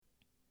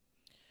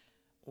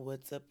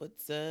What's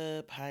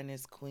up,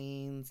 Highness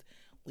Queens?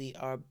 We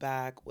are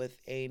back with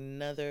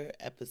another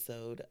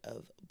episode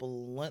of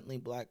Bluntly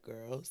Black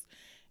Girls.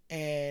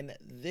 And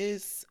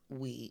this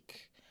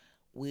week,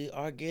 we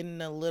are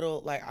getting a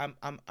little like I'm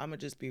gonna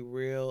just be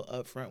real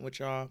upfront with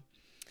y'all.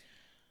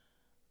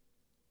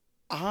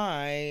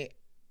 I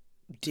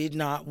did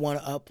not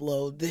want to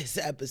upload this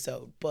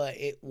episode, but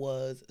it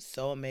was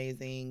so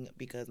amazing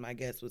because my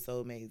guest was so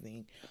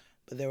amazing.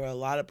 But there were a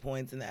lot of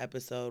points in the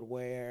episode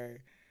where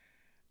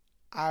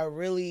I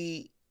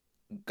really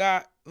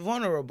got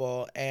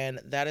vulnerable, and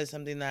that is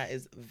something that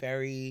is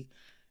very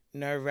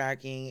nerve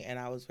wracking. And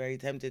I was very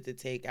tempted to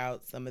take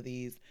out some of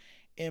these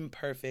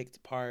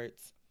imperfect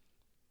parts,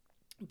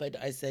 but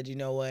I said, you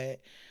know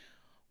what?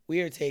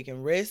 We are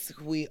taking risks.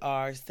 We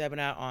are stepping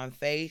out on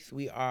faith.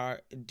 We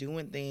are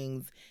doing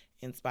things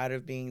in spite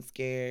of being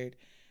scared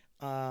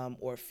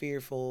or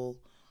fearful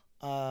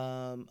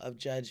of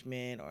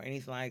judgment or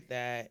anything like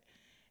that.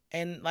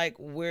 And like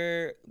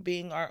we're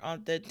being our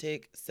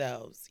authentic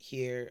selves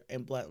here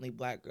in Bluntly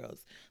Black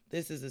Girls.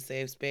 This is a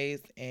safe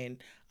space, and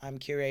I'm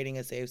curating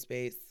a safe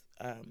space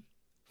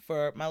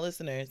for my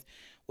listeners,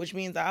 which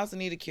means I also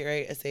need to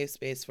curate a safe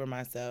space for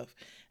myself.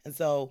 And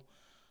so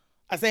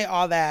I say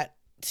all that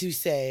to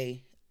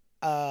say,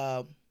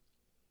 uh,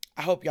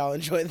 I hope y'all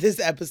enjoyed this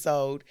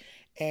episode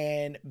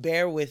and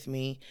bear with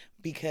me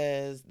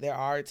because there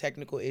are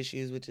technical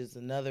issues, which is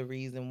another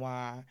reason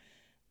why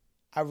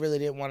I really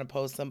didn't want to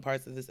post some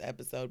parts of this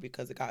episode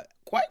because it got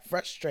quite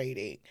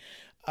frustrating.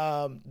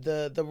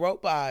 The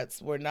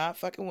robots were not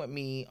fucking with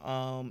me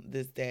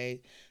this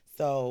day.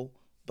 So,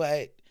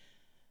 but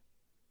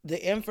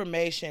the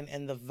information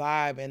and the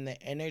vibe and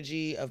the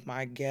energy of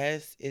my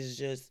guests is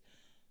just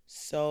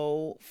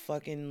so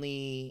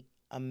fuckingly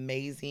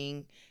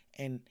amazing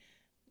and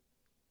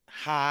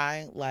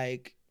high,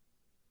 like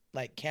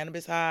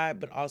cannabis high,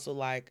 but also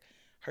like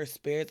her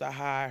spirits are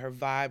high. Her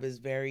vibe is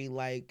very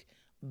like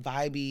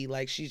vibey.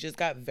 Like she's just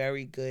got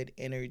very good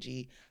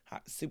energy,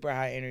 super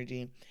high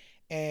energy.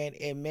 And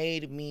it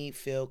made me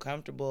feel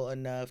comfortable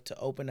enough to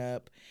open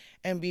up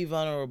and be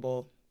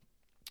vulnerable.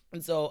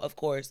 And so, of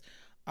course,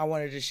 I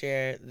wanted to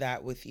share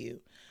that with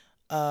you.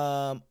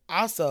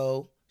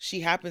 Also,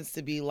 she happens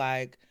to be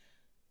like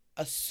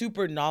a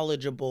super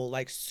knowledgeable,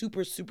 like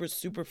super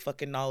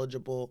fucking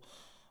knowledgeable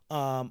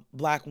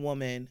black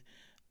woman,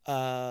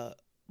 uh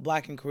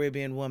black and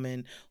Caribbean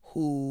woman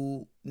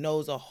who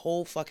knows a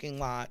whole fucking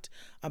lot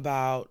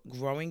about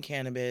growing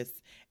cannabis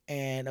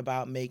and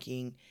about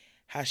making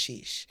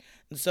hashish.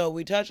 And so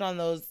we touched on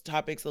those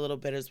topics a little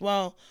bit as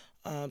well,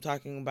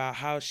 talking about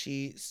how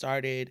she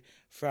started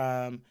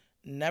from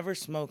never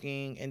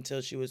smoking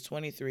until she was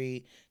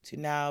 23 to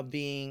now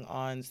being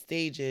on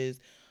stages,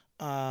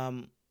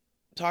 um,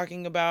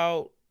 talking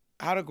about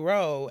how to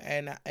grow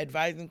and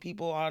advising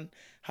people on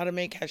how to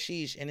make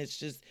hashish. And it's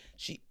just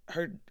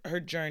her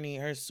journey,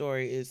 her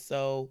story is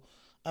so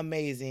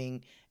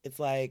amazing. It's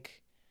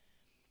like,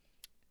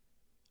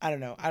 I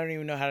don't know, I don't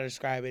even know how to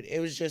describe it. It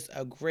was just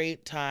a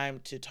great time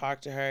to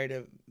talk to her,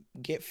 to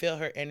get feel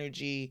her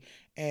energy,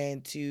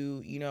 and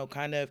to,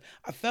 kind of,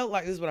 I felt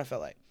like, this is what I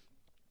felt like.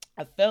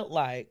 I felt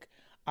like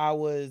I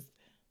was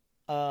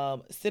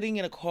sitting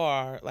in a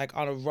car like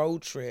on a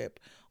road trip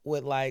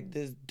with like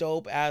this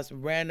dope ass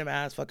random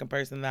ass fucking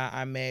person that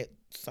I met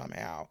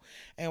somehow.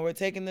 And we're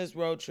taking this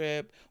road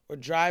trip. We're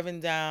driving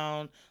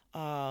down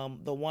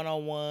the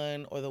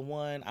 101 or the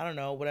one, I don't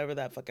know, whatever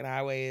that fucking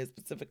highway is,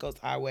 Pacific Coast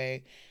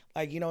Highway.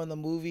 Like, in the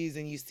movies,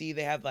 and you see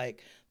they have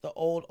like the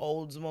old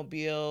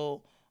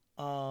Oldsmobile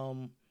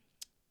um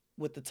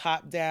with the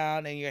top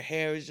down, and your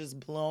hair is just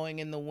blowing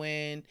in the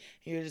wind,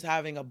 and you're just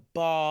having a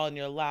ball, and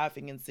you're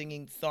laughing and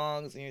singing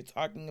songs, and you're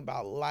talking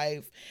about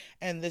life.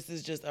 And this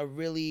is just a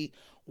really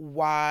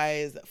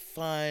wise,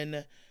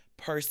 fun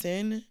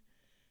person.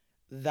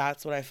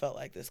 That's what I felt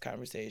like this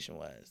conversation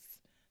was.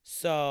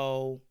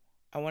 So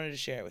I wanted to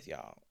share it with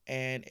y'all,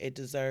 and it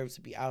deserves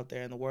to be out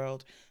there in the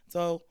world.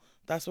 So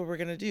that's what we're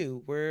gonna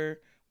do.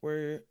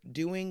 We're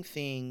doing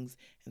things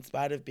in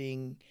spite of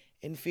being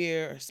in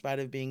fear or in spite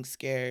of being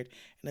scared,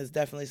 and it's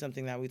definitely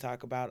something that we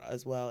talk about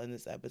as well in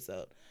this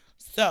episode.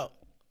 So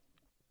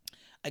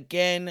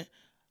again,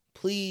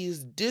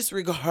 please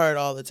disregard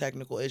all the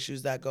technical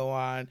issues that go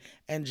on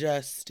and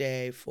just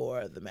stay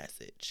for the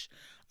message.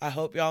 I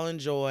hope y'all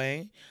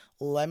enjoy.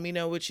 Let me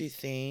know what you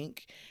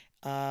think.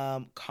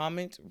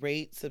 Comment,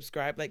 rate,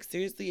 subscribe. Like,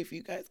 seriously, if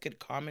you guys could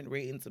comment,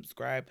 rate, and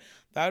subscribe,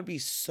 that would be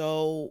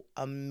so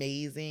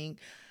amazing.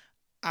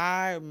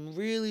 I'm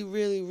really,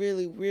 really,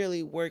 really,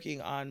 really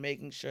working on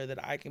making sure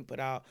that I can put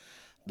out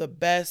the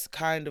best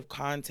kind of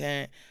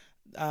content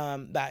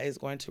that is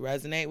going to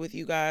resonate with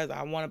you guys.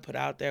 I want to put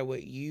out there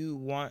what you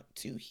want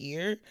to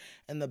hear.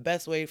 And the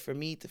best way for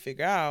me to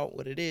figure out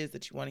what it is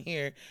that you want to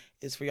hear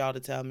is for y'all to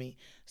tell me.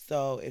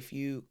 So if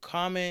you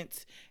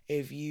comment,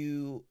 if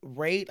you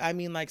rate, I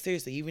mean, like,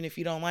 seriously, even if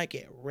you don't like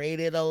it, rate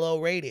it a low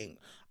rating.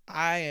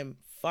 I am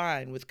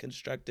fine with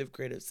constructive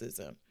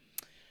criticism.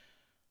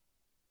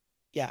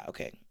 Yeah,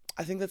 okay.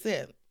 I think that's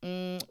it.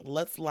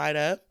 Let's light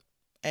up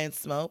and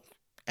smoke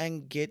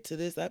and get to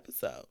this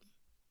episode.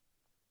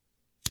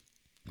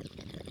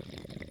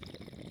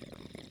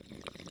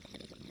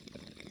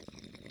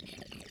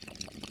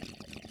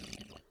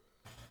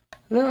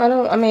 No, I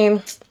don't. I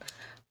mean,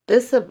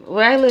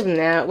 where I live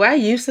now, where I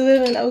used to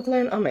live in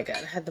Oakland. Oh my God,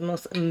 I had the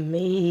most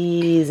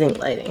amazing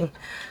lighting.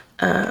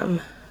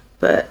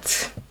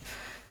 But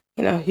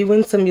you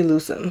win some, you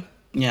lose some.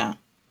 Yeah.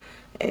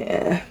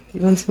 Yeah,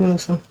 you win some, you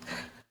lose some.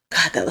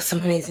 God, that was some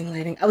amazing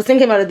lighting. I was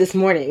thinking about it this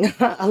morning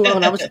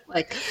alone. I was just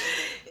like,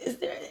 is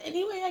there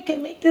any way I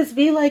can make this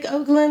be like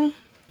Oakland?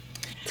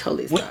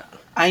 Totally stop.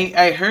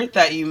 I heard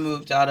that you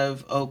moved out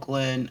of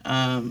Oakland.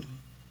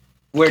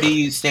 Where do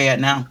you stay at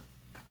now?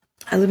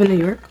 I live in New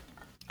York.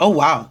 Oh,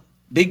 wow.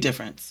 Big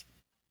difference.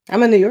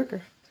 I'm a New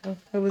Yorker. So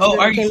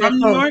are you from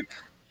New York?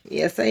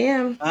 Yes, I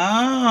am.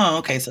 Oh,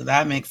 okay. So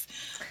that makes...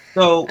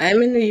 So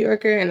I'm a New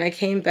Yorker, and I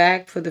came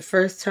back for the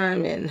first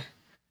time in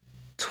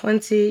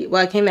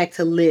I came back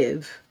to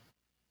live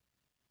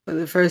for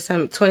the first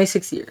time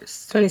 26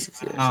 years.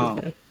 26 years. Wow.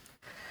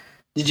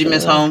 Did you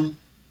miss home?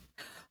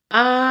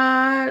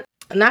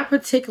 Not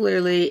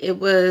particularly. It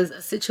was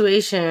a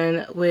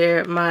situation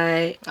where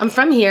I'm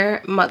from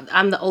here.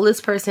 I'm the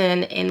oldest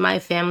person in my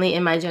family,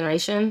 in my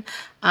generation.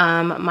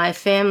 My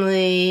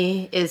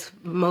family is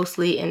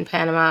mostly in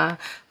Panama.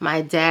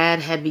 My dad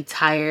had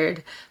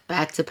retired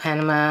back to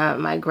Panama.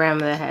 My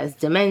grandmother has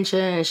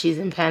dementia and she's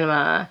in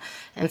Panama.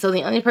 And so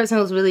the only person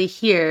who's really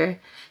here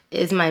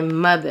is my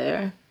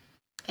mother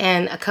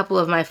and a couple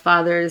of my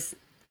father's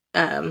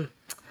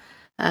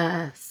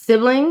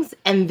siblings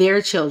and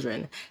their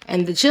children.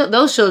 And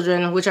those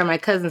children, which are my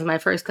cousins, my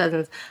first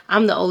cousins,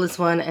 I'm the oldest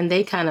one, and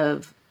they kind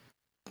of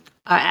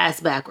are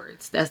ass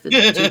backwards. That's the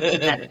truth.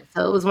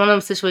 So it was one of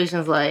those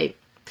situations like,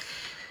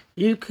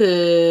 you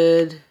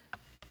could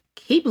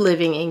keep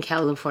living in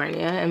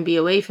California and be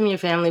away from your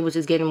family, which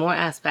is getting more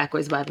ass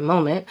backwards by the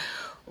moment,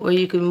 or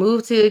you could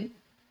move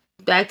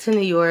back to New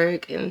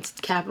York and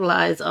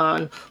capitalize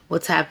on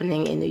what's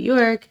happening in New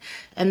York,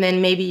 and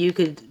then maybe you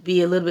could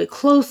be a little bit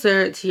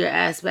closer to your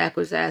ass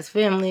backwards ass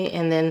family,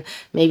 and then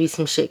maybe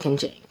some shit can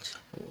change.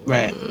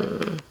 Right.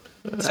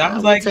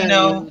 Sounds like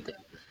a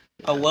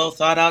well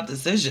thought out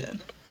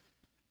decision.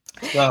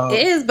 So.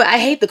 It is, but I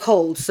hate the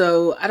cold,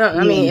 so I don't.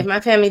 I mean, if my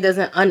family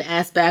doesn't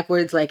unass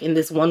backwards like in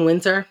this one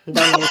winter, don't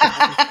know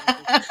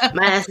what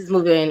my ass is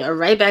moving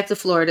right back to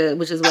Florida,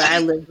 which is where I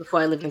lived before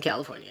I lived in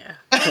California.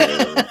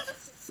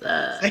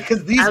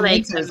 Because these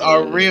winters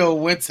are real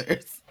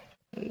winters.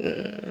 I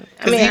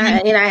mean,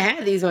 I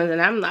had these ones, and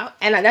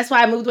that's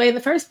why I moved away in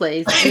the first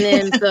place. And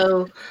then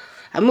so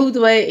I moved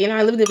away.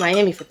 I lived in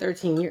Miami for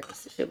 13 years.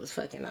 This shit was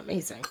fucking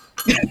amazing.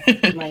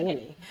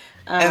 Miami.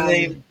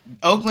 And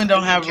Oakland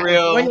don't have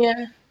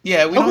California. We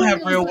don't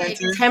have real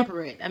winter.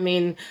 Temperate. I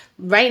mean,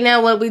 right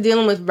now, what we're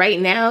dealing with right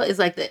now is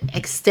like the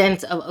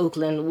extent of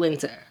Oakland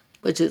winter,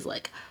 which is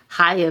like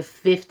high of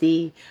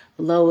 50,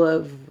 low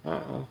of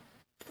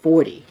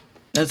 40.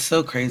 That's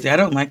so crazy. I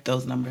don't like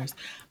those numbers.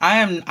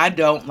 I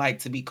don't like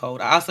to be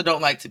cold. I also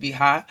don't like to be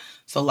hot.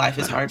 So life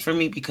is hard for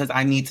me because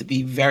I need to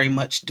be very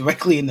much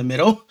directly in the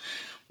middle.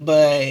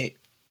 But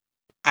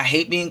I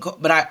hate being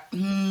cold. But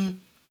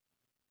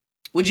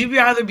would you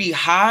rather be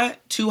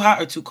too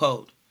hot, or too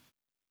cold?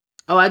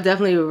 Oh, I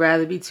definitely would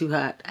rather be too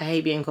hot. I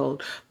hate being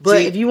cold.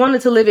 But if you wanted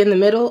to live in the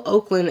middle,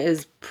 Oakland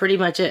is pretty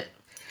much it.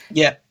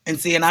 Yeah. And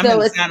I'm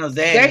in San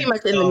Jose. Very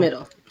much in the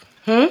middle.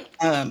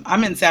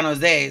 I'm in San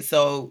Jose,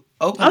 so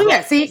Oakland. Oh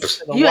yeah, see,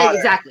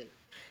 exactly.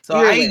 So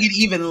I get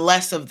even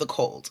less of the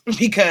cold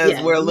because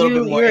we're a little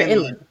bit more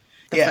inland.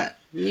 Yeah.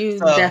 You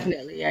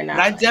definitely are not.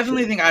 But I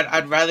definitely think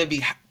I'd rather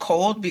be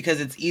cold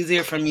because it's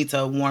easier for me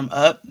to warm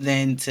up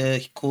than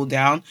to cool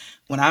down.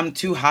 When I'm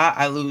too hot,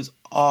 I lose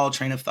all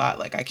train of thought.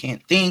 Like I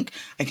can't think,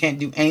 I can't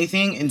do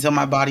anything until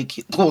my body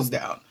cools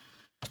down.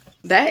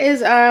 That is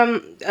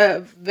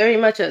very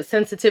much a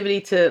sensitivity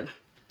to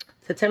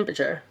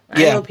temperature.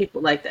 I know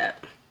people like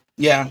that.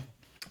 Yeah.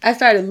 I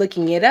started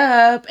looking it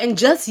up, and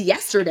just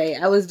yesterday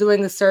I was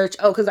doing a search.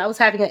 Because I was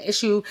having an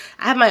issue.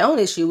 I have my own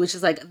issue, which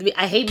is like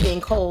I hate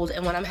being cold,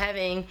 and when I'm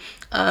having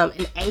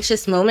an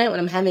anxious moment, when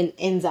I'm having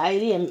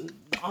anxiety, and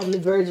on the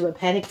verge of a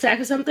panic attack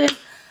or something,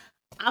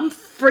 I'm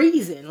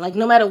freezing. Like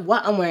no matter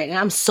what I'm wearing, and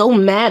I'm so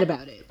mad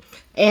about it.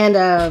 And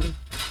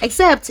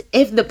except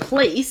if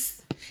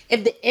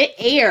the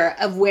air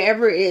of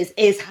wherever it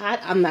is hot,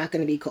 I'm not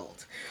going to be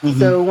cold. Mm-hmm.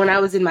 So when I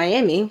was in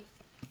Miami,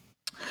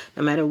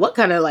 no matter what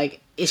kind of like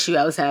issue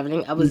I was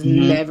having, I was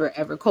never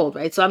ever cold,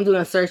 right? So I'm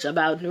doing a search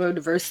about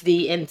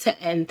neurodiversity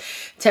and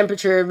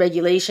temperature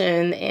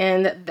regulation,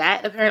 and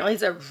that apparently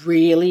is a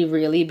really,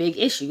 really big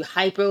issue.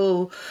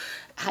 Hypo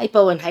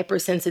and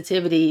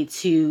hypersensitivity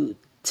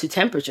to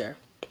temperature.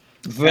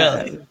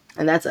 Really?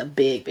 And that's a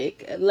big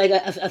like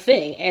a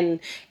thing. And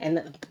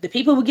the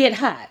people who get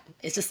hot,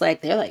 it's just like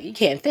they're like, you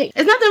can't think.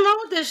 There's nothing wrong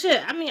with this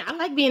shit. I mean, I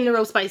like being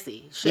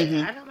neurospicy. Shit,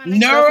 I know my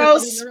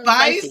neurospicy.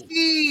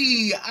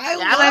 I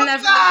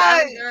love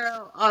that.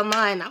 Girl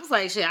online. I was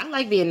like, shit, I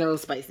like being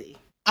neurospicy.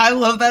 I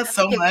love that I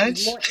so think it's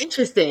much. more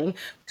interesting.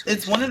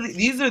 It's one of the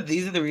these are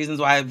the reasons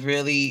why I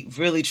really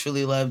really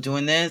truly love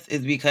doing this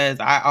is because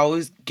I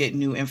always get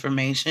new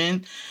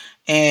information,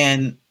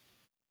 and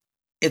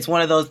it's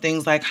one of those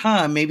things like,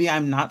 huh, maybe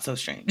I'm not so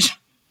strange.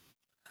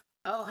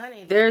 Oh,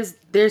 honey, there's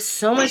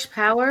so much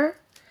power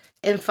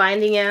in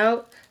finding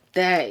out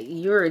that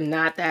you're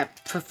not that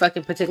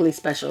fucking particularly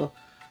special.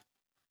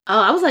 Oh,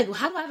 I was like,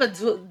 how do I have a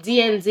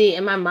DMZ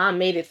and my mom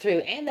made it through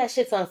and that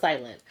shit's on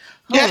silent?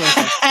 Hold Yeah. on one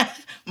second.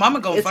 Mama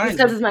gonna It's find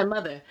because you. it's my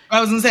mother. I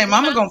was gonna say, Hey,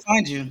 Mama mom. gonna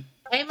find you.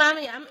 Hey,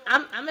 mommy,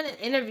 I'm in an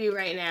interview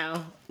right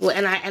now. Well,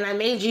 and I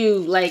made you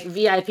like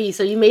VIP,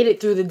 so you made it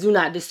through the do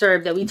not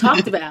disturb that we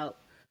talked about.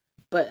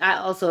 But I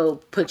also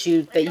put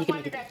you that you can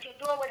make it. At your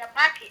door with a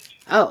package.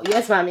 Oh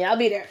yes, mommy, I'll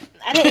be there.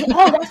 I didn't.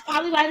 Oh, that's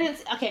probably why I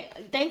didn't. Okay,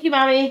 thank you,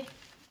 mommy.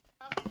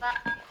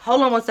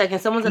 Hold on one second.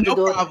 Someone's at the No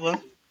door.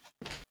 problem.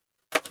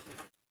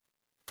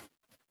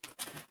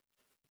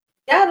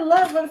 Gotta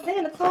love when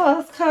Santa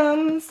Claus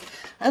comes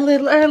a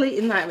little early.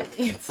 Not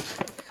really. It's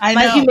I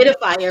my know.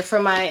 humidifier for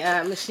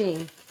my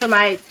machine for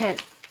my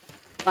tent.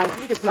 Well, I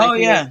think it's my Oh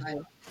yeah.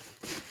 humidifier.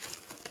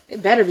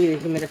 It better be the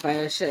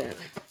humidifier. Shit.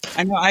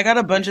 I know I got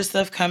a bunch of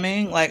stuff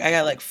coming. Like I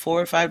got like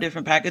 4 or 5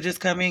 different packages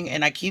coming,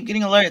 and I keep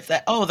getting alerts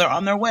that oh they're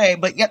on their way,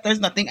 but yet there's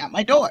nothing at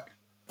my door.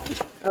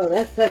 Oh,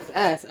 that's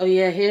us. Oh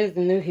yeah, here's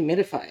the new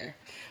humidifier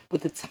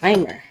with the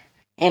timer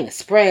and a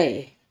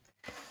spray.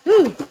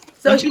 Whew.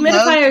 So Don't you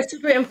love humidifier is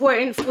super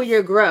important for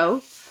your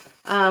grow,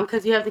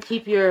 because you have to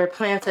keep your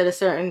plants at a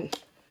certain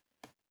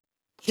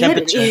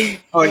temperature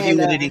humidity. or And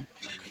humidity?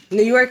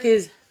 New York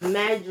is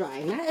mad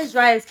dry, not as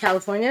dry as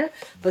California,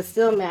 but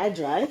still mad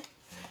dry.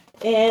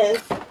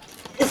 And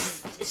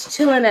it's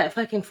chilling at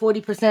fucking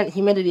 40%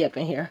 humidity up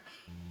in here,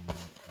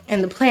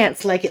 and the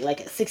plants like it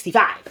like at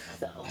 65.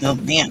 So Oh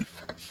man.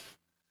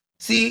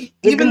 See,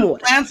 give even them the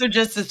water. plants are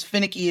just as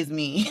finicky as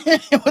me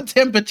with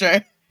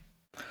temperature.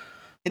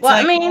 It's Well,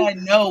 I like, mean, yeah, I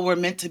know we're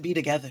meant to be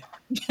together.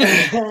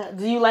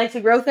 do you like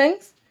to grow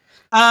things?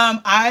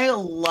 I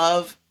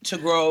love to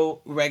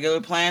grow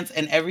regular plants,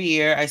 and every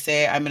year I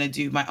say I'm gonna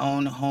do my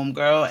own home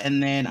grow,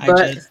 and then I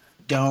But just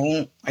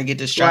don't. I get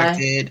why?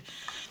 distracted.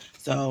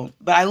 So,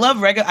 but I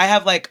love regular. I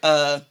have like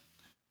I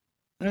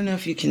don't know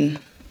if you can.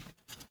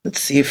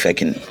 Let's see if I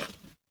can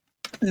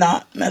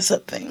not mess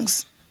up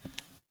things.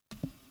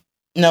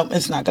 Nope,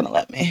 it's not gonna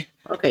let me.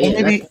 Okay, Or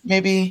yeah, that's.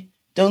 maybe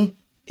don't.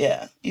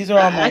 Yeah, these are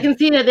all I my. can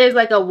see that there's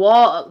like a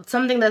wall,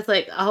 something that's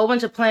like a whole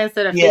bunch of plants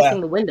that are Yeah,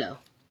 facing the window.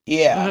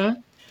 yeah.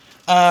 Mm-hmm.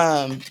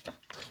 Um,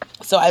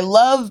 so I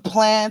love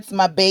plants,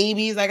 my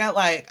babies. I got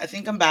like I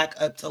think I'm back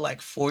up to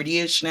like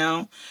 40ish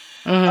now.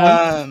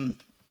 Mm-hmm. Um,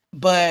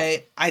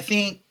 but I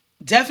think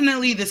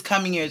definitely this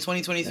coming year,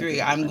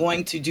 2023, I'm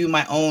going to do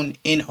my own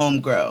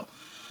in-home grow.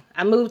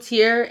 I moved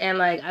here and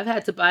like I've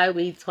had to buy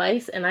weed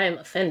twice, and I am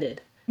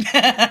offended.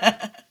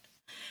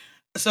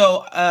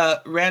 So,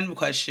 random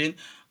question.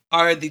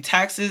 Are the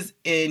taxes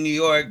in New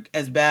York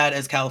as bad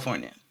as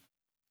California?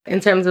 In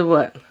terms of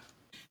what?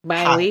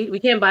 Buying High. weed? We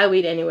can't buy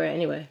weed anywhere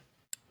anyway.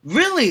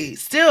 Really?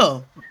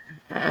 Still?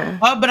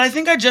 Uh, But I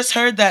think I just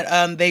heard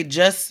that they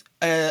just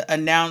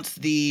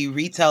announced the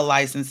retail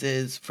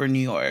licenses for New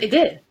it York.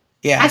 did.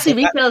 Yeah, so Actually,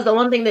 that, retail is the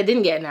one thing that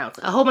didn't get announced.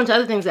 A whole bunch of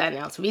other things got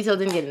announced. Retail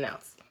didn't get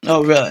announced.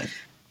 oh really?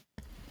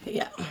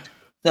 Yeah.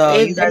 So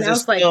you They've guys are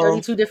announced like still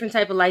 32 different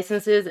type of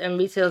licenses, and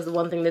retail is the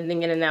one thing that didn't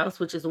get announced,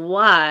 which is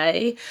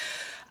why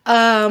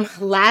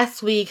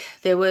last week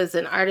there was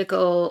an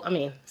article, I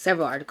mean,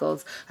 several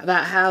articles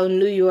about how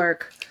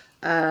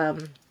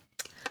um,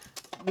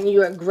 New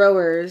York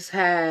growers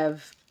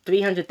have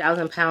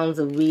 300,000 pounds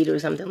of weed or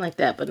something like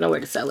that, but nowhere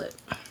to sell it.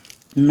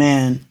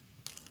 man.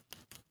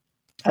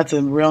 That's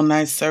a real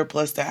nice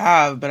surplus to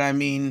have, but I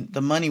mean,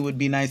 the money would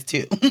be nice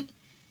too.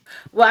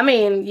 Well, I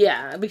mean,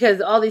 yeah,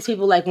 because all these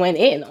people like went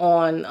in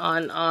on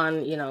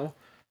on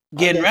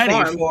Getting their ready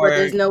farms, but for.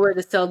 there's nowhere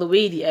to sell the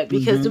weed yet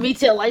because the Mhm.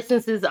 retail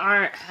licenses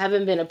aren't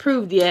haven't been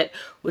approved yet,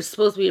 which is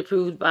supposed to be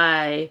approved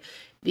by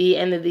the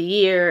end of the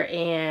year,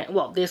 and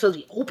well, they're supposed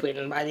to be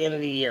open by the end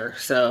of the year.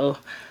 So,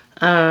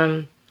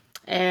 um,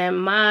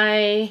 and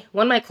my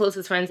one of my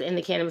closest friends in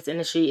the cannabis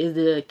industry is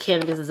the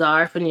cannabis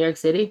czar for New York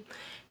City,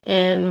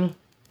 and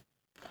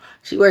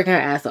she working her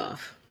ass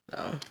off.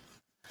 So,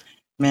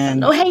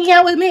 no Man. hanging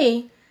out with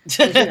me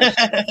because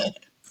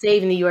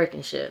save New York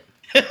and shit.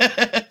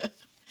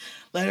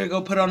 Let her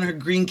go put on her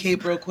green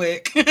cape real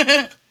quick.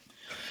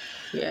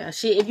 Yeah,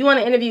 she. If you want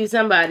to interview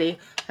somebody,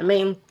 I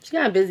mean, she's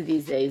kind of busy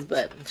these days,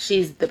 but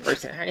she's the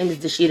person. Her name is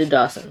Dashita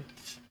Dawson.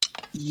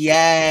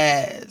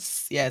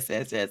 Yes. Yes,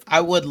 yes, yes.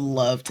 I would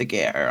love to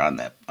get her on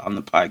the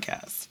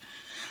podcast.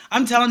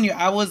 I'm telling you,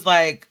 I was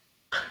like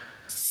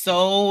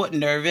so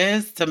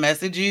nervous to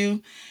message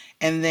you,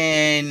 and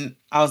then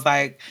I was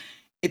like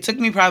it took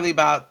me probably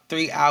about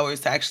 3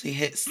 hours to actually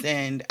hit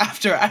send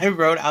after I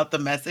wrote out the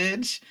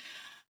message.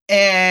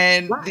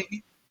 And Why?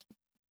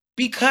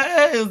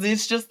 because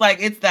it's just like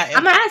it's that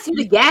I'm gonna ask you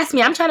to gas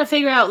me. I'm trying to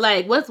figure out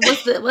like what's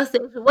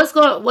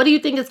going. What do you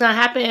think is gonna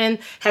happen?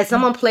 Has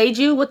someone played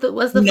you? What's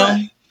the no,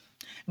 fuck?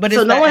 but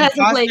So it's no that one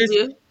hasn't played imposter.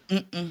 you.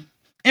 Mm-mm.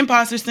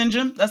 Imposter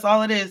syndrome. That's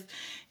all it is.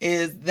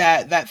 Is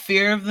that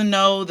fear of the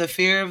no, the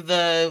fear of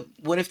the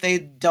what if they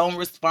don't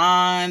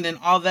respond and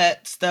all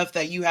that stuff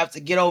that you have to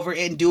get over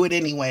and do it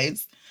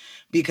anyways.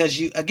 Because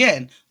you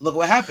again, look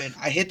what happened.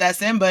 I hit that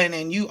send button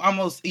and you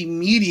almost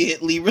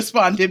immediately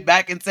responded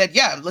back and said,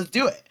 "Yeah, let's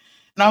do it."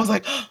 And I was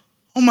like,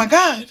 "Oh my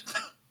God."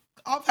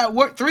 All that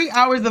work, 3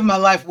 hours of my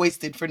life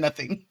wasted for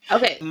nothing.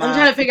 Okay, I'm My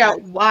trying to figure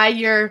out why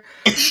you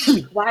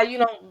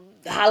don't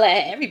holla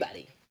at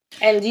everybody.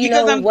 And do you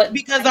know what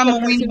because type I'm of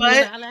a weenie person you want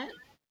to butt. holla at?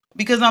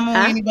 Because I'm a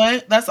Huh? weenie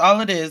butt. That's all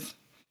it is.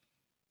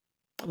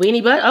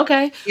 Weenie butt?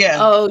 Okay. Yeah.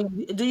 Oh,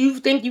 do you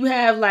think you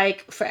have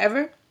like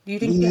forever? Do you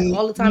think you have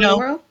all the time in the No.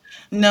 world?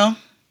 No.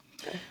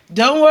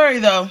 Don't worry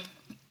though.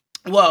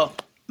 Well,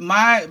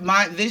 my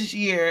this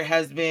year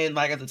has been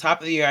like at the top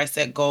of the year I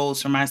set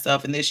goals for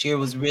myself, and this year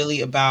was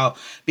really about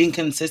being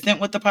consistent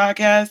with the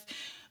podcast.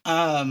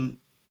 Um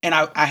and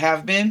I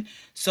have been.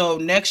 So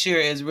next year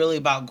is really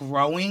about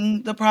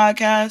growing the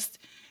podcast.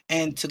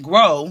 And to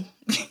grow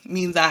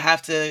means I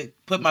have to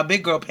put my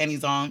big girl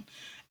panties on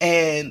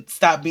and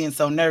stop being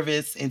so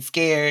nervous and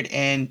scared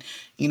and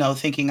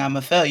thinking I'm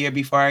a failure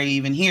before I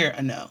even hear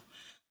a no.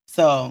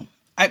 So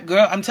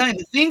girl, I'm telling you,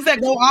 the things How that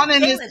could go you even on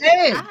in fail this at this? I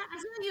head.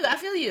 feel you. I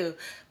feel you.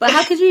 But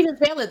how could you even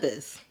fail at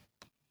this?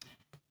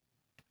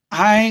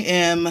 I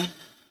am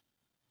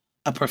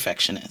a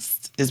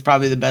perfectionist is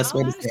probably the best Oh,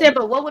 way I to say understand.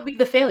 But what would be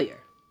the failure?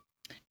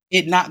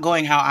 it not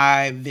going how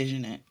I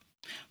vision it.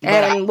 But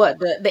And what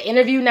the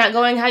interview not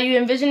going how you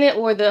envision it,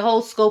 or the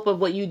whole scope of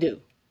what you do?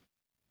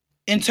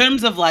 in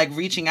terms of like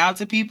reaching out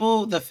to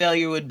people, the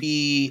failure would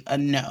be a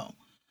no.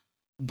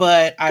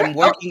 But Girl, I'm oh,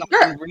 working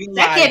girl, on that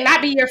realizing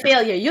cannot be your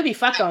failure. You'll be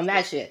fucked on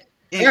that shit,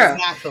 girl.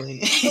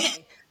 exactly.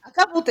 Okay, a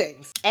couple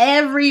things.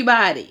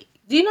 Everybody,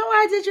 do you know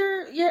why I did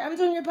your? I'm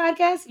doing your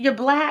podcast. You're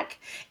black,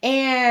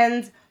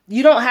 and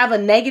you don't have a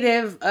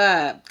negative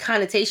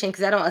connotation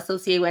because I don't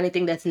associate with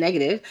anything that's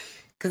negative.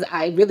 Because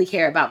I really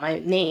care about my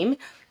name.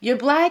 You're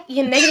black.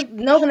 You're negative.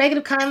 No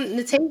negative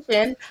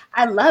connotation.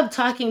 I love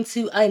talking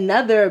to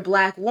another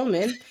black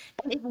woman.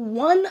 And if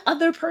one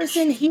other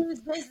person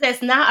hears this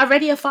that's not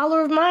already a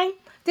follower of mine,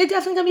 they're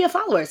definitely gonna be a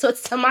follower. So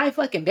it's to my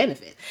fucking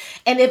benefit.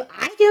 And if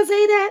I can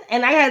say that,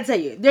 and I gotta tell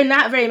you, there are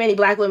not very many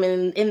black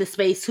women in the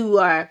space who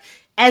are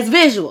as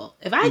visual.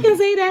 If I can Mhm.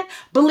 say that,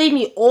 believe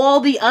me, all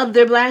the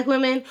other black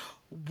women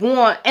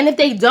want, and if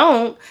they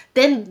don't,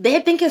 then they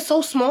think it's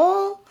so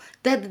small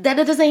that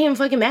it doesn't even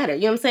fucking matter.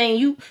 You know what I'm saying?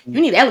 You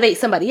need to elevate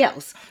somebody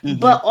else. Mhm.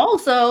 But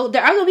also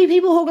there are gonna be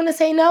people who are gonna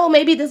say no,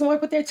 maybe it doesn't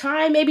work with their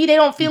time, maybe they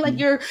don't feel like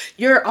Mhm.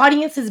 your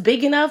audience is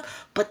big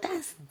enough, but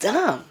that's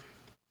dumb.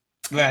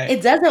 Right.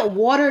 It doesn't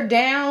water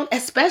down,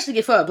 especially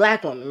for a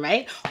black woman,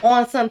 right?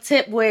 On some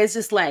tip where it's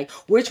just like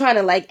we're trying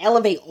to like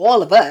elevate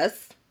all of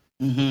us.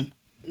 Mhm.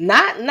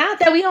 Not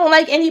that we don't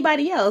like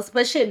anybody else,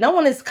 but shit, no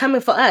one is coming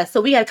for us,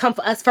 so we gotta come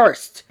for us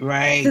first, because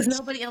Right.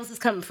 nobody else is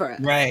coming for us.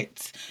 Right.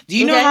 Do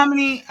you know how Okay.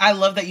 many I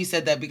love that you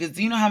said that because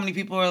do you know how many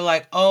people are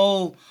like,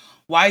 "Oh,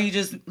 why you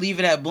just leave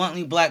it at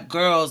bluntly black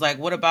girls? Like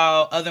what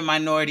about other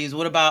minorities?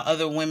 What about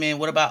other women?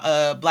 What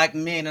about black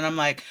men?" And I'm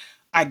like,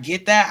 "I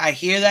get that. I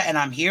hear that and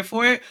I'm here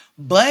for it,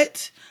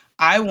 but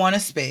I want a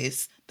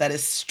space that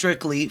is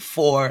strictly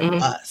for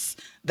Mhm. us.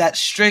 That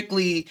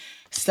strictly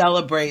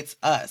celebrates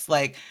us.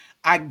 Like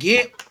I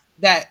get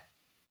that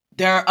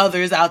there are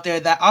others out there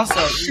that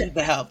also need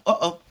the help.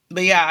 Uh-oh.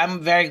 But yeah,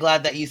 I'm very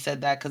glad that you said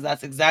that because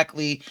that's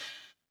exactly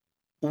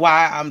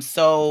why I'm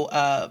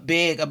so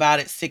big about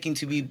it sticking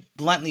to be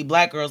bluntly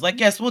black girls. Like,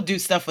 yes, we'll do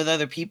stuff with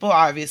other people,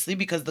 obviously,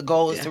 because the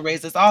goal is Yeah. to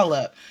raise us all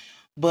up.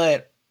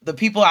 But the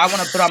people I want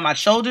to put on my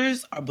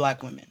shoulders are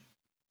black women.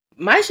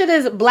 My shit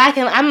is black,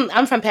 and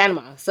I'm from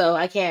Panama, so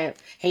I can't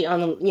hate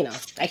on them.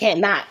 I can't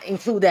not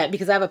include that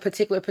because I have a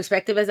particular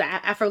perspective as an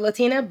Afro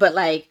Latina. But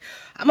like,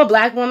 I'm a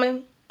black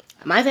woman.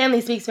 My family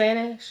speaks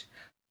Spanish.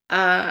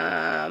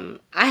 I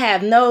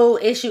have no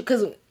issue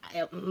because,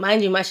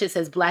 mind you, my shit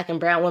says black and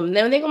brown women.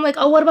 Then I'm like,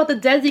 oh, what about the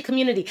Desi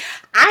community?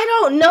 I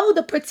don't know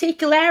the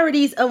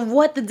particularities of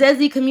what the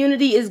Desi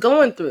community is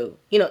going through.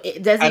 I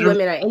Desi don't.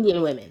 women are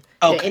Indian women.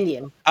 They're Okay.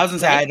 Indian, I was gonna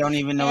say right? I don't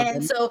even know what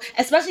And that. so,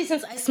 especially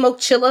since I smoke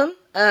chilla,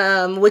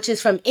 which is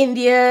from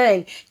India,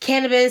 and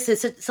cannabis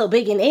is so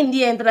big in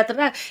India, and da da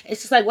da.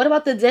 It's just like, what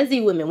about the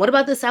Desi women? What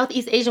about the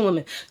Southeast Asian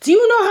women? Do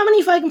you know how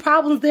many fucking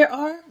problems there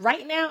are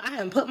right now? I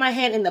haven't put my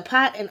hand in the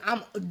pot, and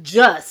I'm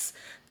just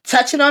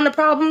touching on the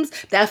problems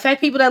that affect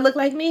people that look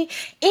like me,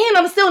 and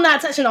I'm still not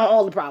touching on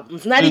all the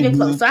problems, not even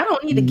close. So I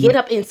don't need to get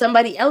up in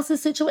somebody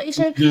else's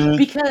situation Mm-hmm.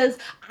 because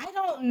I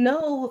don't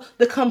know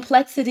the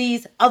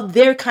complexities of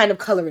their kind of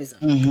colorism.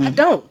 Mm-hmm.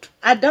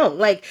 I don't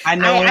like. I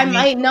know what I it means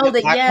might to be know a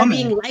that, black yeah,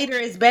 being woman. lighter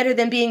is better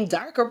than being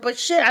darker, but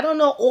shit, I don't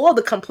know all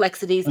the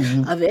complexities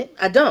Mm-hmm. of it.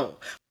 I don't.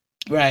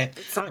 Right.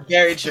 It's science.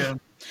 Very true.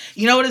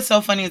 You know what is so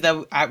funny is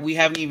that we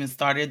haven't even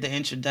started the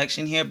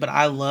introduction here, but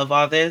I love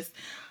all this.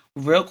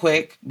 Real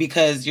quick,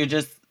 because you're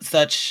just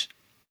such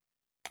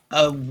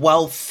a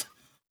wealth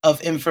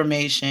of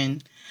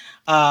information.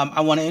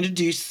 I want to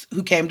introduce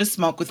who came to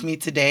smoke with me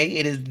today.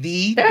 It is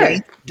the Sure.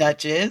 Dank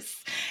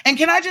Duchess. And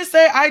can I just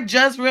say, I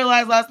just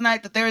realized last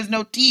night that there is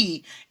no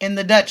T in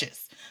the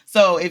Duchess.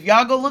 So if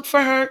y'all go look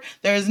for her,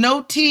 there is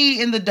no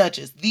T in the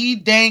Duchess. The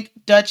Dank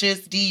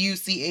Duchess,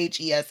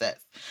 Duchess.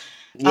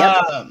 Yep.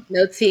 Um,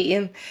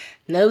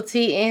 No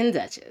tea in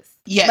Duchess.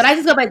 But I yes,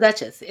 just go by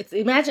Duchess. It's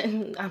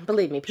imagine,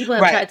 believe me, people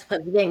have right, tried to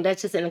put the dang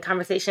Duchess in a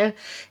conversation.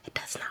 It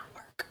does not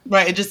work.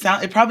 right.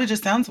 It probably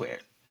just sounds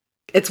weird.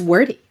 It's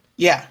wordy.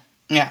 Yeah,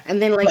 yeah.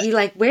 And then like But you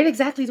like, where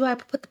exactly do I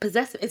put the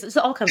possessive? It's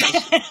all comes with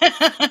she.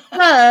 So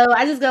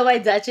I just go by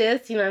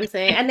Duchess. You know what I'm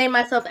saying? I name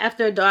myself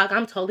after a dog.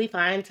 I'm totally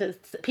fine. To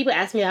people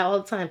ask me that all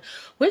the time.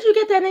 Where'd you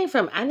get that name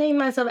from? I named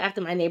myself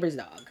after my neighbor's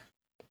dog.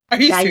 are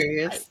you That I used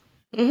to fight. serious?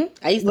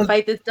 I used to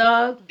fight this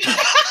dog.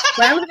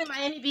 When I lived in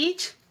Miami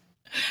Beach,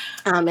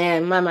 oh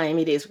man, my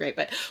Miami days were great.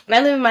 But when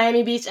I lived in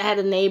Miami Beach, I had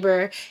a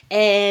neighbor,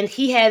 and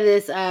he had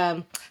this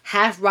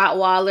half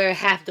Rottweiler,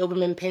 half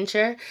Doberman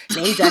Pinscher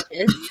named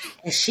Duchess,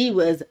 and she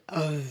was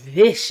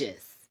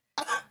vicious,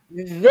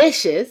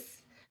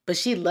 vicious, but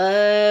she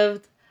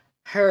loved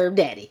her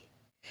daddy.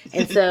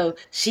 And so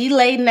she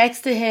laid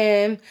next to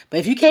him, but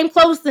if you came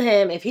close to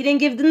him, if he didn't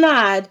give the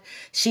nod,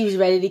 she was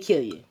ready to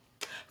kill you.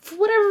 For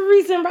whatever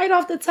reason, right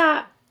off the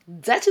top,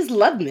 Duchess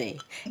loved me,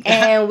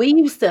 and we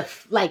used to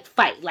like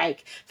fight,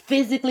 like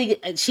physically.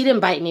 She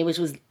didn't bite me, which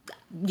was,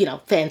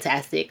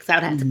 fantastic. So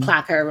I'd have to Mhm.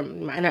 clock her,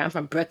 remind her I'm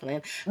from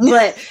Brooklyn.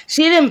 But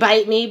she didn't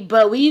bite me.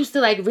 But we used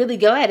to like really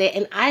go at it,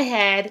 and I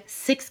had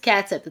 6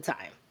 cats at the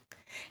time,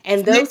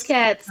 and those Six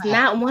cats, cats.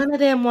 not one of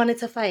them wanted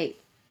to fight.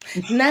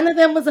 None of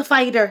them was a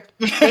fighter.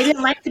 They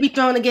didn't like to be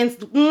thrown against.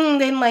 They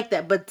didn't like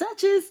that. But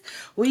Duchess,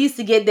 we used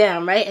to get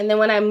down, right? And then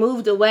when I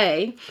moved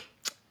away,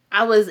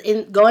 I was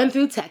going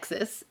through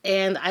Texas,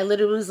 and I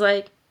literally was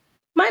like,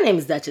 "My name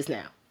is Duchess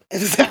now."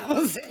 And that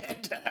was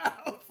it. I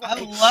was I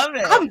like, love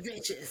it. I'm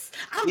vicious.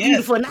 I'm Yes,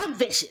 beautiful, and I'm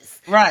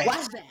vicious. right.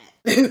 Watch that.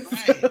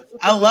 Right.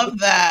 I love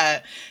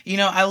that.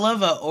 I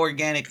love a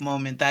organic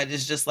moment that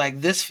is just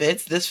like this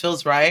fits, this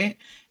feels right,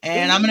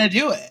 and I'm Mhm. gonna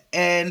do it.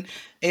 And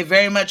it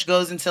very much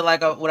goes into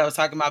like what I was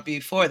talking about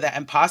before, that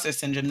imposter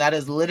syndrome. That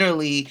is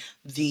literally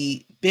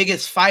the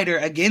biggest fighter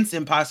against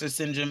imposter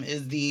syndrome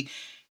is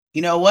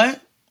you know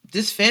what?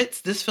 This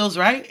fits, this feels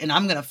right, and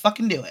I'm gonna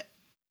fucking do it.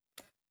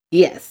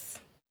 Yes.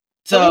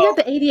 But when So you got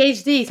the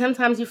ADHD,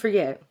 sometimes you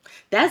forget.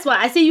 That's why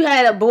I see you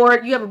had a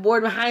board. You have a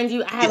board behind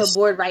you. I have a yes,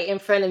 board right in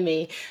front of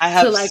me I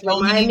to have like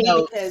so remind many me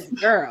notes. because,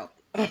 girl.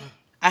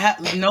 I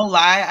have no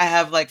lie, I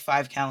have like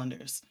 5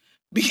 calendars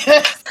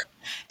because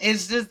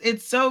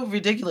it's so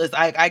ridiculous.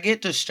 I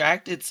get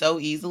distracted so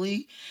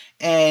easily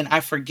and I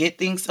forget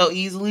things so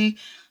easily.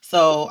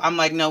 So I'm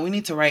like, no, we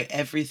need to write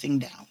everything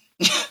down.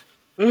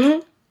 hmm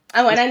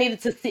Oh, and I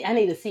needed to see. I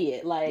need to see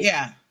it. Like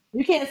Yeah,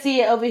 you can't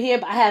see it over here,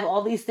 but I have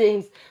all these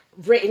things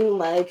written.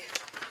 Like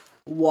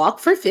walk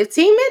for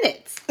 15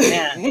 minutes.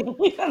 man, You know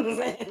what I'm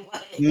saying?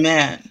 Like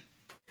man,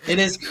 it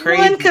is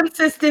one crazy.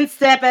 consistent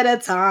step at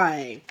a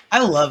time.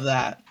 I love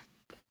that.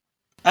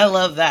 I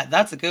love that.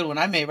 That's a good one.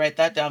 I may write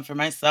that down for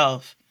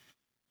myself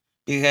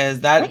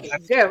because Right,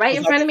 girl, right feels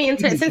in like front of it's me. And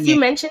easy to since you me.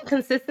 mentioned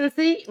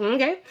consistency,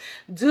 okay,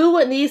 do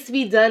what needs to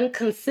be done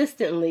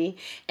consistently,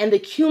 and the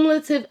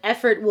cumulative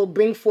effort will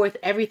bring forth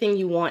everything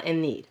you want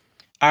and need.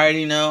 I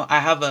already know. I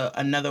have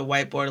another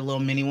whiteboard, a little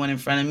mini one in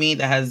front of me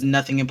that has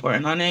nothing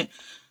important on it.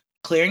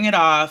 Clearing it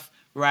off,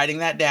 writing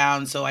that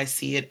down so I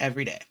see it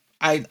every day.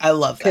 I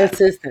love that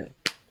Consistent,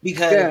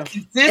 because girl.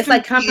 It's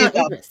like consistency is compound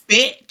a interest.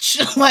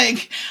 bitch.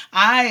 Like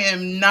I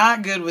am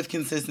not good with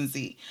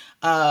consistency.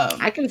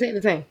 I can say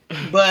the same.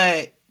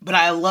 But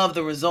I love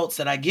the results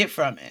that I get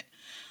from it.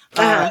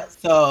 Uh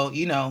So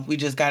we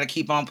just got to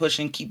keep on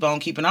pushing, keep on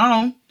keeping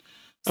on.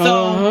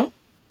 So huh.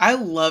 I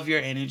love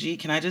your energy.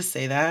 Can I just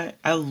say that?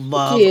 I Thank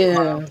love,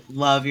 love, you.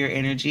 love your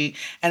energy.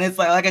 And it's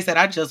like I said,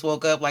 I just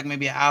woke up like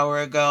maybe an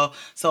hour ago.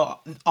 So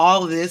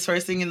all of this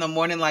first thing in the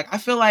morning, like I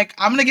feel like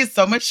I'm gonna get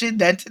so much shit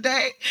done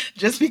today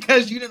just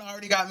because you done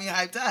already got me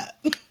hyped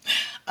up.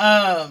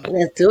 um,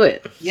 Let's do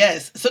it.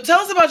 yes. So tell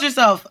us about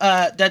yourself,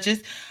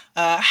 Duchess.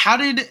 How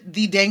did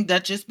the Dank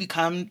Duchess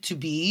become to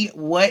be?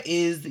 What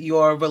is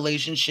your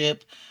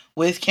relationship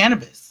with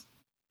cannabis?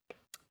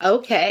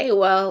 Okay,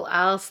 well,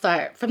 I'll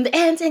start from the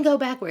end and go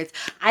backwards.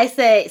 I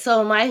say,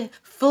 so my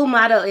full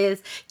motto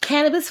is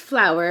cannabis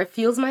flower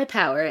fuels my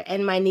power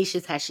and my niche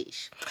is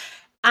hashish.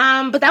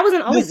 But that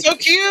wasn't always That's the so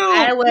case.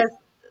 I cute. was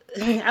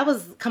I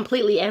was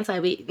completely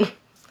anti-weed.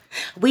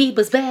 Weed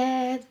was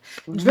bad,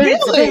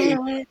 drugs are Really?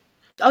 bad.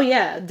 Oh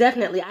yeah,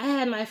 definitely. I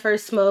had my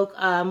first smoke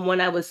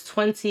when I was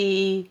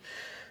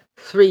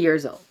 23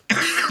 years old.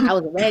 I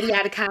was already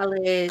out of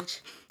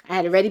college. I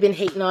had already been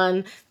hating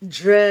on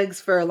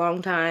drugs for a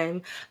long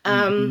time.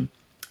 Mhm. Um,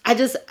 I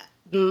just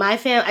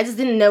I just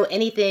didn't know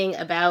anything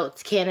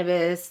about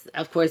cannabis.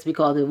 Of course, we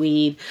called it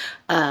weed,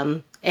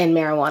 and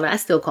marijuana. I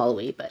still call it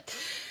weed, but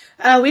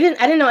I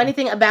didn't know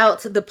anything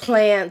about the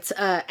plant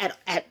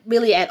at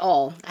really at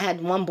all. I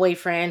had one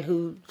boyfriend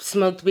who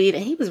smoked weed,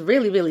 and he was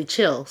really really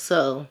chill.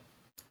 So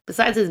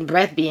Besides his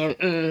breath being,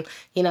 I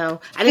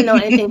didn't know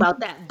anything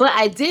about that. But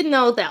I did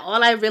know that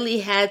all I really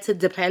had to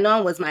depend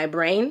on was my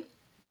brain.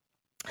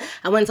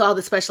 I went to all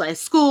the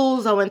specialized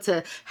schools. I went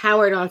to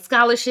Howard on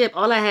scholarship.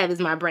 All I have is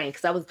my brain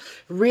because I was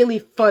really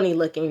funny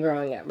looking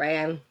growing up, right?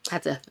 I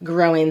had to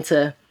grow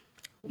into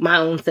my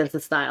own sense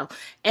of style.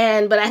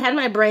 But I had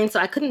my brain, so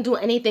I couldn't do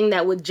anything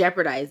that would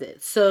jeopardize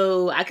it.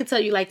 So I could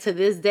tell you, like, to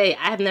this day,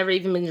 I have never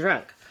even been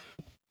drunk.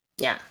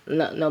 Yeah,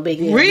 no big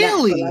deal.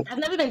 Really? Like, I've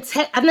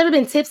never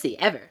been tipsy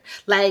ever.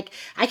 Like,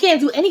 I can't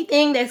do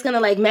anything that's gonna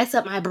like mess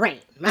up my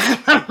brain.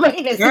 My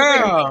brain is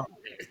Girl,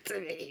 to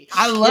me.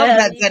 I love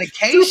that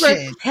dedication.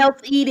 Super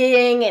health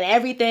eating and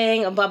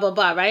everything and blah blah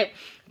blah. Right.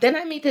 Then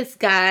I meet this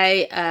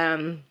guy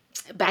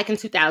back in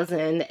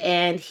 2000,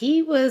 and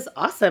he was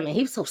awesome, and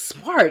he was so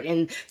smart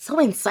and so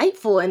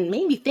insightful, and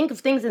made me think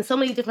of things in so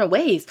many different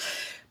ways.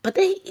 But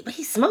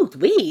he smoked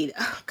weed.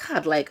 Oh,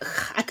 God, like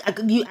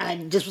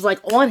I just was like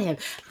on him.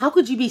 How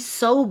could you be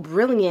so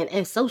brilliant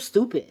and so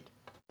stupid?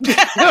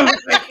 How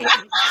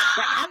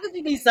could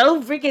you be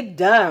so freaking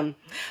dumb?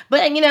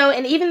 But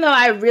and even though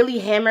I really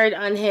hammered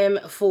on him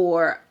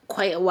for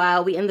quite a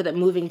while, we ended up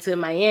moving to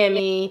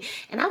Miami,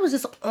 and I was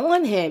just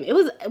on him. It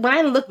was, when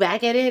I look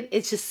back at it,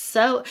 it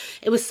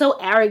was so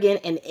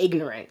arrogant and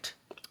ignorant,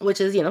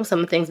 which is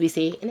some things we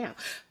see now.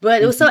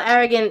 But it was so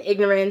arrogant,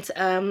 ignorant.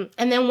 And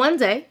then one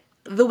day,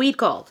 the weed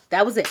called.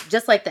 That was it,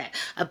 just like that.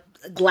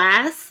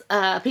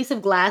 A piece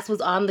of glass was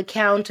on the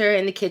counter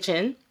in the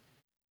kitchen,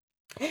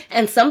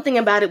 and something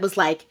about it was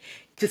like,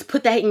 just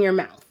put that in your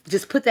mouth.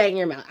 Just put that in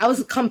your mouth. I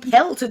was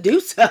compelled to do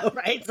so,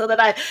 right? So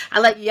that I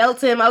like yelled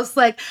to him. I was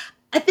like,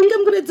 I think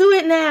I'm gonna do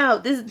it now.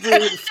 This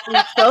dude flew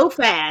so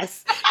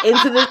fast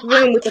into this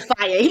room with the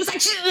fire. He was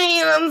like,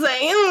 you know what I'm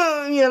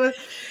saying? You're gonna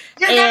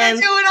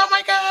do it! Oh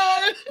my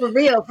God! For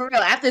real.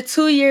 After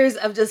 2 years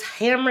of just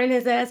hammering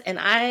his ass, and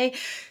I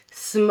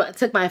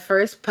took my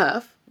first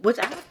puff, which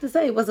I have to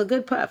say was a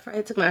good puff. Right?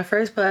 I took my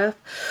first puff,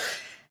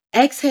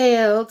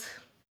 exhaled,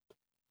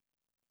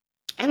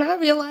 and I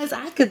realized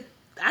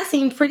I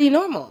seemed pretty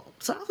normal.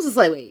 So I was just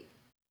like, wait,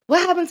 what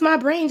happened to my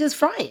brain just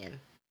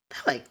frying?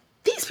 I'm like,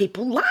 these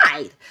people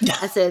lied.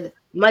 I said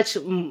much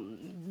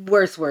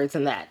worse words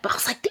than that, but I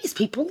was like, these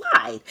people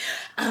lied.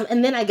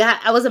 And then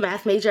I was a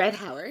math major at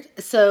Howard,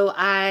 so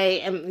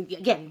I am,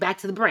 again, back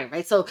to the brain,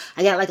 right? So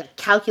I got like a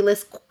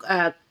calculus,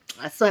 I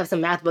still have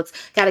some math books,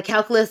 got a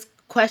calculus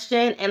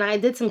question, and I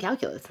did some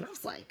calculus, and I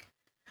was like,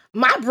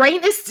 my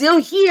brain is still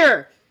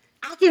here.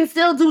 I can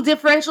still do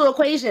differential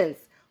equations.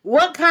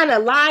 What kind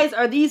of lies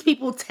are these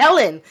people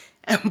telling?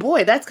 And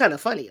boy, that's kind of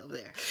funny over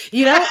there,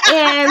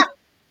 and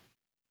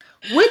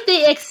with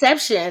the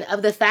exception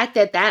of the fact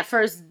that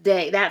after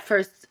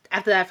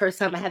that first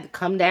time I had the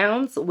come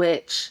downs,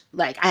 which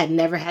like I had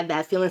never had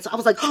that feeling. So I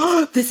was like,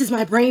 oh, this is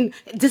my brain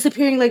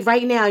disappearing like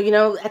right now,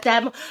 at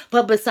that.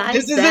 But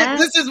besides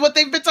this is what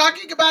they've been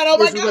talking about. Oh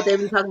my God. This is what they've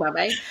been talking about,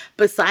 right?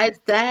 Besides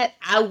that,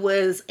 I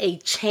was a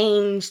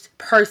changed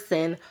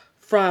person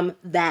from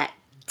that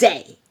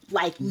day.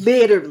 Like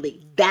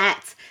literally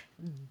that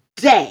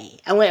day.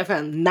 I went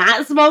from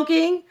not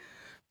smoking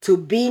to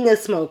being a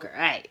smoker,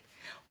 right?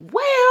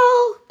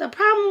 Well, the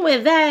problem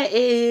with that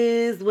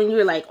is when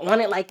you're like on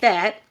it like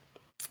that,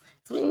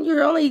 it's when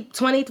you're only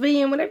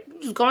 23 and whatever,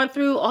 you're just going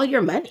through all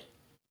your money.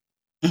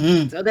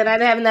 Mm-hmm. So then I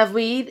didn't have enough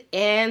weed,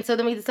 and so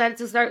then we decided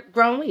to start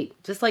growing weed,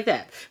 just like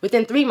that,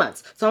 within 3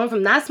 months. So I went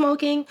from not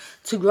smoking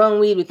to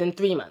growing weed within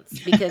 3 months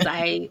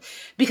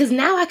because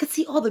now I could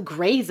see all the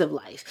grays of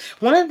life.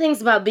 One of the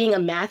things about being a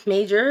math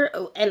major,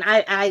 and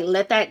I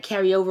let that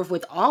carry over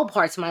with all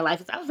parts of my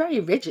life, is I was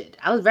very rigid.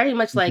 I was very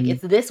much like,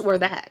 it's this or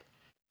that.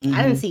 Mm-hmm.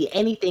 I didn't see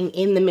anything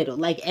in the middle,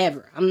 like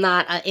ever. I'm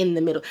not in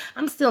the middle.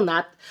 I'm still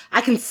not.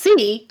 I can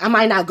see. I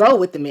might not go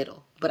with the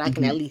middle, but I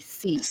can at least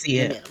see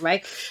the middle,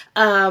 right?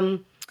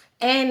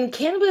 And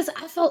cannabis,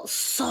 I felt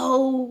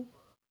so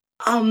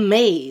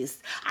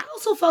amazed. I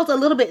also felt a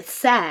little bit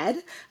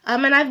sad.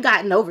 And I've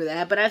gotten over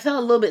that, but I felt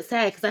a little bit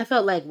sad because I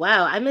felt like,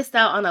 wow, I missed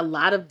out on a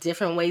lot of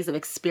different ways of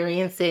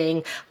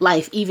experiencing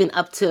life, even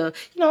up to,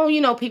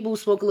 people who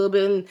spoke a little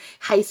bit in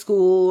high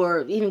school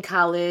or even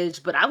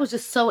college, but I was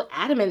just so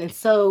adamant and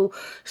so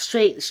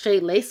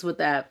straight-laced with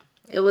that.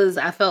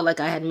 I felt like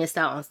I had missed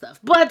out on stuff,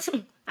 but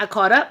I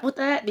caught up with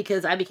that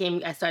because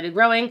I started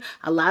growing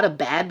a lot of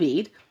bad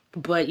weed.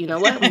 But you know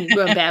what? When you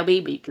grow bad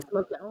weed, but you can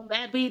smoke your own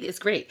bad weed, it's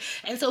great.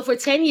 And so for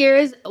 10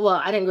 years,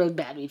 well, I didn't grow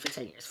bad weed for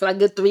 10 years. For like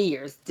good 3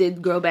 years,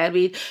 did grow bad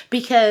weed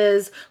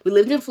because we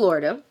lived in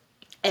Florida,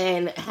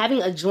 and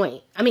having a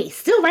joint,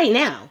 still right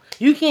now,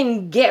 you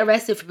can get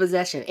arrested for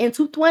possession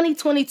into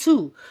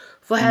 2022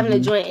 for having a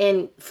joint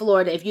in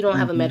Florida if you don't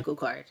have a medical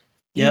card.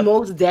 Yep. You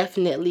most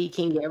definitely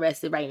can get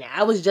arrested right now.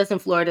 I was just in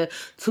Florida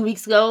 2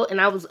 weeks ago, and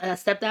I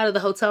stepped out of the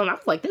hotel, and I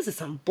was like, this is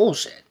some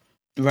bullshit.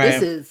 Right.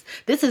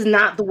 This is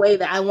not the way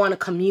that I want to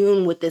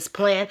commune with this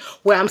plant,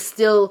 where I'm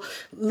still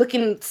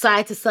looking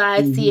side to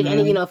side, see if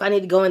if I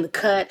need to go in the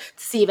cut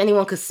to see if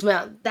anyone could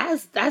smell.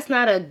 That's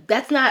not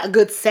a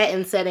good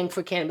setting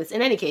for cannabis.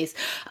 In any case,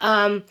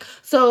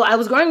 so I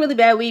was growing really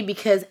bad weed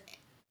because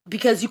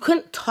because you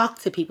couldn't talk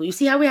to people. You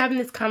see how we're having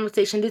this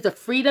conversation? There's a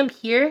freedom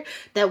here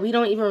that we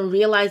don't even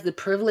realize the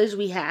privilege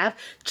we have,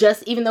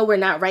 just even though we're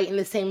not right in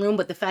the same room,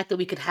 but the fact that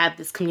we could have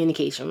this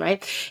communication,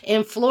 right?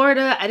 In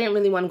Florida, I didn't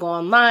really want to go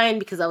online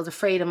because I was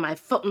afraid of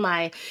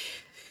my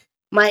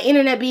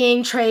internet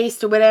being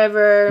traced or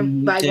whatever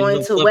by going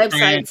Digital to a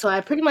footprint. website. So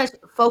I pretty much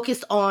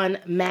focused on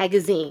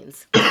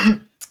magazines.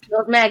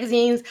 Those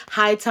magazines,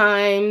 High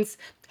Times,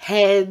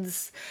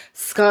 Heads,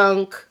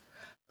 Skunk,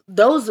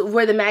 those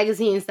were the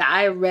magazines that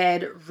I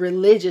read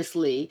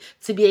religiously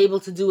to be able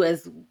to do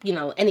as,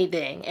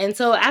 anything. And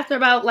so after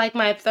about like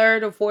my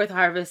third or fourth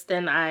harvest,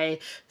 then I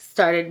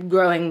started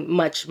growing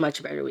much,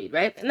 much better weed,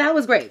 right? And that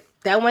was great.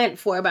 That went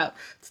for about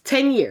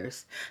 10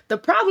 years. The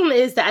problem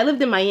is that I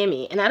lived in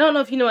Miami, and I don't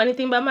know if you know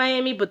anything about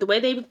Miami, but the way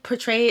they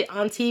portray it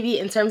on TV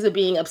in terms of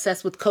being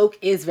obsessed with coke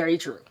is very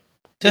true.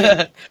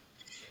 The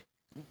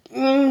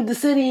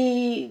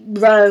city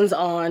runs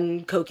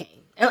on cocaine.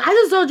 And I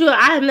just told you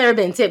I have never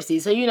been tipsy,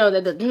 so you know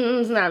that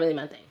it's not really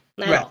my thing.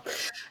 Not at all.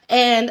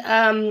 And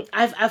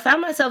I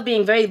found myself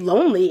being very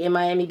lonely in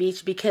Miami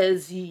Beach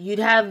because you'd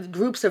have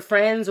groups of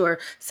friends or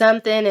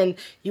something, and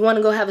you want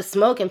to go have a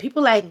smoke, and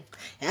people like,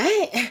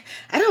 I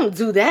don't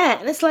do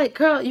that. And it's like,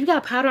 girl, you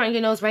got powder on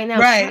your nose right now.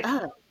 Right. Shut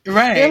up.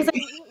 Right. You know what I'm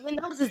saying? Your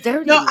nose is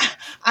dirty. No,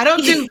 I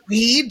don't do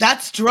weed.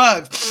 That's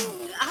drugs.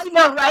 I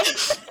know, right?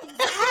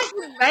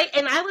 Exactly, right?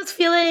 And I was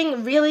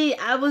feeling really,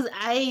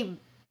 I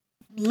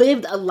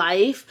lived a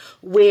life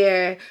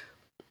where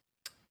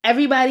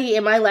everybody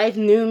in my life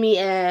knew me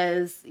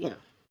as,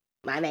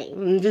 my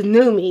name, just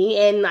knew me.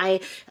 And I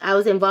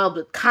was involved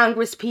with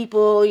Congress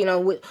people,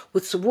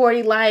 with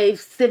sorority life,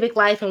 civic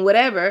life, and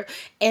whatever.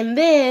 And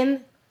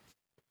then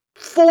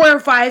 4 or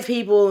 5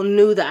 people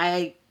knew that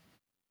I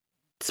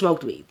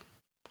smoked weed.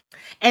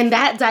 And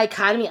that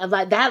dichotomy of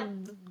like, that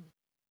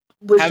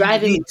was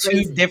driving me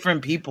crazy. 2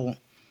 different people.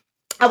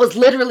 I was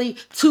literally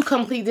 2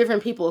 complete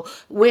different people.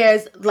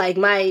 Whereas like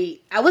I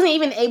wasn't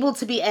even able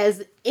to be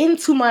as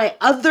into my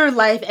other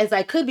life as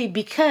I could be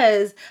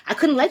because I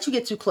couldn't let you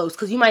get too close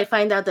because you might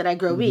find out that I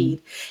grow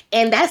weed.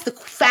 And that's the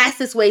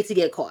fastest way to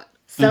get caught.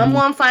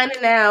 Someone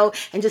finding out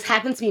and just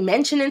happens to be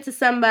mentioning to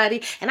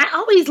somebody. And I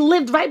always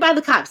lived right by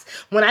the cops.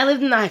 When I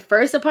lived in my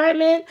first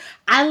apartment,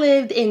 I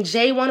lived in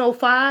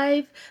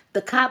J105.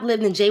 The cop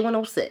lived in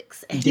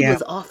J106. And he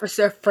was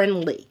officer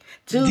friendly.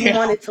 Dude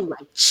wanted to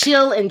like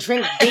chill and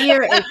drink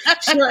beer and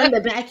chill in the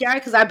backyard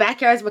because our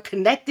backyards were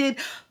connected.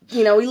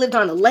 We lived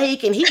on a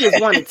lake and he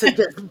just wanted to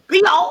just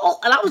be all.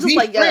 And I was just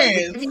like,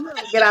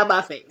 get out of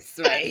my face,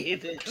 right?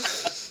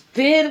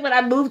 Then when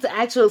I moved to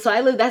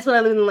that's when I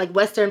lived in like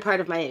western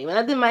part of Miami. When I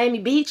lived in Miami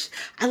Beach,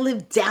 I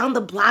lived down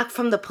the block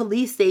from the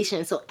police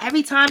station. So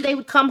every time they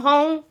would come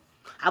home,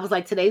 I was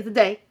like, today's the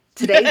day.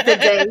 Today's the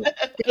day.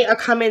 They are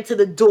coming to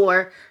the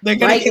door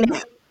right now.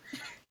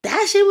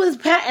 That shit was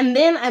packed. And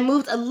then I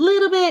moved a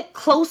little bit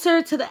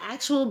closer to the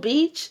actual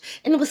beach.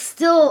 And it was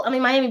still,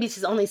 Miami Beach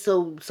is only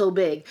so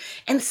big.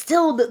 And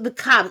still the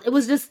cops, it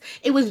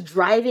was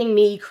driving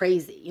me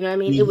crazy. You know what I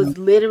mean? It was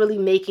literally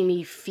making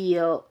me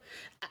feel,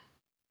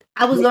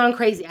 I was going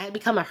crazy. I had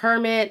become a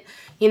hermit.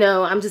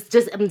 I'm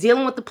I'm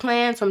dealing with the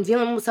plants. Or I'm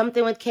dealing with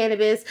something with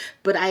cannabis,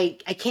 but I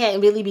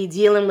can't really be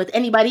dealing with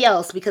anybody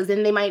else because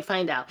then they might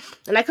find out.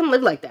 And I couldn't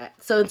live like that.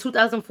 So in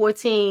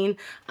 2014,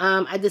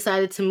 I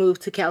decided to move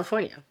to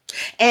California.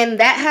 And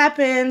that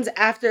happened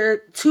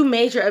after 2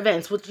 major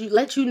events, which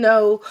let you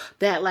know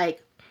that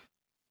like,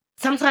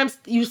 sometimes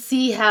you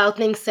see how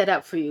things set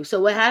up for you. So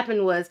what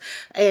happened was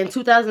in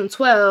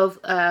 2012,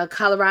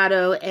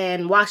 Colorado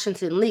and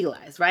Washington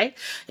legalized, right?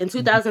 In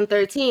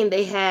 2013,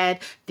 they had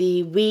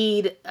the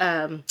weed,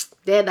 they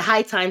had the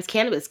High Times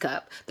Cannabis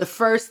Cup, the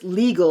first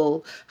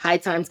legal High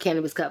Times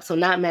Cannabis Cup. So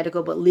not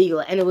medical, but legal.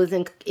 And it was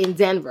in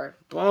Denver.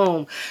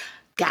 Boom.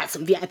 Got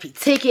some VIP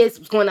tickets,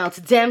 was going out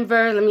to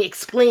Denver. Let me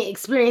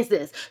experience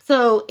this.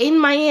 So in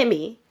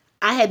Miami,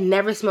 I had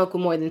never smoked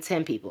with more than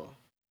 10 people.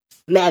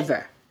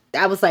 Never.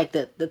 That was like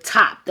the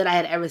top that I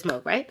had ever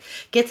smoked, right?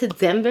 Get to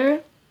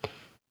Denver,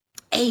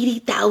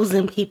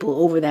 80,000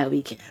 people over that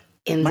weekend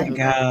in Denver. My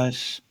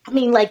gosh.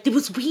 Like there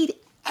was weed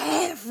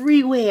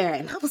everywhere.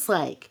 And I was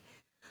like,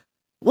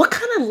 what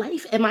kind of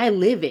life am I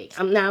living?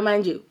 Now,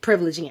 mind you,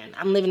 privilege again.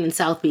 I'm living in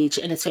South Beach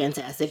and it's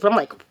fantastic. But I'm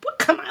like, what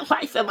kind of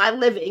life am I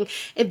living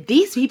if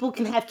these people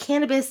can have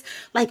cannabis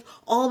like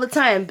all the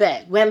time?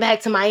 Went back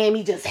to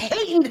Miami just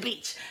hating the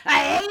beach. I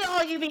hate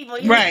all you people.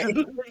 Right.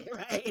 Right.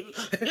 I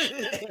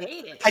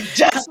hate it. I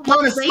just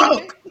want to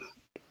smoke.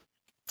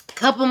 A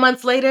couple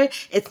months later,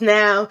 it's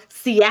now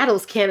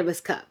Seattle's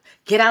Cannabis Cup.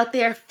 Get out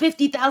there,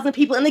 50,000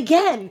 people. And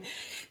again,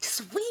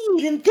 just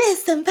weed and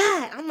this and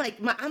that. I'm like,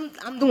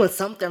 I'm doing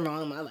something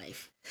wrong in my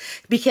life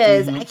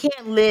because I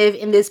can't live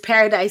in this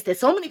paradise that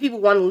so many people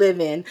want to live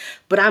in,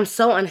 but I'm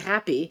so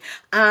unhappy.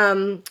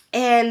 And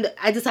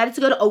I decided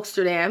to go to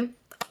Oaksterdam.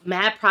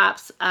 Mad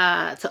props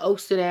to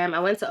Oaksterdam. I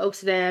went to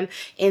Oaksterdam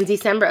in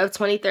December of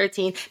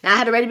 2013. Now, I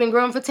had already been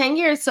growing for 10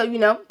 years, so,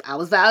 I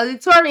was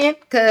valedictorian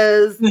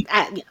because...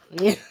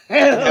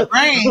 That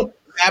brain.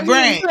 that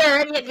brain. You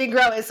already had been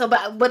growing. So,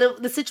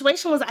 but the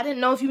situation was, I didn't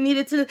know if you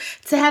needed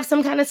to have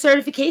some kind of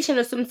certification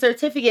or some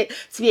certificate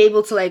to be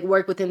able to like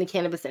work within the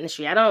cannabis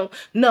industry. I don't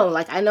know.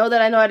 Like, I know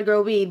that I know how to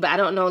grow weed, but I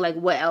don't know like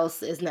what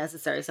else is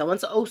necessary. So I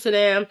went to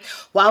Amsterdam.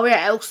 While we were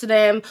at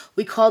Amsterdam,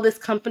 we called this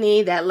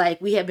company that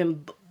like we had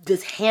been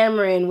just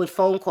hammering with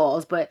phone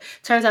calls, but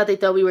turns out they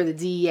thought we were the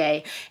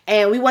DEA,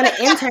 and we want to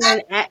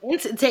have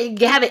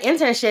an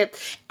internship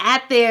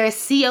at their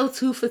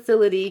CO2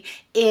 facility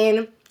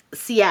in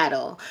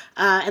Seattle,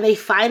 and they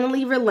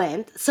finally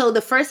relent. So the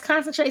first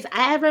concentrates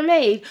I ever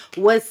made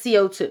was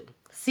CO2.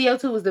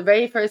 CO2 was the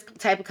very first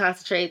type of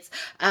concentrates.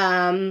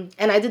 And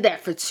I did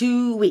that for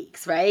 2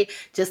 weeks, right?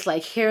 Just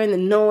like hearing the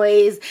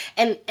noise.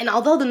 And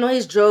although the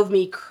noise drove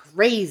me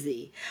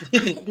crazy,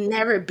 I've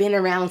never been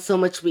around so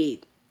much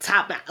weed.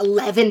 Top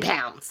 11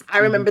 pounds. I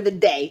remember the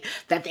day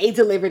that they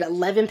delivered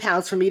 11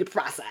 pounds for me to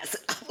process.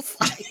 I was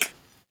like,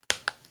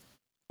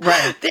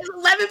 right. There's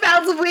 11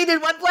 pounds of weed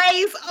in one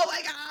place. Oh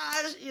my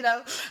gosh,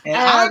 And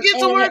I'll get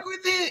to work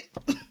with it.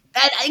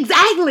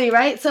 Exactly,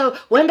 right? So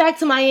went back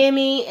to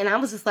Miami, and I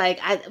was just like,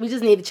 we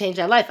just need to change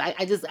our life. I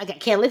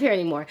can't live here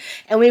anymore.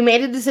 And we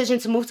made a decision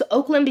to move to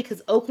Oakland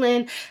because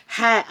Oakland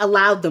had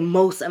allowed the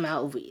most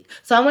amount of weed.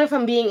 So I went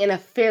from being in a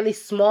fairly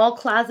small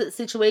closet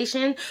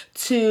situation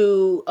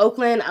to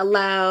Oakland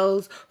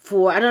allows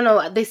for, I don't know,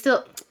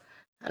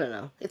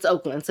 it's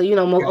Oakland. So,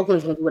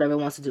 Oakland's going to do whatever it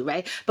wants to do,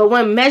 right? But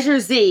when Measure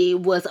Z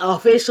was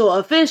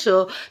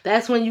official,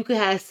 that's when you could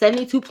have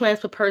 72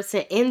 plants per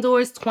person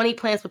indoors, 20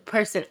 plants per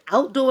person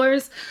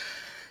outdoors.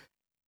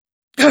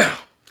 I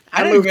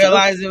didn't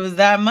realize it was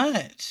that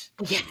much.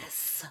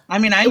 Yes. I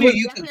mean, I knew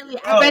you could.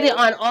 I read it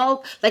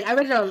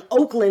on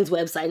Oakland's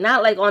website,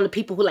 not like on the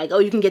people who like, oh,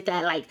 you can get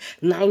that like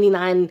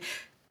 99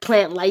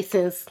 plant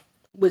license,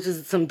 which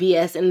is some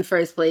BS in the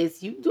first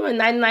place. You doing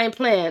 99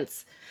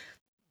 plants,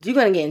 you're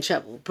gonna get in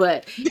trouble,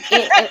 but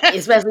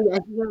especially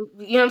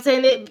you know what I'm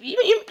saying. You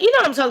know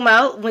what I'm talking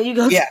about when you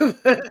go. Yeah,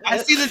 I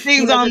see the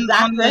things on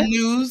the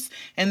news,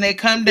 and they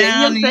come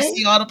down, and you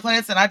see all the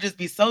plants, and I just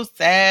be so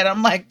sad.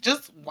 I'm like,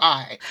 just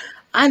why?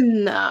 I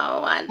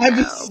know. I'd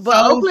be but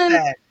so Oakland,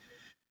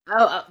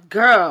 sad.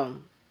 Girl.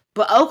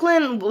 But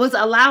Oakland was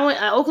allowing.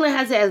 Oakland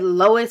has it as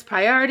lowest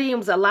priority and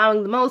was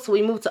allowing the most. So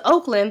we moved to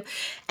Oakland,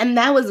 and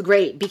that was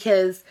great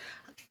because.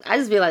 I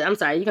just feel like, I'm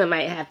sorry, you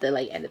might have to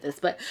like edit this,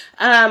 but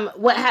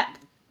what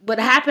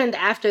happened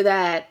after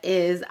that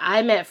is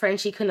I met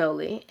Frenchie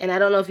Cannoli, and I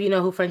don't know if you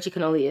know who Frenchie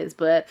Cannoli is,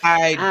 but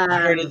I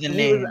heard of the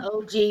name.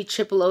 He was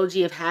triple OG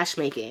of hash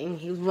making.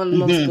 He was one of the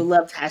most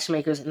beloved hash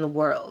makers in the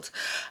world.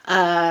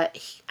 I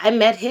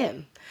met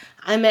him.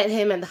 I met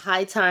him at the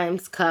High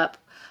Times Cup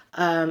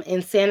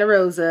in Santa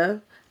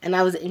Rosa. And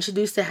I was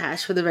introduced to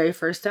hash for the very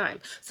first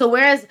time. So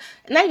whereas,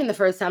 not even the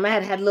first time, I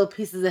had little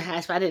pieces of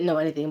hash, but I didn't know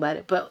anything about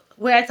it. But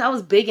whereas I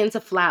was big into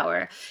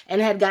flower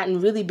and had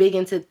gotten really big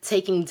into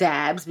taking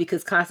dabs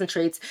because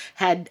concentrates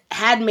had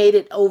made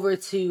it over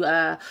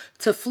to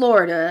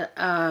Florida,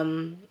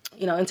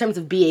 in terms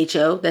of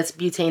BHO, that's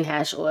butane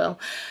hash oil.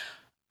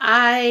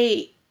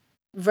 I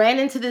ran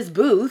into this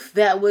booth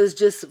that was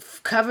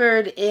just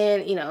covered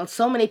in,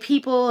 so many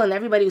people, and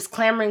everybody was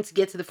clamoring to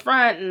get to the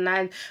front, and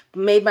I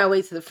made my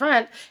way to the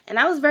front, and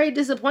I was very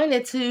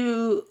disappointed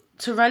to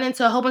run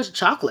into a whole bunch of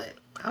chocolate.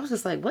 I was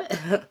just like, what?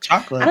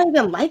 Chocolate? I don't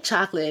even like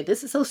chocolate.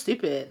 This is so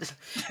stupid.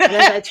 And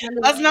as I turned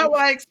away, that's not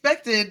what I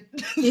expected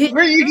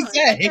for you to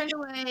say. I turned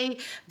away,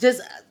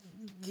 just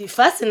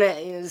fussing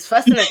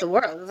at the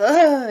world.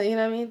 You know what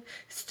I mean?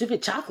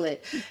 Stupid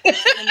chocolate. And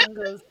then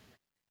goes,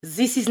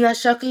 this is not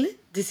chocolate,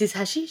 this is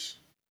hashish.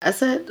 I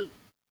said,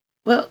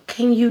 well,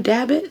 can you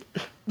dab it?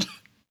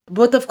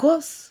 But of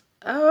course.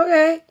 Oh,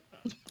 okay.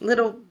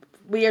 Little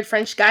weird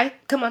French guy.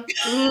 Come on.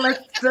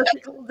 Let's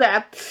take a little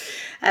dab.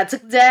 I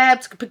took a dab,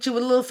 took a picture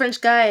with a little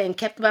French guy, and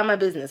kept about my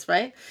business,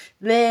 right?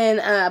 Then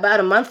about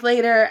a month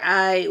later,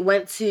 I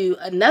went to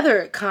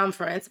another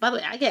conference. By the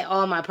way, I get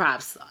all my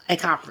props at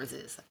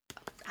conferences.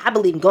 I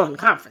believe in going to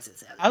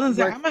conferences. I was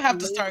like, I'm going to have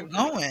to start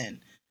going.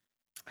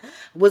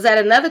 Was at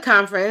another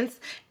conference,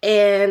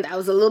 and I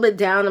was a little bit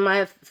down in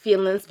my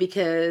feelings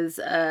because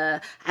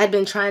I'd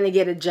been trying to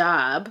get a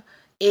job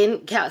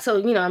in so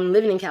I'm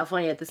living in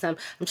California at this time.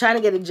 I'm trying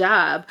to get a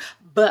job,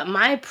 but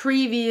my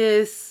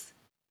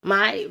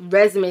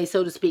resume,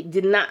 so to speak,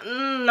 did not.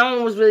 No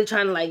one was really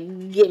trying to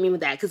like get me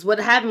with that, because what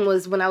happened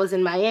was when I was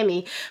in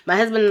Miami, my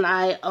husband and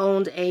I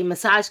owned a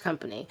massage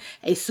company,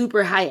 a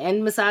super high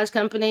end massage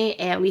company,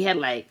 and we had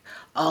like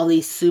all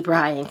these super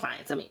high end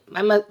clients. I mean,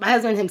 my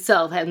husband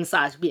himself had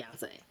massaged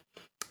Beyonce.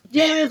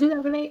 January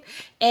 2008,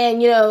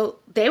 and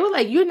they were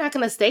like, "You're not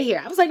gonna stay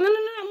here." I was like, "No,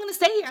 I'm gonna to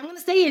stay here. I'm going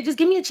to stay here. Just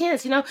give me a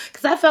chance,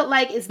 because I felt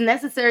like it's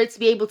necessary to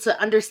be able to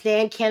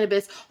understand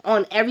cannabis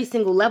on every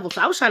single level.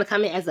 So I was trying to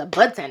come in as a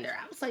bud tender.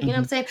 I was like, you know what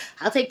I'm saying?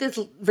 I'll take this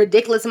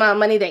ridiculous amount of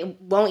money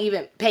that won't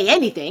even pay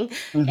anything,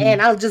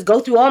 and I'll just go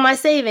through all my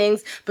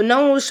savings. But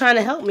no one was trying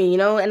to help me,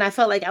 and I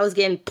felt like I was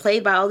getting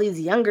played by all these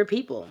younger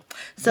people.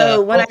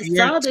 So when I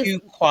saw this, you're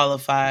too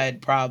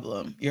qualified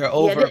problem. You're yeah,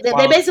 over.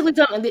 they basically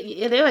told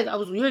me, they're like,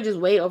 you're just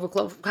way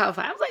overqualified.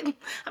 I was like,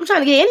 I'm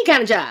trying to get any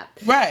kind of job.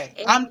 Right.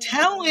 I'm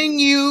telling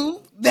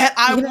you that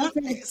I want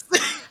this.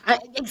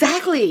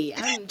 Exactly.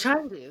 I'm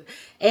trying to.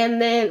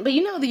 And then, but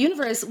the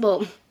universe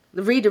will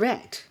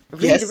redirect.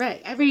 Yes.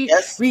 Redirect. Every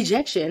Yes.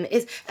 rejection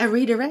is a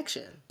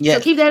redirection. Yes.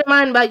 So keep that in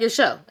mind about your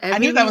show. I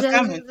knew that was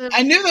coming.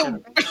 I knew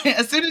that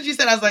as soon as you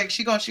said, I was like,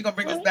 she gonna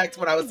bring us back to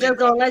what I was saying. Just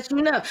gonna let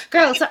you know,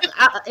 girl. So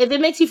if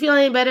it makes you feel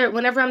any better,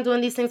 whenever I'm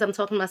doing these things, I'm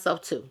talking to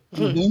myself too.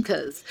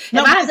 Because if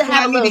I have to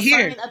have a little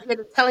sign up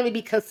here telling me to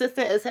be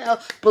consistent as hell,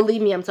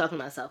 believe me, I'm talking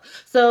to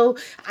myself. So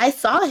I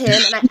saw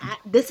him, and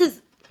this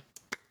is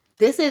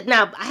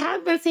now. I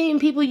have been seeing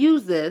people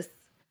use this,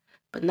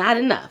 but not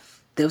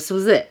enough. This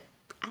was it.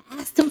 I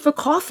asked him for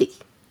coffee.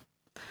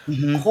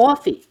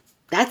 Coffee.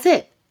 That's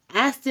it.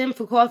 Asked him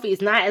for coffee.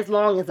 It's not as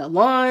long as a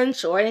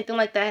lunch or anything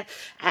like that.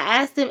 I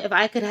asked him if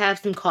I could have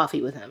some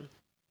coffee with him.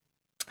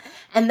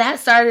 And that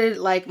started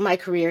like my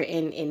career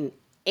in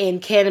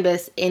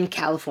cannabis in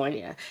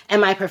California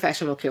and my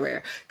professional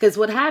career. Because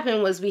what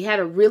happened was we had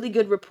a really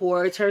good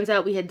rapport. It turns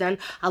out we had done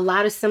a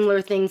lot of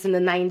similar things in the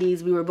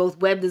 90s. We were both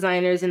web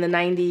designers in the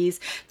 90s.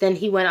 Then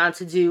he went on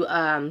to do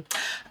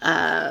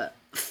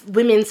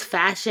women's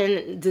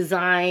fashion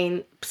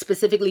design,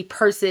 specifically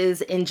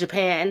purses in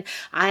Japan.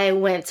 I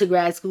went to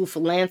grad school for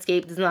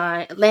landscape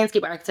design,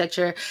 landscape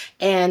architecture,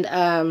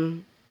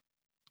 and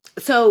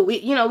so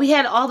we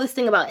had all this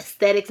thing about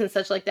aesthetics and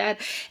such like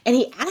that. And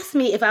he asked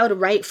me if I would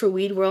write for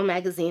Weed World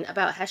magazine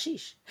about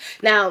hashish.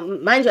 Now,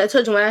 mind you, I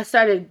told you when I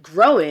started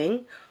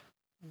growing,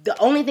 the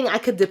only thing I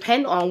could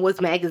depend on was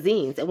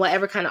magazines and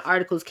whatever kind of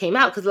articles came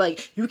out. Because,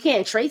 like, you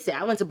can't trace it.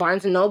 I went to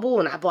Barnes & Noble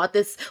and I bought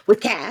this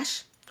with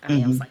cash. I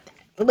mean, I was like that.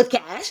 With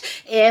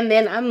cash, and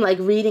then I'm like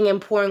reading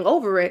and pouring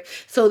over it.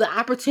 So the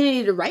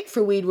opportunity to write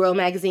for Weed World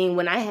magazine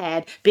when I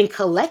had been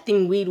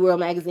collecting Weed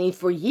World magazine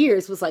for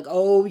years was like,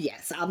 oh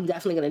yes, I'm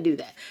definitely gonna do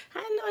that. I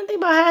didn't know anything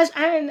about hash.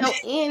 I didn't know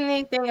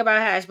anything about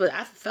hash, but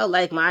I felt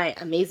like my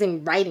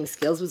amazing writing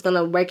skills was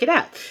gonna work it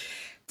out.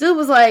 Dude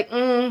was like,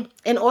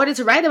 in order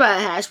to write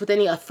about hash with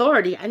any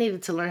authority, I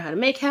needed to learn how to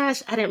make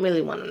hash. I didn't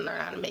really want to learn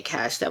how to make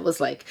hash. That was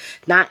like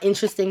not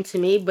interesting to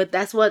me, but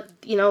that's what,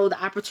 the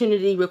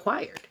opportunity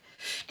required.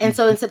 And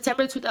so in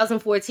September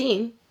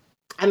 2014,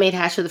 I made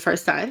hash for the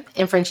first time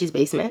in Frenchie's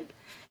basement.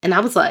 And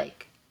I was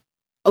like,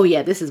 oh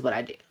yeah, this is what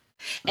I do.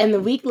 And the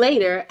week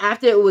later,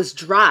 after it was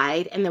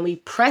dried and then we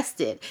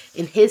pressed it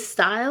in his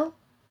style,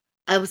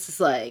 I was just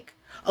like,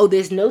 oh,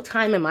 there's no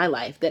time in my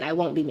life that I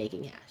won't be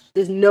making hash.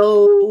 There's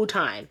no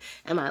time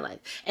in my life.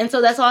 And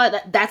so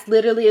that's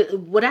literally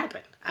what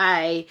happened.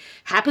 I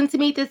happened to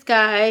meet this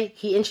guy.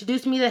 He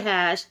introduced me to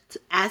hash,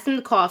 asked him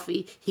to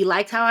coffee. He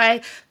liked how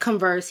I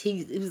converse.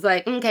 He was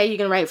like, okay, you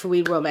can write for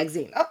Weed World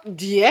magazine. Oh,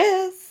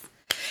 yes.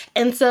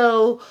 And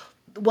so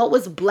what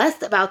was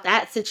blessed about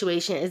that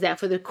situation is that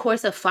for the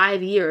course of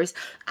 5 years,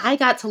 I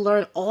got to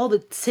learn all the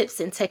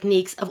tips and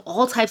techniques of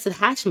all types of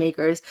hash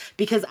makers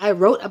because I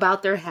wrote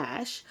about their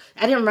hash.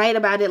 I didn't write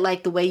about it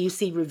like the way you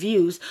see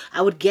reviews.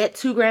 I would get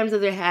 2 grams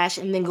of their hash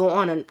and then go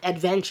on an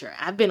adventure.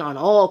 I've been on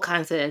all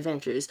kinds of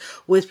adventures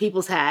with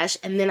people's hash,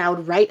 and then I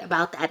would write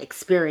about that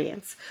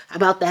experience,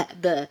 about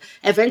the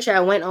adventure I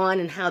went on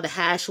and how the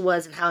hash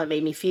was and how it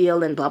made me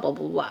feel and blah, blah,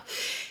 blah, blah.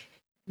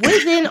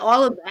 Within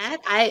all of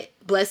that,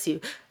 bless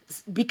you,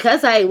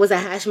 because I was a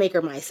hash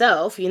maker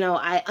myself,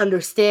 I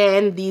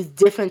understand these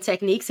different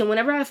techniques. And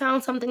whenever I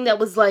found something that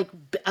was like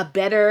a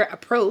better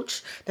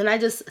approach, then I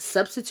just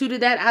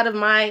substituted that out of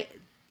my,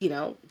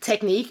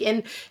 technique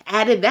and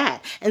added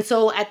that. And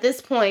so at this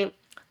point,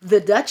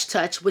 the Dutch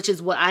touch, which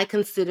is what I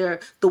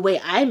consider the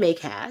way I make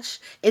hash,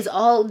 is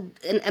all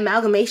an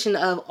amalgamation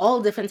of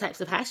all different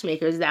types of hash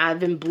makers that I've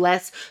been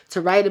blessed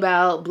to write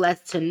about,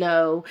 blessed to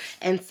know.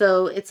 And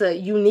so it's a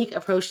unique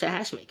approach to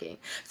hash making.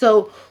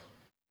 So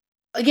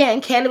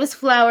again, cannabis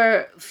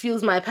flower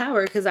fuels my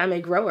power because I'm a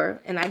grower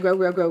and I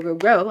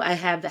grow. I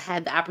have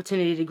had the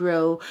opportunity to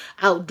grow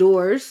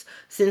outdoors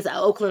since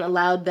Oakland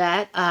allowed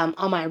that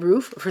on my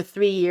roof for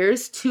 3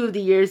 years. 2 of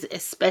the years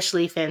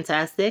especially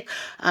fantastic.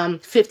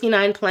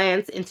 59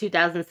 plants in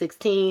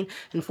 2016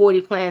 and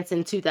 40 plants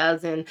in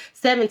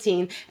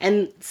 2017.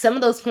 And some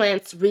of those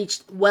plants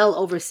reached well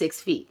over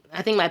 6 feet.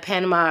 I think my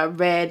Panama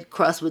Red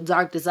crossed with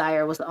Dark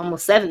Desire was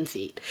almost 7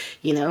 feet,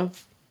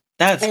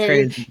 That's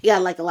crazy. Yeah,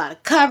 like a lot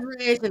of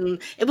coverage,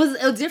 and it was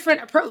a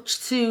different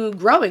approach to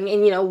growing.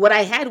 And what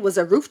I had was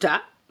a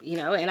rooftop,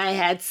 and I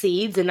had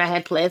seeds and I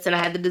had plants and I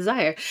had the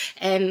desire.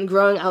 And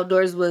growing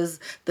outdoors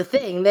was the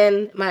thing.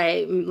 Then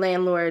my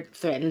landlord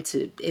threatened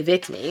to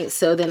evict me,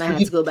 so then I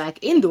had to go back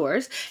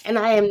indoors. And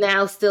I am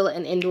now still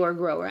an indoor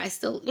grower. I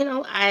still,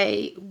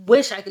 I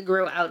wish I could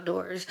grow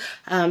outdoors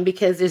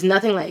because there's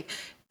nothing like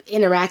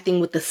interacting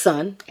with the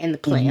sun and the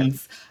Mhm.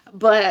 plants.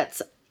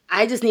 But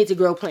I just need to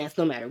grow plants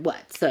no matter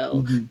what.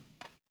 So Mhm.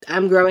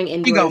 I'm growing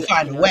She gonna indoors,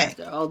 find a way.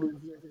 after all these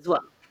years as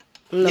well.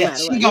 No Yeah,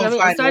 matter she what. You know gonna what I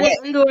mean? I find a started way.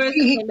 indoors,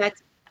 I came back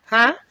to,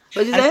 huh?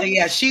 What'd you I say, say?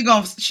 yeah, she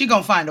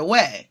gonna find a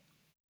way.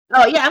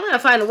 Oh yeah, I'm gonna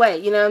find a way.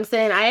 You know what I'm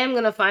saying? I am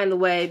gonna find a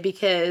way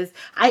because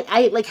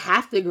I like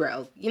have to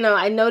grow.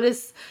 I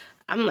notice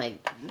I'm like,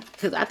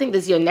 because I think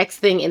this is your next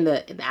thing in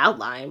the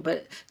outline,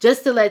 but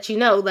just to let you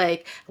know,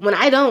 like when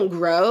I don't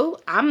grow,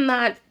 I'm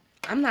not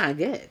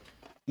good.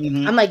 I'm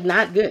Mhm. like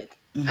not good.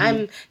 Mhm.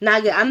 I'm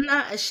not good. I'm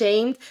not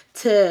ashamed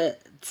to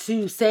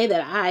say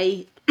that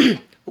I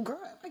well, girl,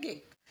 if I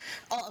get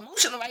all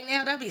emotional right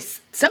now, that'd be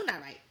something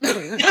not right.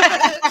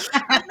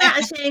 I'm not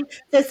ashamed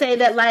to say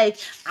that like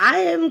I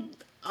am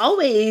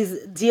always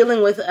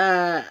dealing with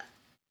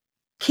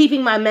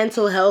keeping my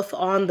mental health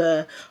on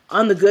the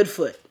good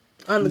foot.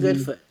 On the good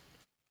Mhm. foot.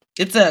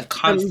 It's a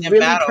I'm constant really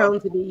battle. prone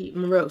to be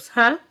morose,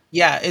 huh?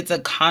 Yeah, it's a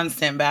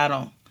constant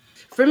battle.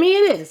 For me,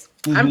 it is.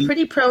 I'm Mhm.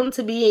 pretty prone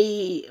to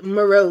be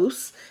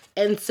morose,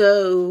 and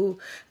so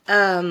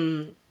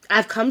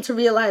I've come to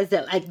realize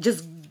that like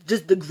just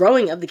the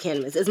growing of the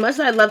cannabis, as much as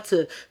I love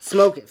to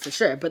smoke it for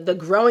sure, but the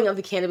growing of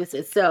the cannabis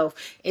itself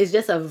is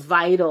just a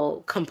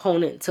vital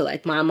component to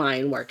like my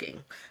mind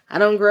working. I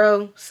don't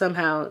grow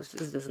somehow; it's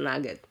just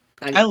not good.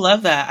 Not I good.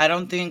 love that. I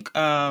don't think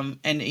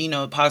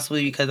and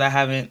possibly because I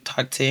haven't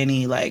talked to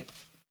any like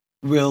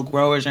real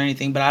growers or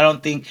anything, but I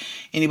don't think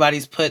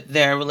anybody's put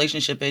their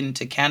relationship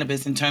into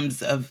cannabis in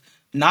terms of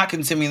not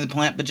consuming the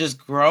plant, but just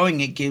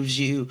growing it gives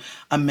you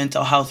a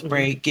mental health Hmm.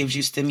 break, gives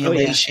you Oh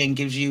yeah. stimulation,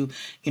 gives you,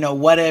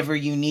 whatever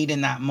you need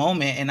in that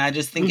moment. And I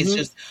just think it's Hmm.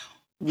 just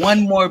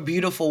one more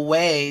beautiful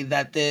way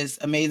that this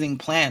amazing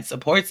plant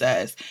supports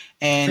us,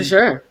 For and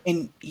sure.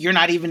 you're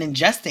not even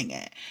ingesting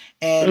it.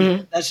 And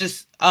Hmm. that's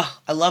just, oh,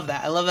 I love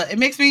that. I love that. It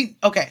makes me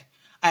okay.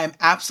 I am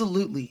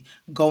absolutely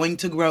going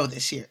to grow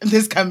this year,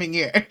 this coming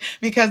year,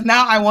 because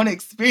now I want to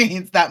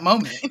experience that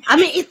moment. I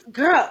mean, it's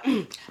girl.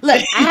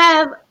 Look, I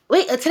have.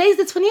 Wait, today's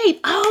the 28th.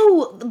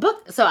 Oh, the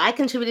book. So I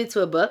contributed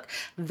to a book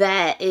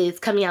that is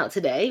coming out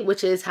today,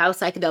 which is How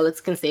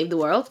Psychedelics Can Save the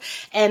World.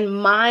 And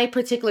my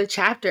particular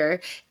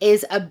chapter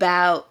is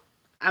about.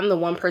 I'm the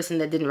one person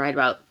that didn't write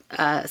about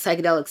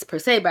psychedelics per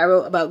se, but I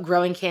wrote about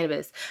growing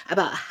cannabis,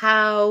 about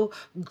how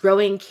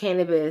growing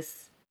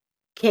cannabis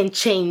can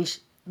change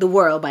the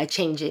world by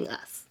changing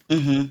us.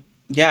 Hmm.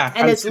 Yeah,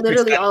 And I'm it's super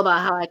literally excited. all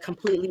about how I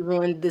completely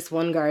ruined this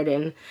one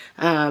garden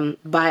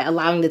by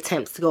allowing the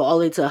temps to go all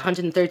the way to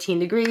 113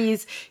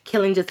 degrees,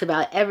 killing just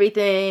about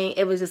everything.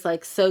 It was just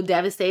like so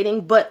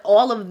devastating. But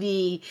all of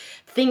the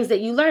things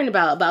that you learn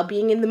about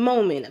being in the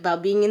moment,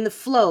 about being in the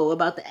flow,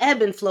 about the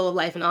ebb and flow of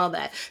life and all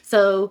that.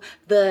 So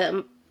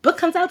the book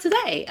comes out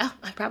today. Oh,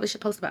 I probably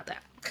should post about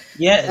that.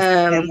 Yes,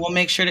 and Um, we'll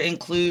make sure to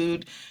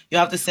include. You'll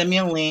have to send me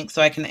a link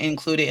so I can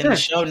include it in the sure,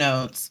 show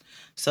notes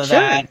so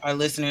sure. that our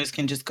listeners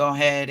can just go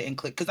ahead and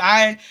click. Because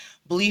I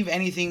believe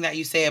anything that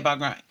you say about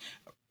growing.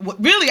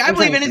 Really, I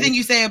believe anything Exactly.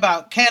 you say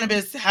about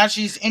cannabis,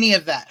 hashish, any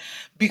of that,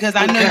 because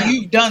I know Girl.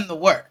 you've done the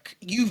work.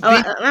 You've Oh,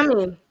 been. I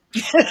mean,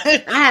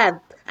 I have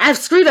I've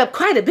screwed up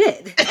quite a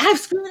bit. I've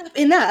screwed up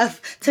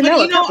enough to But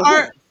know a couple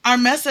our things.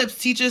 mess ups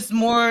teach us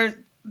more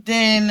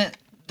than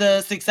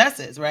the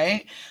successes,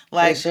 right? For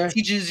Like sure.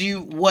 teaches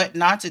you what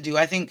not to do.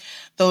 I think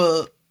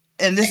the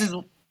and this is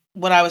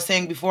what I was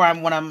saying before.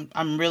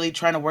 I'm really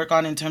trying to work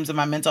on in terms of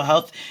my mental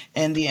health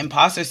and the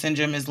imposter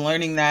syndrome is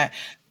learning that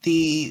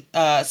the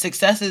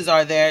successes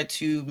are there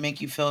to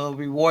make you feel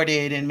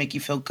rewarded and make you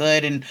feel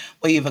good and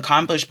what you've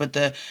accomplished, but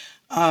the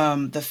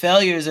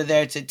failures are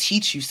there to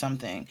teach you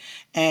something,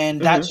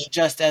 and Hmm. that's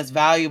just as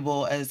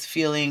valuable as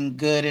feeling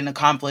good and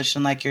accomplished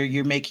and like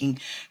you're making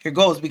your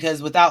goals,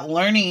 because without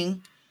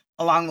learning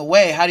along the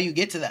way, how do you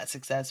get to that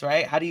success,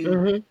 right? How do you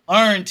Hmm.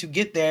 learn to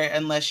get there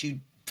unless you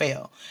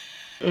fail?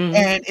 Hmm.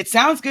 And it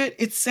sounds good,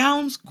 it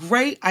sounds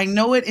great, I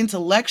know it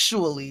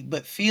intellectually,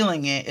 but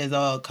feeling it is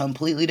a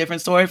completely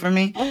different story for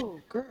me.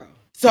 Oh, girl.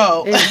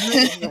 So It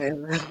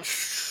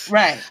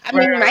right, I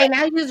right, mean, right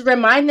now you just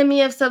reminded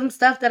me of some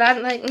stuff that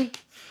I'm like,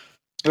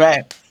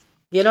 right.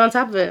 get on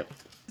top of it.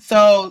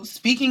 So,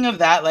 speaking of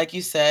that, like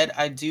you said,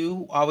 I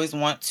do always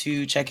want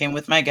to check in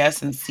with my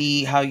guests and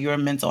see how your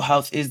mental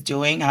health is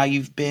doing, how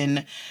you've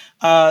been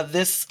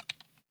this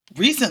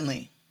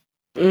recently.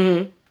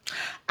 Hmm.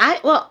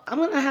 I'm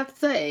gonna have to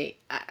say,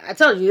 I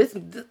told you this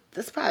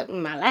is probably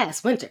my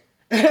last winter.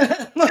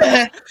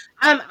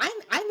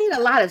 I need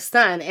a lot of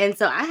sun, and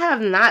so I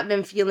have not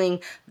been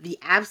feeling the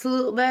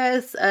absolute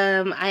best.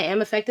 I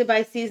am affected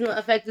by seasonal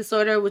affective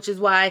disorder, which is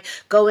why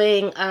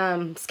going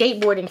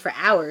skateboarding for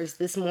hours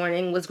this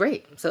morning was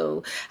great.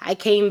 So I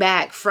came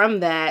back from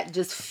that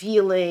just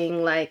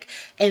feeling like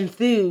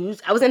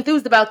enthused. I was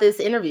enthused about this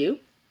interview.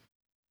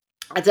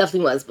 I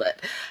definitely was, but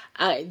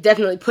I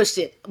definitely pushed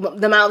it.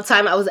 The amount of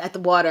time I was at the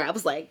water, I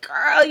was like,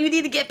 girl, you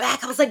need to get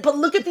back. I was like, but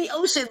look at the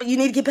ocean, but you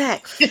need to get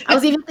back. I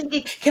was even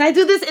thinking, can I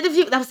do this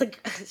interview? And I was like,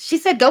 she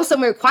said, go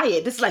somewhere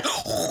quiet. This is like,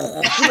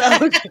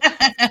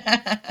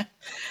 I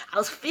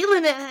was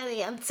feeling it,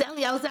 honey. I'm telling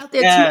you, I was out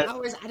there two Yeah,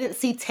 hours. I didn't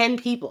see 10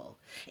 people.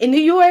 In New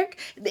York,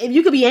 if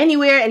you could be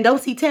anywhere and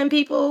don't see 10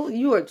 people,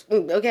 you are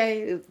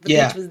okay. The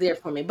Yeah. beach was there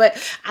for me. But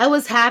I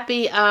was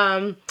happy.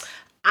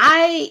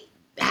 I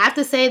have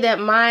to say that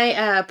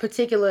my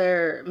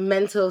particular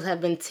mentals have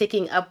been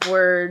ticking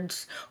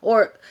upwards,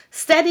 or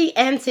steady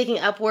and ticking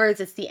upwards.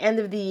 It's the end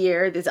of the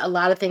year. There's a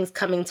lot of things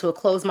coming to a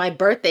close. My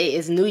birthday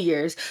is New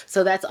Year's,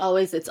 so that's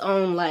always its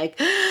own like.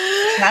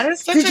 That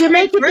is such Did a you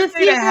great make it this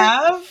birthday to year?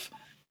 have.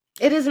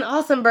 It is an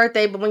awesome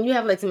birthday, but when you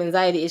have like some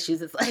anxiety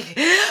issues, it's like,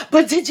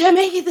 but did you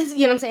make it this?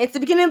 You know what I'm saying? It's the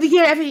beginning of the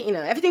year.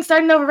 Everything's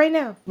starting over right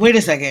now. Wait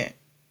a second.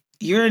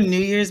 You're a New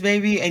Year's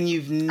baby and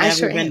you've I never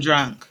sure been am.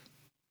 drunk.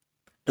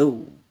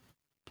 No,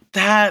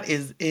 That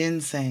is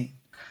insane.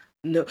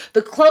 no.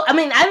 I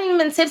mean, I haven't even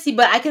been tipsy,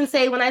 but I can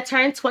say when I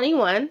turned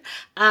 21,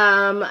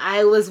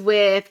 I was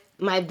with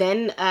my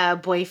then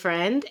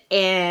boyfriend,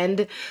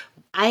 and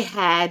I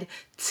had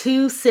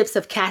 2 sips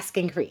of cask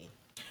and cream.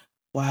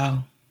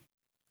 Wow.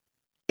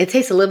 It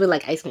tastes a little bit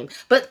like ice cream,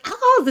 but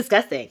alcohol is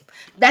disgusting.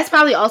 That's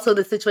probably also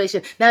the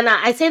situation. Now,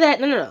 I say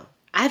that no.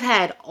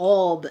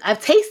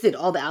 I've tasted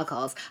all the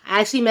alcohols.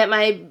 I actually met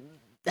my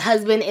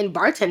husband in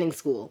bartending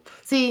school.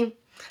 See,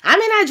 I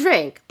may not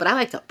drink, but I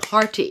like to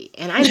party,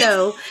 and I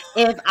know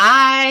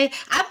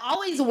I've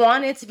always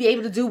wanted to be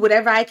able to do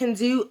whatever I can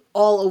do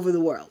all over the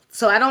world.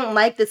 So I don't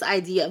like this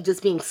idea of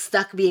just being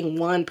stuck being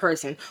one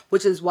person,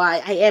 which is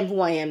why I am who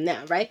I am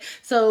now, right?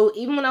 So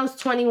even when I was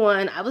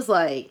 21, I was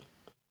like,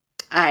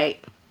 all right.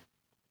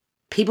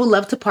 People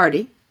love to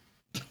party.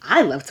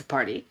 I love to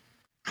party.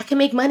 I can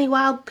make money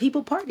while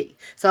people party.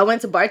 So I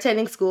went to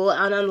bartending school,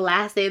 and on the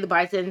last day of the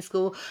bartending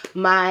school,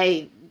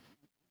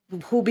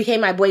 who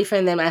became my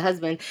boyfriend, then my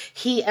husband,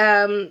 he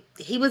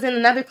was in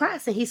another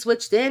class, and he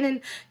switched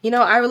in, and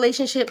our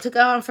relationship took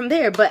on from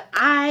there. But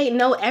I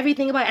know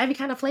everything about every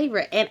kind of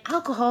flavor, and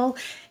alcohol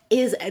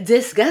is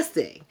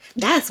disgusting.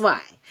 That's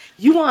why.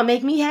 You want to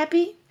make me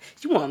happy?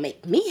 You want to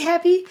make me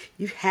happy?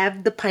 You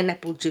have the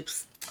pineapple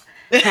juice.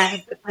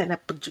 Have the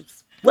pineapple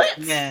juice. What?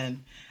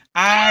 Man,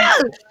 Yeah.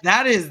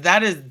 that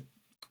is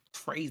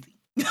crazy.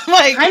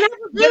 Like, Pineapple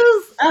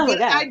juice? Oh my but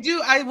God.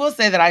 I will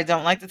say that I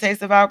don't like the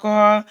taste of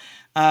alcohol.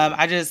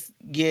 I just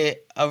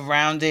get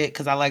around it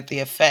because I like the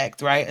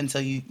effect, right? Until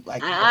you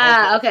like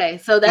Okay.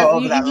 So go that's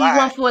over that you line.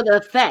 want for the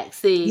effect.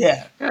 See,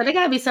 Yeah, there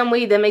gotta be some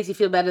weed that makes you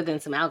feel better than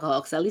some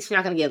alcohol, because at least you're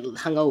not gonna get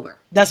hungover.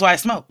 that's why I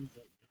smoke.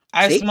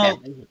 I See that?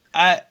 smoke.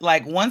 I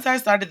like once I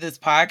started this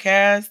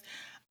podcast,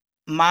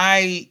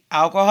 my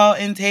alcohol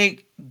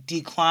intake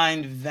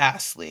declined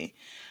vastly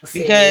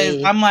because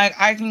See, I'm like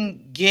I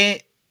can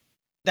get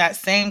that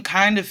same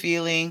kind of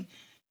feeling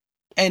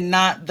and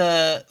not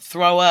the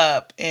throw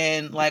up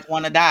and like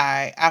want to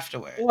die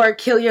afterward. or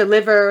kill your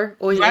liver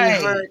or your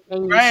Right, heart,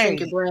 and you shrink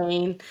your right.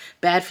 brain.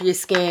 Bad for your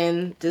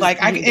skin. Just Like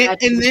bad for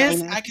in your this,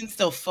 vagina. I can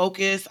still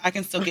focus. I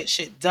can still get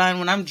shit done.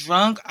 When I'm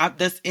drunk,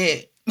 that's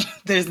it.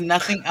 There's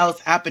nothing else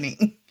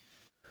happening.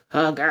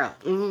 Oh, girl.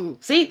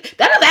 See,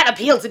 none of that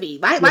appealed to me.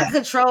 My Yeah,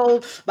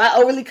 my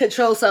overly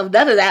controlled self,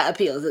 none of that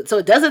appeals. So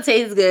it doesn't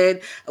taste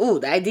good. Ooh,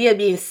 the idea of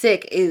being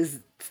sick is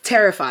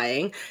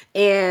terrifying.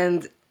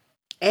 And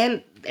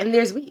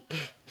there's weed.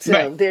 right.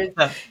 So there's,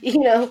 So,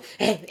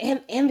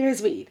 and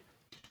there's weed.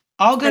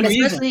 all good And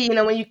reason. especially,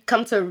 when you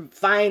come to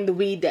find the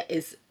weed that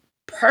is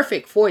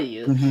perfect for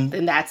you, Hmm.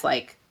 then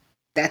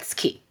that's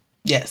key.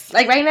 Yes.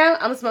 Like right now,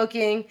 I'm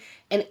smoking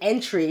an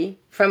entry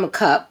from a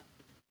cup.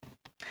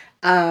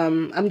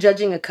 I'm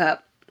judging a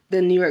cup,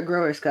 the New York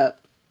Growers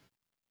Cup,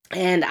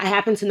 and I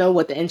happen to know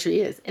what the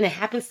entry is, and it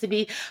happens to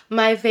be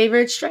my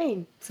favorite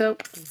strain. So,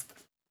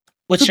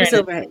 What's Super your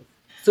Silver Haze.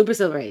 Super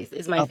Silver Haze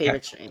is my okay?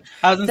 favorite strain.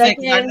 I was gonna say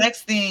because our Second,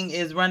 next thing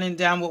is running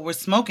down what we're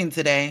smoking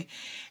today,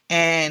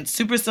 and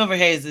Super Silver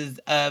Haze is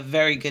a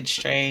very good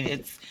strain.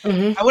 It's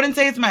mhm. I wouldn't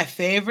say it's my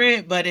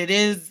favorite, but it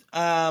is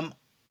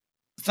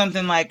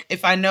something like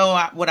if I know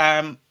what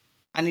I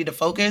need to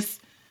focus,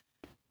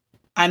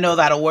 I know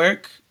that'll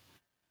work.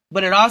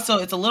 But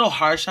it's a little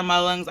harsh on my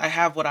lungs. I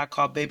have what I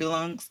call baby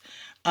lungs,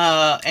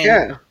 and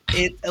Girl,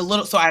 it's a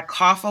little so I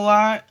cough a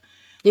lot.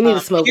 you need to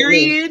smoke with me.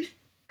 Period.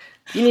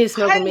 You need to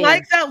smoke I with me.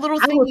 like that little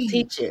I will thingy.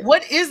 teach you.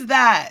 What is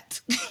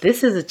that?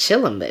 This is a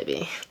chillum,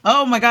 baby.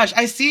 Oh my gosh.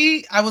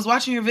 I was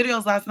watching your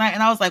videos last night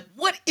and I was like,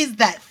 what is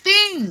that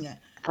thing?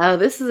 Oh,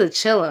 this is a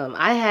chillum.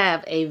 I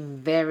have a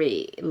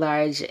very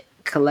large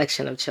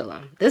collection of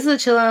chillum. This is a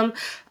chillum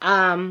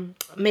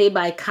made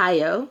by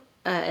Caio,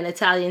 an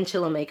Italian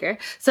chillum maker.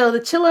 So the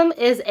chillum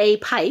is a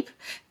pipe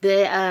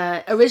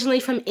that originally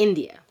from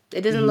India.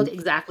 It doesn't Mhm. look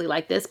exactly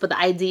like this, but the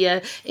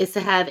idea is to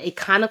have a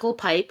conical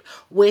pipe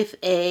with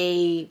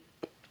an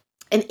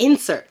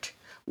insert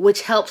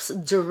which helps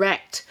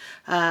direct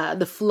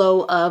the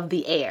flow of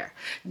the air.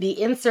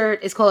 The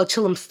insert is called a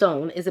chillum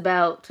stone, is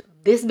about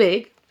this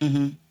big.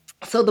 Mhm.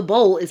 So the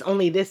bowl is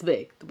only this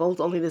big. The bowl's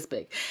only this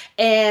big.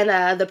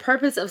 And the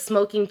purpose of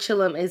smoking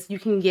chillum is you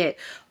can get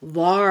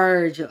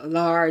large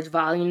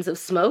volumes of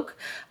smoke.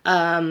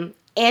 And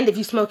if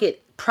you smoke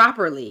it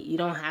properly, you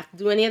don't have to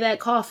do any of that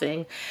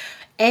coughing.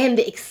 And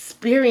the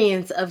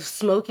experience of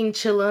smoking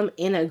chillum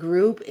in a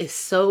group is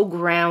so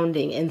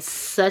grounding and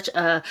such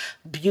a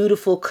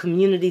beautiful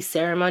community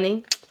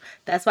ceremony.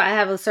 That's why I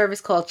have a service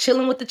called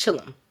Chillin' with the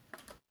Chillum.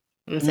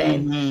 I'm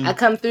saying I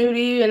come through to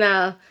you and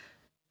I'll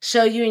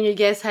show you and your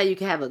guests how you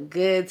can have a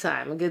good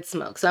time, a good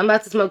smoke. So I'm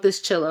about to smoke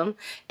this chillum,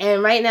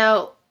 and right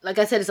now, like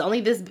I said, it's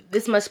only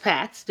this much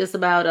packed, just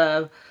about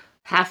a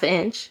half an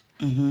inch,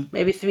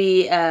 maybe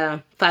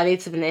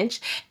 5/8 of an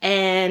inch,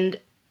 and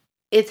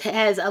it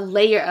has a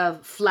layer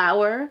of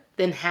flour,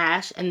 then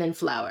hash, and then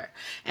flour.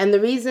 And the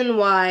reason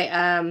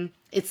why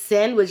it's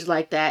sandwiched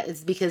like that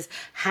is because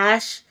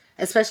hash,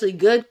 especially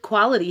good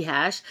quality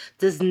hash,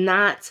 does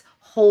not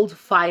hold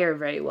fire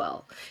very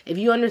well. If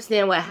you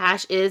understand what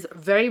hash is,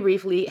 very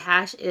briefly,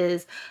 hash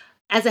is,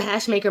 as a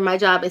hash maker, my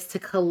job is to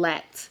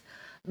collect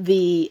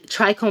the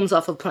trichomes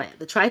off a plant.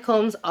 The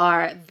trichomes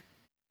are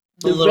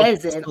the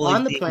resin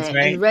on the plant,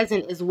 right? And the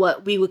resin is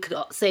what we would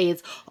say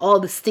is all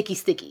the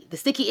sticky. The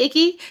sticky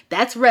icky,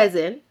 that's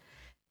resin,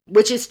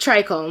 which is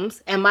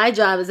trichomes. And my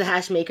job as a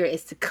hash maker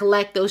is to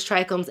collect those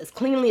trichomes as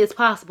cleanly as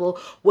possible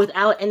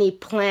without any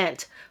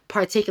plant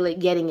particulate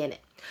getting in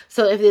it.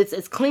 So if it's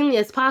as cleanly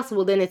as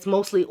possible, then it's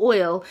mostly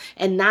oil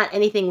and not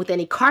anything with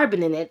any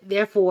carbon in it.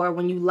 Therefore,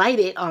 when you light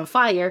it on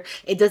fire,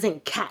 it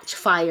doesn't catch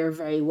fire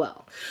very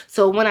well.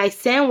 So when I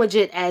sandwich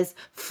it as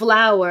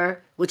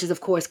flour, which is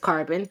of course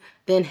carbon,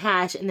 then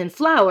hash, and then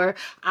flour,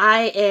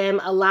 I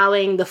am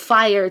allowing the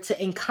fire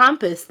to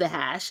encompass the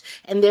hash,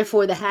 and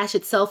therefore the hash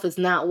itself is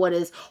not what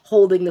is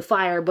holding the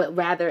fire, but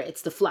rather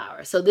it's the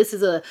flour. So this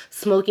is a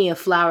smoking of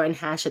flour and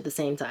hash at the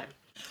same time.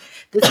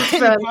 This is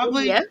from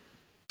India.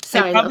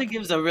 It probably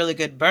gives a really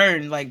good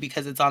burn, like,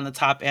 because it's on the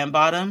top and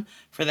bottom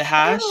for the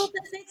hash. Oh,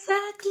 that's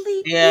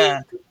exactly. Yeah.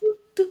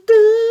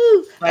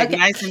 Like, okay.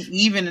 Nice and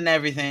even and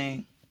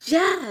everything.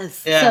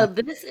 Yes. Yeah. So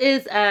this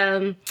is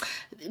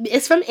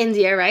it's from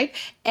India, right?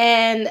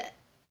 And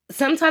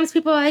sometimes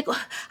people are like,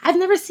 I've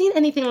never seen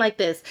anything like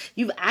this.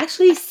 You've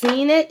actually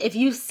seen it if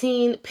you've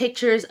seen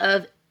pictures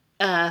of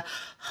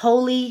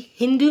holy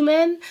Hindu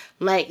men,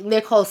 like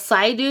they're called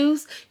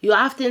Sadhus. You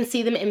often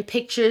see them in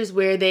pictures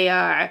where they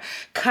are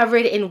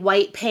covered in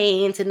white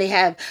paint and they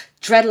have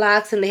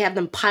dreadlocks and they have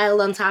them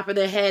piled on top of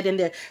their head and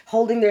they're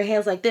holding their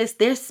hands like this.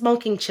 They're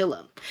smoking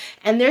chillum.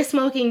 And they're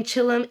smoking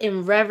chillum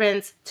in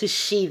reverence to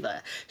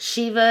Shiva.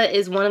 Shiva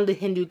is one of the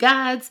Hindu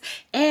gods,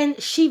 and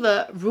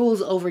Shiva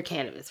rules over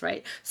cannabis,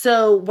 right?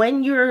 So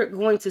when you're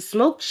going to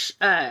smoke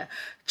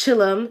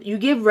chillum, you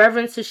give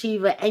reverence to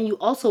Shiva, and you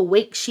also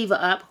wake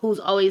Shiva up,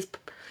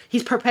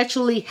 he's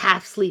perpetually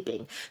half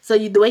sleeping. So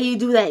the way you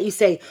do that, you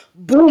say,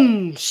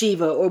 boom,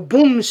 Shiva, or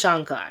boom,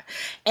 Shankar.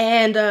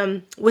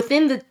 And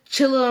within the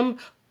chillum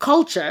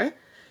culture,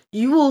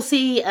 you will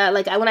see,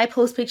 when I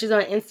post pictures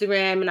on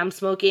Instagram and I'm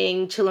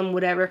smoking chillum,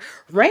 whatever,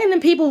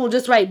 random people will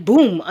just write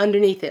boom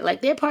underneath it.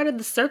 Like, they're part of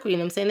the circle, you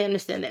know what I'm saying? They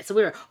understand that. So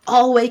we're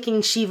all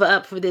waking Shiva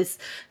up for this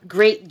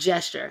great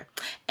gesture.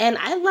 And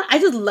I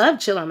just love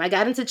chillum. I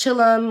got into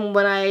chillum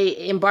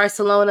in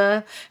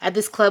Barcelona at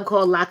this club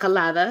called La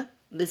Calada.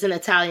 It's an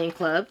Italian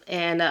club,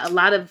 and a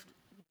lot of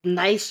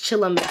nice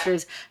chillum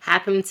makers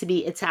happen to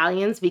be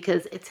Italians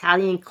because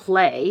Italian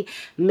clay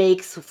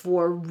makes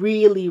for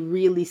really,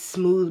 really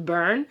smooth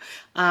burn.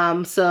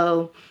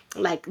 So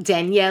like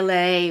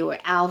Daniele or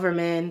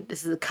Alverman,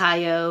 this is a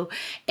Cayo,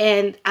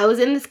 and I was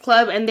in this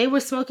club and they were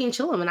smoking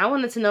chillum and I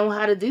wanted to know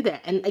how to do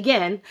that. And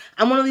again,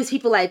 I'm one of these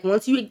people, like,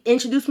 once you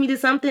introduce me to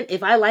something,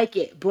 if I like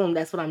it, boom,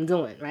 that's what I'm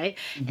doing, right?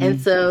 Mm-hmm.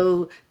 And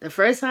so the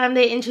first time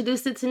they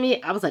introduced it to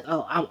me, I was like,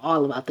 oh, I'm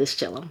all about this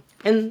chillum.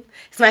 And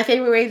it's my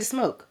favorite way to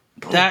smoke.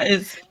 Boom. That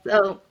is.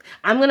 So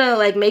I'm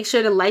gonna make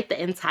sure to light the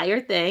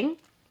entire thing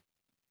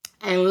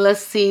and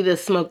let's see the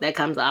smoke that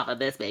comes off of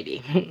this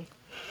baby.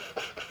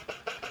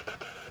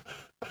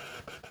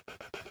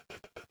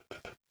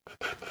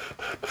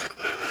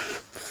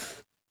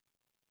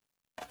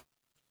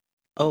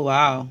 Oh,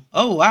 wow.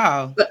 Oh,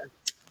 wow. But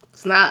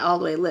it's not all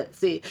the way lit.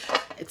 See,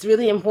 it's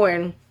really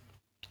important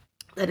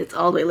that it's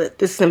all the way lit.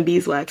 This is some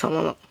beeswax. Hold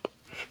on.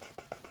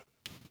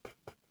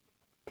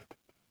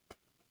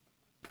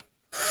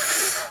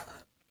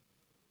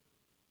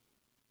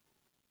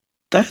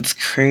 That's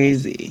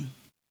crazy.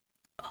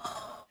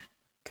 Oh,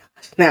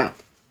 gosh. Now.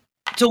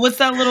 So what's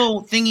that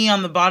little thingy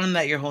on the bottom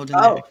that you're holding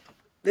there?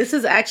 This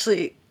is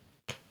actually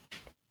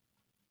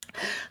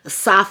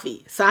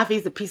Safi. Safi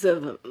is a piece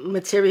of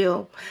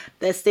material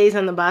that stays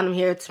on the bottom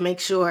here to make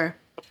sure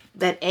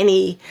that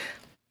any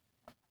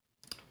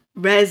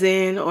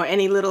resin or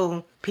any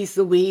little piece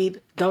of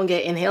weed don't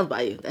get inhaled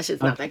by you. That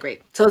shit's not that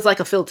great. So it's like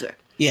a filter.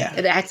 Yeah.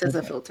 It acts as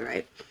a filter,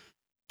 right?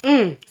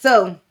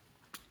 So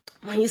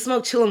when you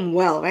smoke chillum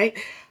well, right?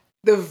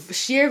 The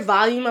sheer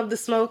volume of the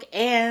smoke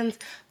and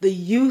the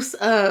use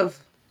of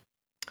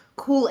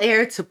cool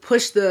air to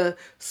push the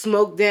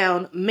smoke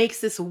down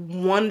makes this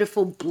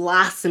wonderful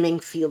blossoming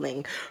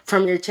feeling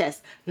from your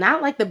chest.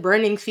 Not like the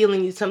burning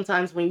feeling you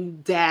sometimes when you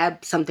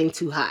dab something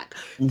too hot.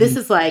 Mm-hmm. This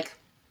is like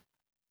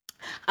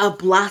a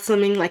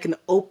blossoming, like an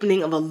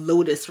opening of a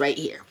lotus right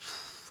here.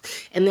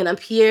 And then up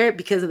here,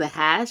 because of the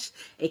hash,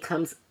 it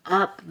comes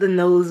up the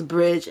nose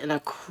bridge and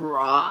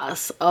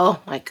across. Oh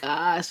my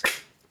gosh.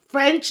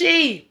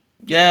 Frenchie!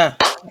 Yeah.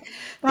 Thank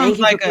Sounds you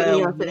for like putting a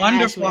me on to the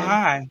wonderful Ashman.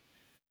 high.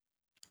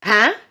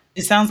 Huh?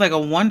 It sounds like a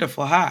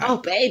wonderful high. Oh,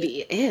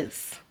 baby, it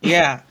is.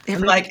 Yeah. It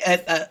really Like is.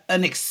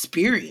 an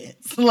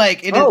experience.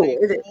 Like it is Oh, a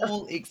it is.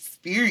 whole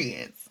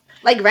experience.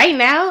 Like right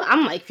now,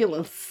 I'm like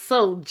feeling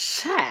so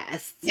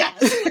jazzed.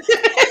 Yes.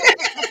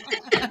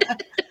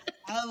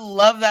 I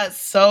love that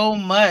so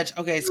much.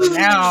 Okay, so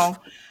now,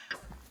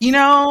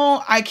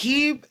 I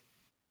keep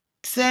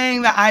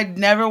saying that I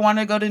never want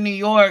to go to New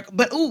York,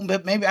 but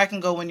maybe I can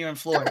go when you're in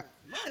Florida.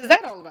 What is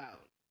that all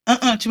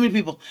about? Too many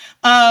people.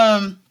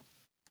 Um,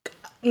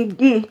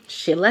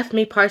 She left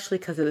me partially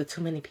because of the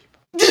too many people.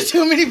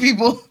 too many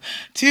people.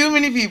 Too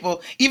many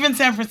people. Even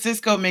San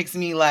Francisco makes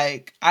me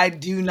like, I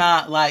do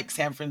not like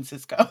San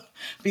Francisco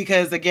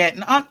because again,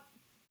 not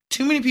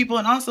too many people,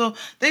 and also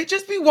they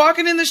just be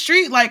walking in the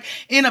street like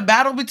in a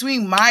battle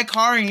between my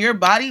car and your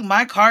body.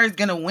 My car is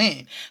gonna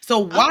win. So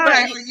why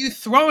Right. are you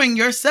throwing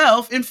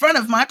yourself in front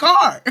of my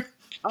car?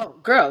 Oh,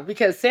 girl,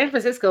 because San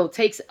Francisco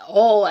takes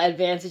all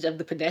advantage of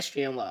the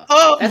pedestrian law.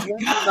 Oh That's my one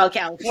thing god. about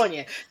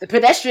California. The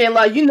pedestrian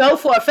law, you know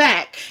for a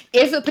fact,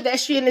 if a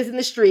pedestrian is in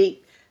the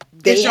street,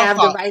 they It's your have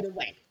the fault. right of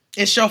way.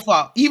 It's your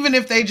fault. Even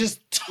if they just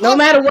No toss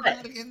matter what.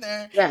 everybody in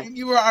there Yeah. and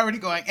you were already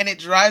going. And it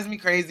drives me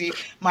crazy.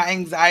 My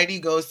anxiety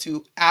goes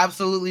to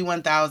absolutely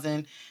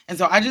 1,000. And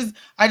so I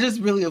just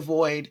really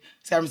avoid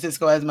San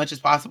Francisco as much as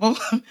possible,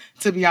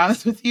 to be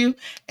honest with you.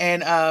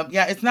 And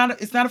yeah, it's not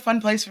a fun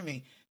place for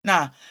me.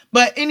 Nah.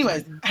 But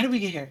anyways, how did we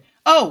get here?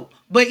 Oh,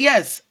 but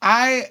yes,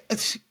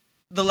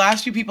 the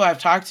last few people I've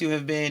talked to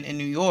have been in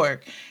New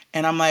York.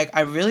 And I'm like,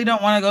 I really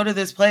don't want to go to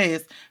this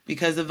place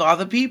because of all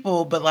the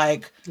people, but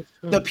like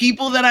the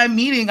people that I'm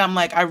meeting, I'm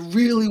like, I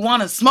really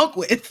want to smoke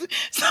with.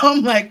 So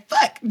I'm like,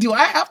 fuck, do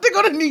I have to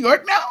go to New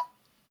York now?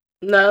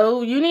 No,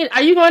 are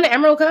you going to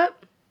Emerald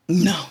Cup?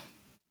 No.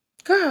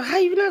 Girl, how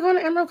you not going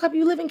to Emerald Cup?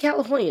 You live in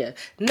California.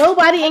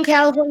 Nobody in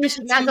California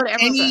should not go To to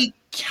Emerald Cup. any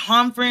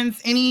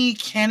conference, any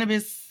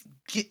cannabis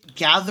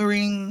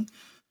gathering.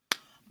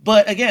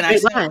 But again,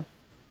 Wait, why?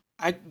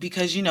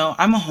 because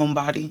I'm a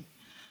homebody.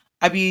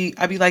 I be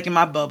like in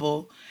my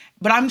bubble,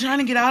 but I'm trying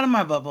to get out of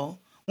my bubble.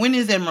 When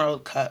is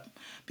Emerald Cup?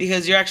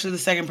 Because you're actually the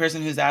second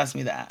person who's asked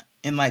me that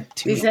in like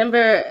 2 weeks.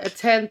 December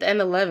 10th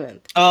and 11th.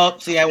 Oh,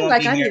 see, I I feel won't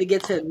like be I need here. to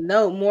get to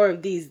know more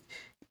of these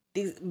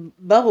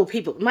bubble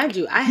people. Mind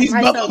you, I These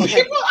bubble myself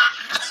have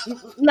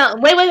people. no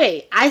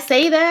wait. I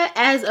say that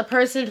as a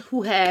person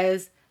who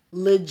has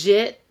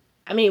legit.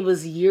 I mean, it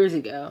was years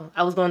ago.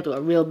 I was going through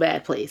a real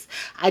bad place.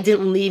 I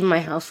didn't leave my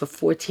house for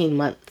 14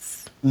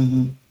 months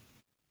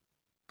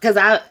because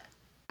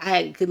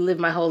I could live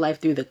my whole life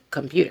through the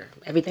computer.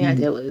 Everything I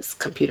did was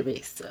computer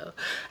based. So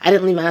I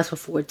didn't leave my house for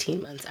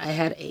 14 months. I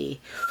had a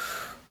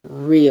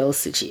real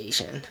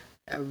situation,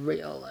 a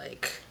real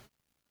like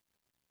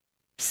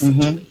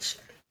situation.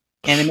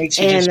 And it makes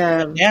you just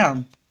shut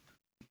down.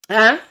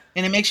 Huh?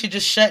 And it makes you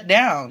just shut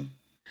down.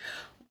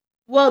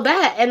 Well,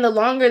 that and the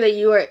longer that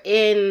you are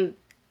in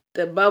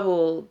the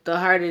bubble, the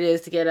harder it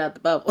is to get out the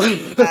bubble.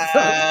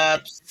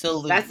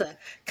 Absolutely. That's a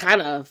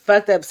kind of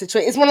fucked up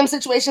situation. It's one of them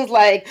situations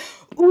like,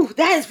 ooh,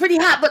 that is pretty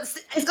hot, but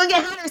it's gonna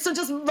get hotter, so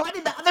just run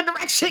in the other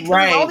direction because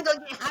Right. it's only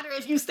gonna get hotter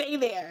if you stay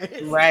there.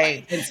 It's Right.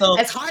 like, And so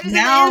as hard as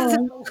now, it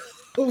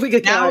is, we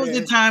get now is harder.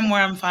 the time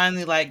where I'm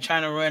finally like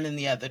trying to run in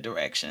the other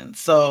direction.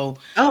 So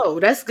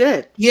Oh, that's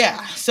good.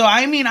 yeah. So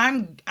I mean,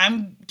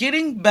 I'm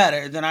getting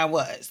better than I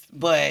was,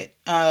 but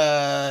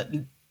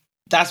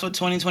that's what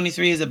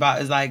 2023 is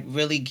about, is like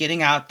really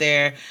getting out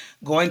there,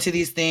 going to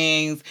these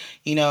things,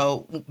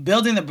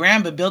 building the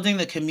brand, but building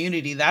the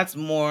community. That's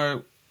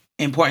more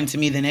important to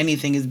me than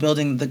anything, is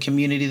building the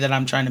community that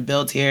I'm trying to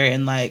build here,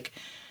 and like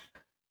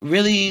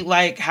really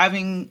like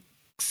having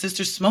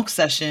sister smoke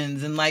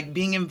sessions and like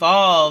being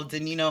involved,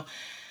 and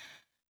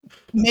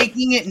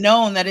making it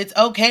known that it's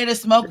okay to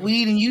smoke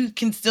weed and you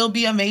can still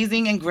be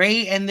amazing and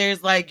great, and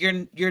there's like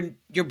your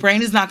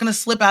brain is not going to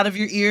slip out of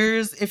your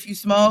ears if you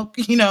smoke.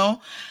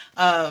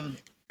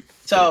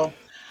 So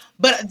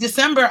but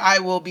December I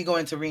will be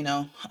going to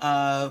Reno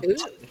to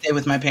stay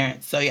with my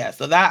parents, so yeah,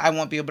 so that I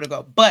won't be able to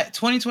go. But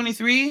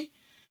 2023,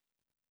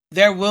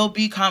 there will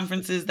be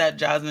conferences that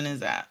Jasmine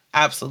is at.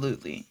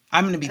 Absolutely.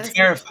 I'm going to be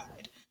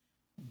terrified,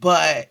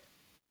 but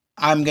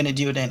I'm going to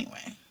do it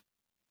anyway.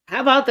 How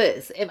about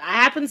this? If I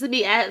happen to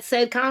be at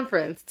said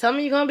conference, tell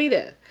me you're gonna be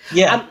there.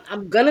 Yeah.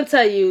 I'm gonna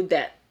tell you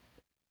that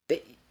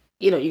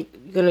you're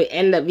gonna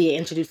end up being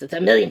introduced to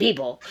 1 million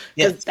people,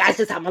 because Yes. that's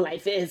just how my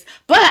life is.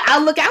 But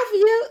I'll look out for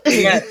you.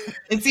 Yeah.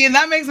 And see, and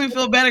that makes me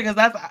feel better, because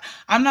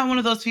I'm not one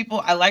of those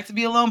people. I like to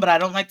be alone, but I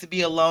don't like to be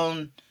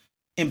alone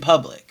in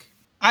public.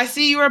 I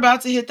see you were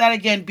about to hit that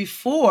again.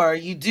 Before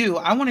you do,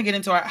 I want to get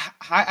into our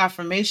high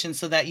affirmation,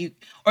 so that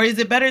or is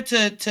it better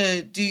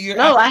to do your?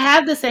 No, I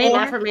have the same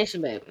before?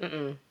 affirmation, babe.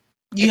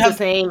 You It's have the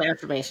same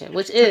affirmation,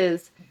 which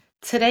is,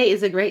 today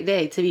is a great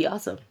day to be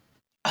awesome.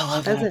 I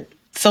love That's that. it.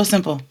 So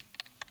simple.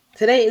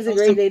 Today is a So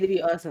great day to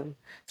be awesome.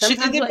 is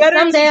Sometimes it like better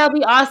someday to? I'll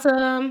be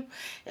awesome.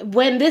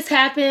 When this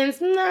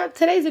happens, nah,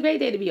 today's a great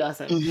day to be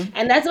awesome. Mhm.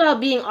 And that's about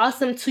being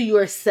awesome to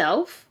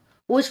yourself,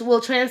 which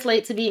will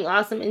translate to being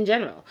awesome in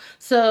general.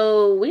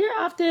 So we are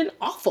often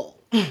awful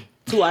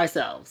to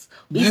ourselves.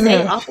 We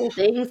say awful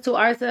things to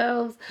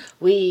ourselves.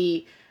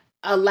 We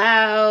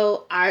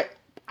allow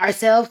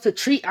ourselves to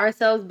treat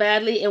ourselves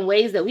badly in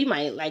ways that we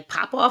might like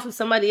pop off if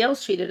somebody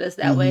else treated us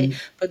that way. Mhm.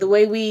 But the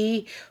way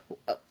we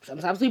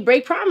sometimes we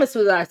break promise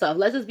with ourselves.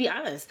 Let's just be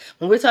honest.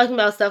 When we're talking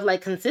about stuff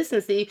like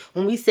consistency,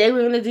 when we say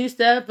we're going to do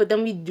stuff, but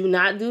then we do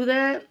not do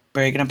that,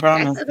 Breaking a that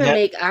promise. doesn't Yep.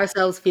 make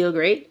ourselves feel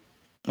great,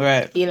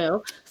 Right. you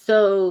know?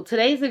 So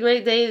today's a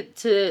great day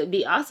to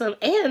be awesome.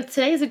 And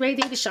today's a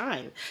great day to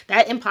shine.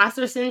 That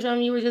imposter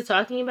syndrome you were just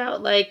talking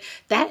about, like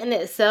that in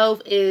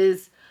itself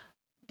is,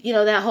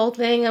 that whole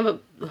thing of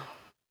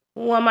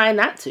who am I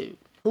not to?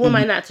 Who am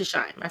I Mhm. not to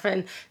shine? My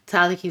friend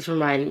Tali keeps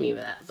reminding me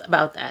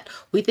about that.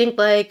 We think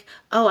like,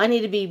 oh, I need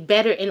to be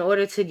better in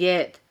order to be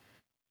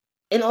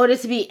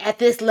at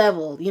this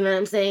level. You know what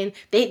I'm saying?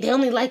 They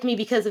only like me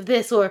because of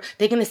this, or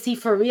they're gonna see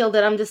for real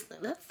that I'm just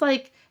that's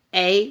like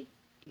a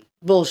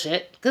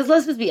bullshit. Because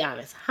let's just be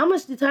honest. How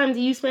much time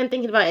do you spend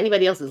thinking about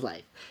anybody else's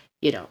life?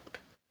 You don't.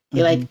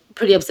 You're like Mhm.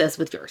 pretty obsessed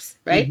with yours,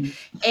 right? Mhm.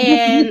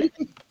 And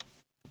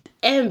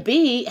and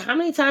B, how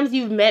many times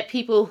you've met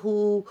people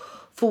who,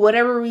 for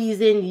whatever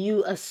reason,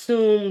 you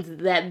assumed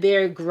that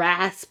their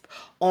grasp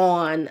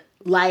on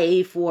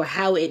life or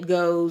how it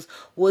goes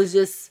was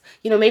just,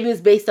 maybe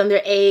it's based on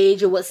their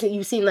age or what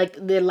you've seen, like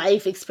their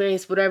life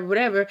experience, whatever,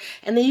 whatever.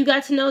 And then you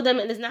got to know them,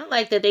 and it's not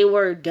like that they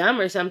were dumb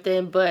or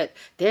something, but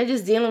they're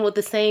just dealing with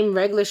the same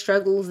regular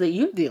struggles that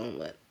you're dealing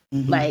with.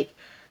 Mhm. Like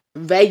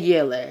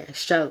regular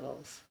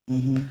struggles.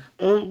 Mhm.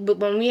 But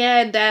when we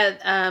had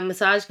that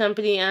massage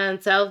company on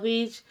South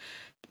Beach,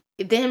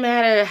 it didn't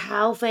matter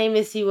how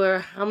famous you were,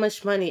 how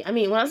much money. I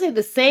mean, when I say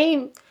the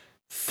same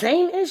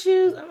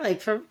issues, I'm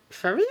like, for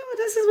real,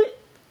 this is what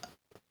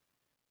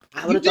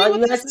I would You have deal thought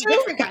with you had this some too,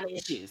 different kind of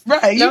issues.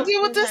 right? You Nope,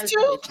 deal with same this kind of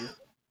damn too. issues.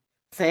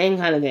 Same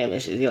kind of damn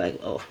issues. You're like,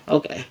 oh,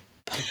 okay.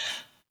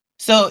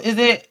 So, is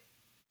it?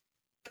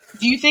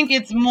 Do you think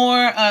it's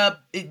more?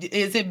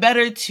 Is it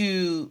better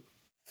to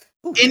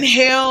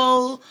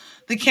inhale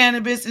the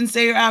cannabis and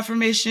say your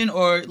affirmation,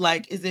 or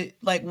like, is it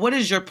like what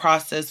is your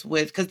process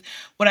with? Because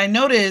what I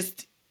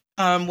noticed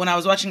when I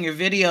was watching your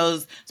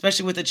videos,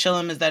 especially with the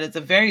chillum, is that it's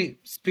a very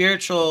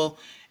spiritual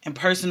and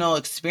personal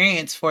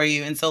experience for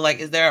you. And so, like,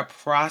 is there a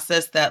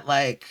process that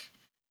like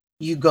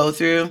you go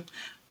through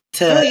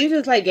Girl, to? you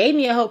just like gave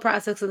me a whole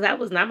process, because that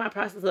was not my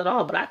process at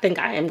all. But I think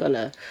I am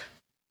gonna,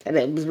 and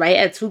it was right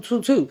at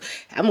 222.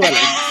 I'm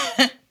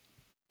gonna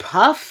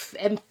puff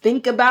and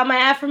think about my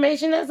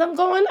affirmation as I'm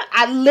going.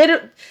 I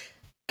literally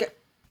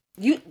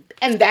you,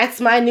 and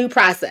that's my new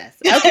process.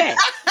 Okay,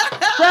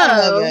 I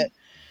love so it.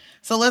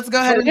 So let's go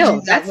ahead for and do real,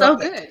 that that's real so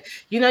quick. good.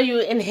 You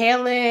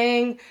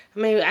inhaling. I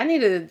mean, I need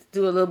to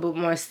do a little bit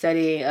more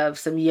study of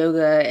some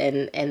yoga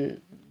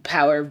and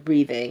power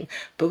breathing.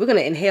 But we're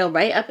gonna inhale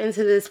right up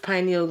into this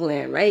pineal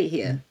gland right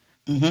here.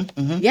 Hmm. Hmm.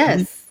 Hmm.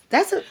 Yes,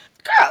 that's a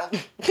girl. I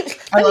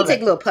Let me love it.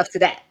 take a little puff to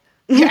that.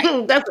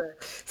 Yeah.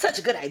 Such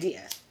a good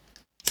idea.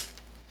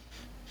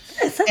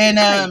 That's such a And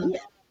good idea.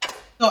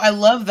 so I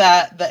love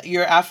that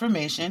your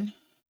affirmation.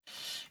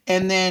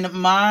 And then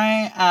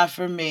my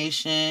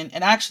affirmation,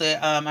 and actually,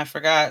 I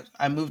forgot,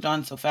 I moved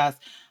on so fast.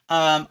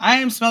 I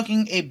am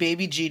smoking a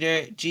Baby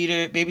Jeter.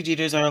 Baby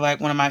Jeters are like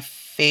one of my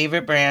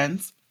favorite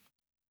brands.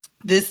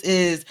 This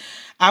is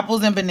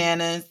apples and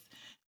bananas,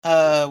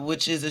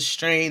 which is a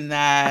strain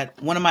that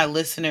one of my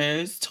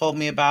listeners told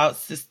me about.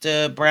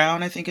 Sister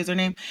Brown, I think is her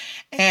name.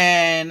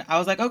 And I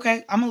was like,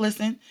 okay, I'm gonna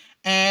listen.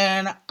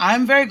 And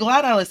I'm very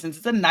glad I listened.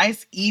 It's a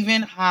nice,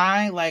 even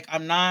high. Like,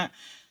 I'm not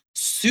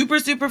super,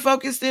 super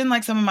focused in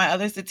like some of my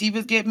other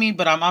sativas get me,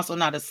 but I'm also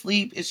not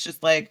asleep. It's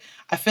just like,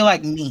 I feel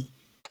like me.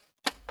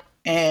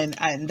 And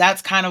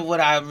that's kind of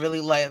what I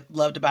really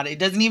loved about it. It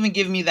doesn't even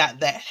give me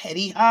that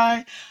heady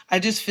high. I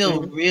just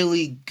feel Mhm.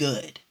 really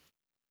good.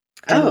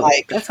 And Oh,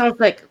 like, that sounds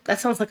like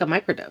a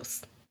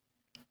microdose.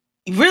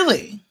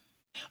 really?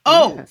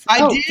 Oh, Yes.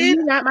 I Oh, do did.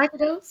 you not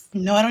microdose?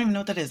 No, I don't even know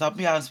what that is. I'll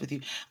be honest with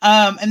you.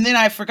 And then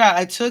I forgot.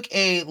 I took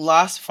a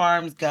Lost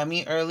Farms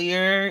gummy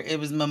earlier. It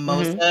was Mm-hmm.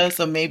 mimosa,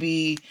 so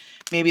maybe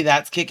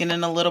that's kicking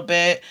in a little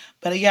bit.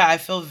 But yeah, I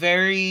feel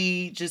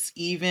very just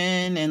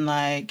even and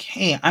like,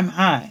 hey, I'm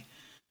high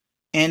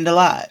and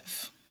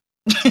alive.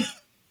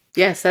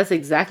 Yes, that's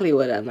exactly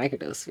what a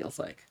microdose feels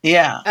like.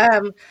 Yeah.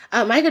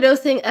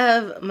 Microdosing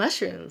of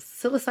mushrooms,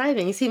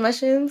 psilocybin. You see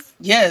mushrooms?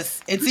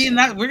 Yes, and see, and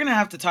that Mushrooms. we're gonna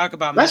have to talk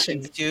about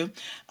mushrooms Mushrooms.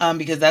 too,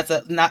 because that's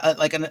a not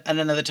like an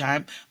another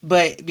time,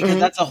 but because Mm-hmm.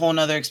 that's a whole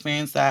nother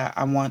experience that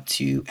I want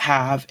to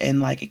have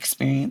and like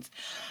experience.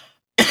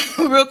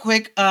 Real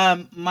quick,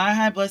 my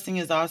high blessing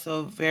is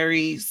also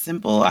very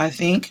simple, I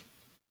think.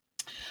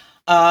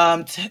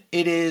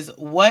 It is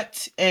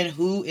what and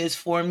who is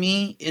for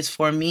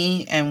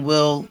me and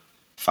will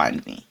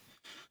find me.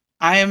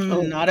 I am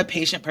Oh, not a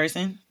patient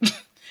person.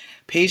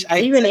 Patient, I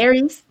are you in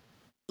Aries?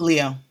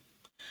 Leo.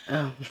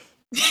 Oh.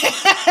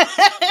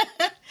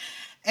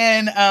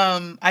 And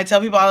I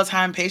tell people all the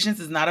time, patience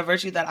is not a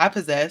virtue that I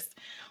possess,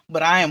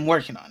 but I am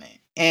working on it.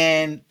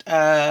 And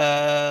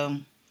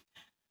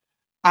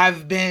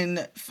I've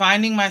been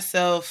finding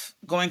myself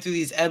going through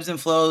these ebbs and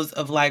flows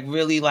of like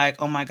really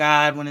like, oh my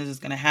God, when is this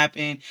gonna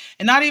happen?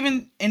 And not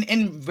even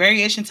in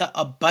variation to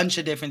a bunch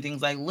of different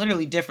things, like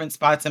literally different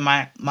spots in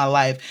my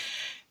life.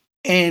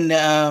 And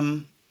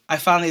I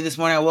finally this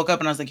morning I woke up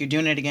and I was like, you're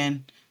doing it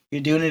again.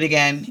 You're doing it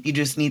again. You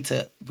just need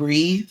to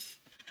breathe,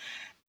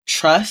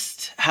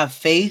 trust, have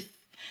faith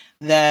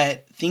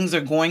that things are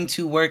going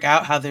to work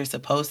out how they're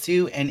supposed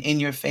to and in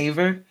your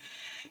favor.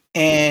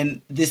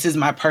 And this is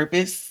my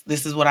purpose.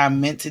 This is what I'm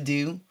meant to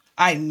do.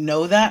 I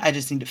know that. I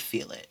just need to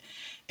feel it.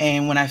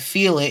 And when I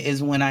feel it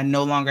is when I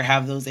no longer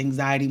have those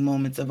anxiety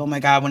moments of, oh my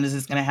God, when is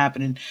this going to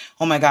happen? And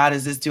oh my God,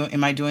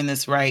 am I doing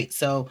this right?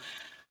 So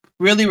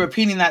really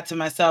repeating that to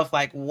myself,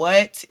 like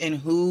what and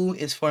who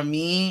is for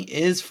me,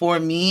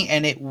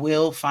 and it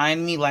will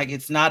find me. Like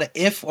it's not an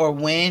if or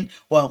when.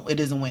 Well, it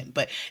is a when,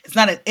 but it's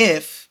not an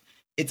if,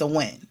 it's a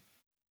when.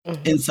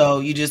 Mm-hmm. And so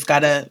you just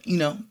gotta,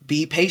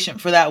 be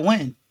patient for that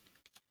win.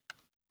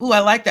 Ooh,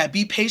 I like that.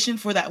 Be patient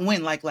for that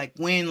win, like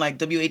win, like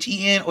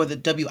WHEN or the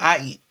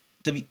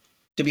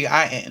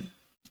WIN.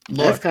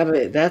 Lord. That's kind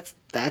of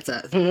that's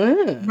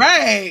a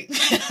right.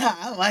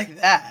 I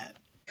like that.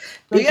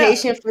 Be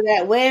patient for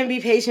that win. Be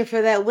patient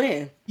for that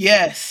win.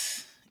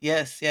 Yes.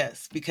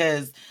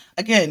 Because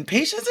again,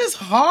 patience is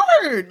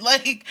hard.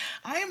 Like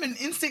I am an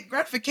instant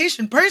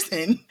gratification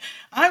person.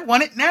 I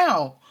want it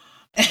now.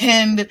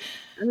 And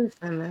I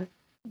understand that.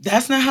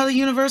 That's not how the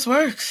universe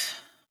works,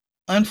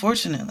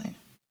 unfortunately.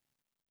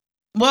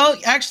 Well,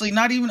 actually,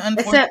 not even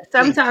unfortunately. Except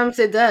sometimes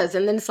it does,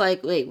 and then it's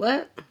like, wait,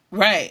 what?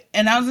 Right.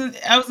 And I was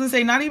gonna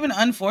say not even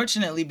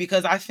unfortunately,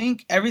 because I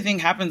think everything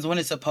happens when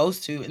it's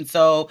supposed to. And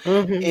so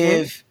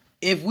if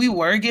we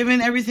were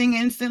given everything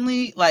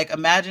instantly, like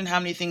imagine how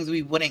many things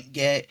we wouldn't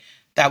get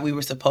that we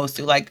were supposed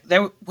to. Like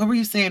what were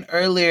you saying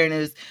earlier? And it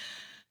was,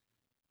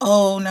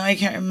 now I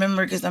can't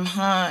remember because I'm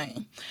high.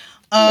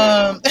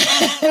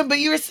 But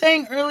you were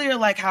saying earlier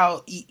like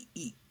how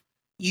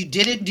you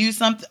didn't do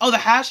something. Oh, the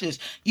hashes.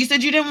 You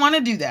said you didn't want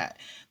to do that.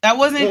 That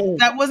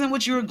wasn't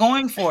what you were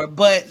going for,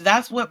 but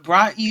that's what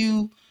brought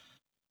you.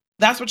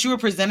 That's what you were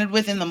presented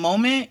with in the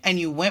moment, and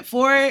you went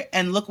for it.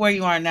 And look where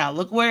you are now.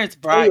 Look where it's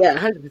brought. Oh, yeah,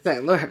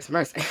 100%. Lord have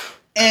mercy.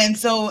 And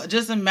so,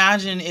 just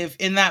imagine if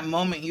in that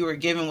moment you were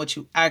given what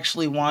you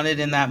actually wanted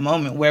in that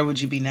moment. Where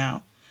would you be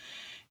now?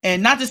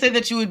 And not to say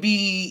that you would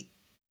be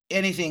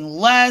anything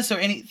less or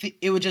anything.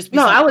 It would just be.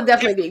 No, I would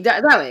definitely be,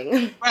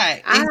 darling.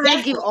 Right. Exactly.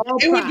 I give all.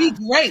 It would be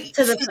great.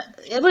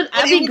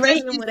 I'd be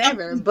great in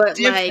whatever, but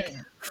different. Like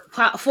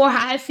for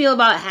how I feel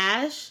about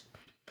Hash,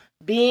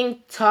 being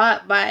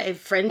taught by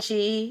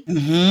Frenchie,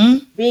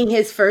 being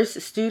his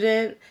first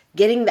student,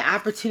 getting the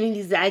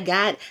opportunities that I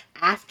got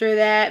after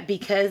that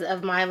because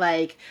of my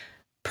like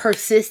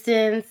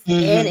persistence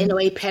and in a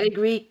way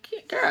pedigree,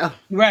 girl.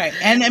 Right.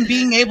 And then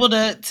being able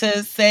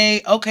to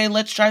say, okay,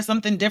 let's try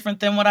something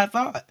different than what I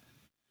thought.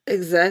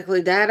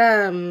 Exactly. That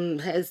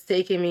has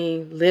taken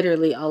me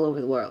literally all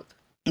over the world.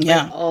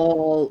 Yeah. Like,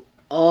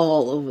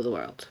 all over the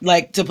world.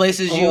 Like to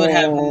places you would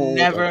have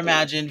never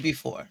imagined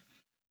before.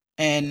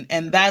 And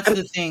that's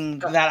the thing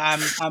that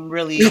I'm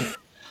really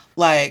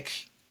like,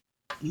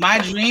 my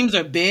dreams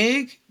are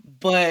big,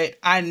 but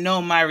I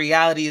know my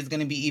reality is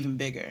going to be even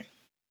bigger.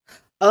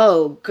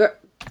 Oh,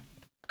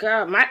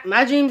 girl,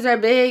 my dreams are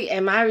big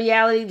and my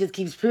reality just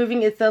keeps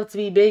proving itself to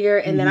be bigger.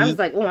 And then I was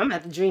like, I'm going to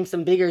have to dream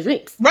some bigger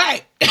dreams.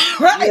 Right.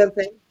 Right. You know what I'm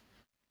saying?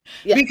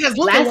 Yeah. Because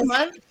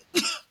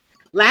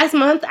last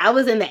month I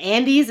was in the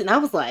Andes and I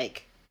was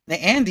like,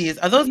 the Andes?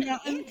 Are those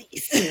mountains?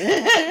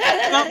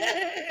 I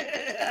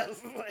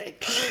was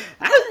like,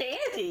 I was in the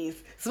Andes.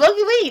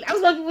 Smoking weed. I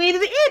was smoking weed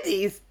in the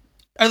Andes.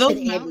 Are those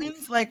mountains?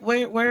 Andes. Like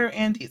where are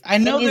Andes? I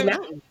know they're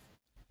mountains.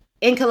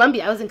 In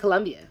Colombia. I was in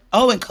Colombia.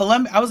 Oh, in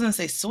Colombia. I was going to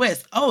say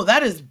Swiss. Oh,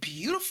 that is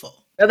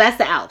beautiful. Oh, that's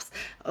the Alps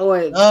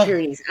or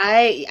Pyrenees.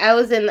 I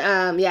was in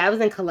I was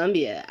in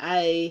Colombia.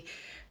 I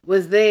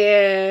was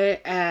there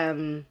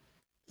debuting.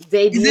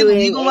 Is it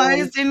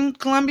legalized in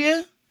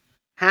Colombia?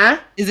 Huh?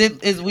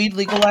 Is weed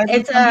legalized?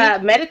 It's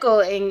medical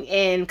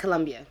in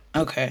Colombia.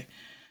 Okay.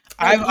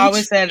 I've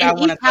always said I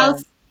want to go.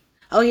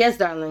 Oh yes,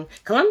 darling.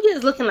 Colombia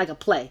is looking like a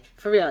play.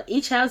 For real.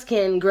 Each house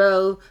can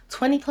grow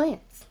 20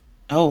 plants.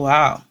 Oh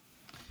wow.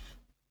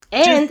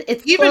 And just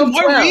it's even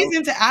more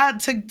reason to add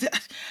to.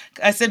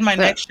 I said my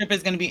next trip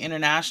is going to be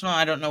international.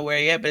 I don't know where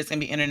yet, but it's going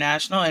to be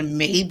international, and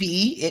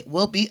maybe it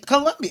will be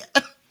Colombia.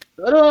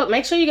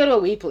 Make sure you go to a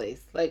weed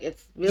place. Like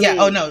it's really. Yeah.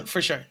 Oh no,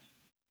 for sure.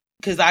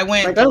 Because I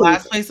went. Like, the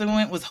last place I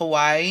went was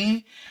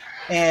Hawaii,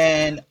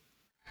 and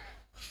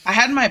I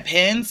had my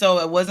pen, so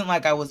it wasn't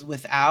like I was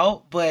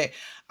without. But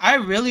I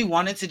really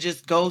wanted to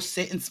just go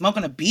sit and smoke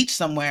on a beach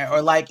somewhere,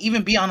 or like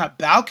even be on a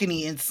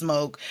balcony and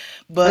smoke.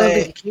 But. I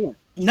don't think you can.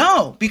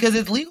 No, because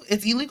it's legal.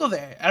 It's illegal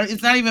there.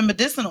 It's not even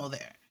medicinal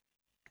there.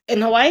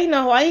 In Hawaii?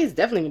 No, Hawaii is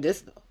definitely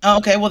medicinal. Oh,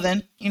 okay, well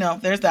then,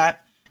 there's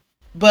that.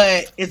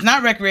 But it's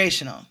not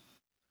recreational.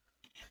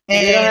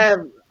 And they don't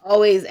have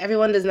always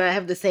everyone does not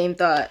have the same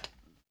thought.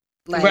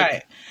 Like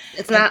Right.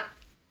 it's And not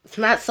it's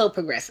not so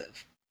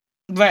progressive.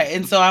 right.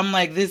 And so I'm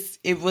like,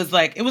 it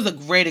was a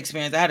great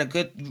experience. I had a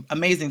good,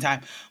 amazing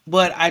time.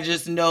 But I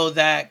just know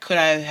that could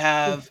I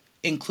have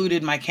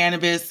included my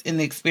cannabis in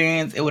the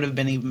experience, it would have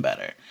been even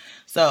better.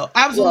 So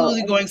Well,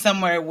 absolutely going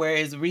somewhere where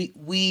it's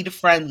weed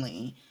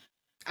friendly.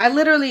 I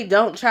literally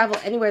don't travel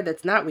anywhere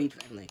that's not weed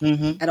friendly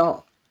Mm-hmm. at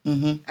all.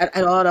 Mm-hmm.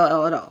 At all, at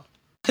all, at all.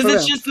 Because For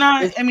it's real. just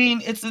not. It's, I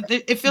mean, it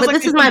feels but like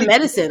this there's is my something.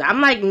 medicine.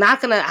 I'm like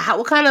not gonna.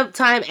 What kind of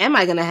time am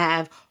I gonna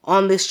have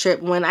on this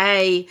trip when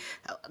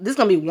this is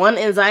gonna be one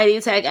anxiety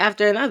attack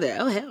after another?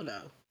 Oh hell no,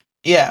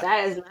 Yeah.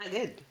 that is not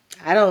good.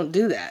 I don't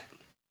do that.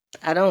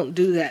 I don't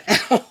do that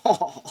at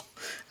all.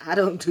 I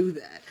don't do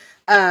that.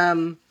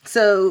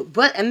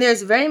 And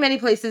there's very many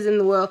places in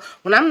the world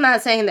when I'm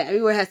not saying that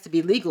everywhere has to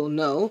be legal,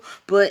 no,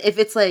 but if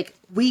it's like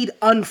weed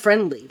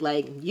unfriendly,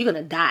 like you're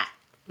gonna die.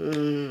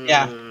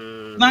 Yeah.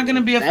 It's not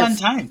gonna be a fun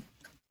That's time.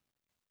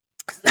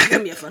 it's not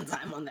gonna be a fun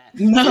time on that.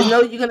 There's No.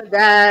 no you're gonna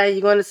die,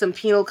 you're going to some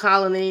penal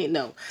colony.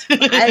 No.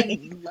 I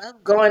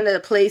love going to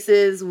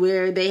places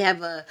where they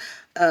have a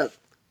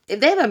if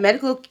they have a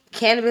medical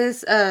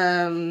cannabis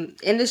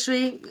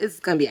industry, it's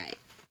gonna be alright.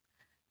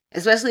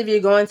 Especially if you're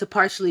going to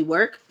partially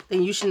work,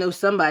 then you should know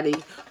somebody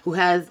who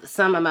has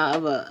some amount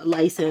of a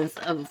license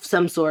of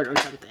some sort or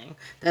something.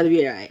 That'll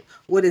be all right.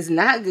 What is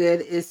not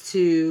good is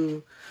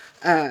to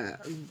uh,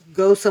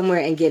 go somewhere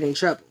and get in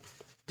trouble.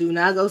 Do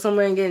not go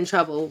somewhere and get in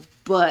trouble.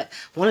 But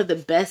one of the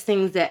best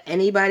things that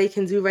anybody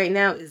can do right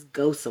now is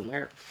go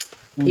somewhere.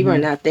 People are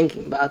Hmm. not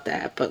thinking about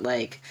that, but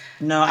like,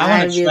 No, I I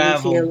want to really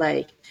feel travel.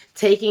 like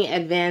taking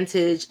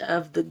advantage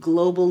of the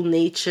global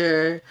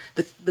nature,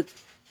 the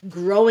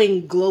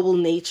growing global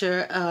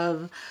nature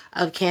of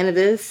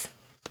cannabis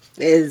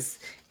is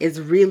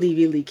really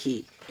really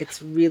key.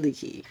 It's really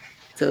key.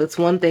 So it's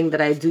one thing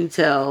that I do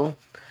tell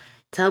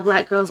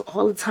black girls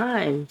all the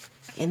time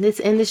in this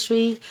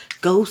industry: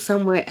 go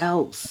somewhere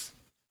else,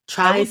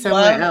 I try would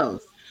somewhere love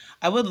else.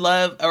 I would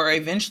love, or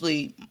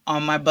eventually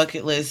on my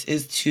bucket list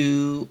is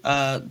to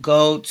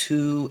go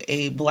to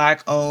a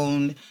black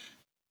owned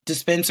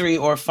dispensary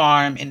or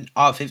farm in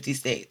all 50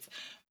 states.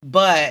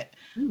 But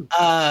Mm.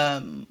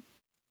 um,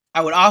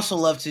 I would also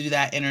love to do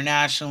that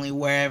internationally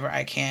wherever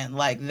I can.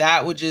 Like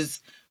that would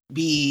just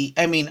be,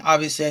 I mean,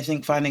 obviously, I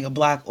think finding a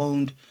black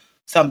owned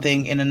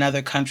something in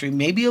another country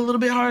may be a little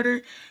bit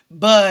harder,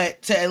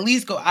 but to at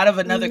least go out of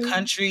another Mhm.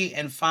 country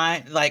and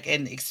find like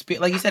an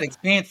experience, like you said,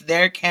 experience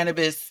their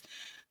cannabis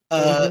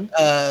uh Mhm.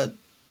 uh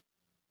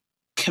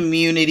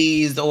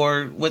communities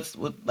or what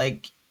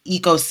like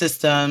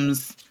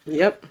ecosystems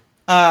Yep.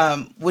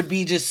 would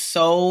be just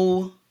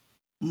so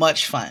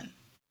much fun.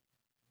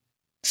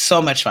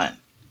 So much fun.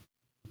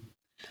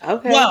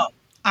 Okay. Well,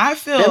 I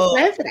Then feel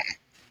plan for that.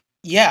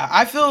 yeah,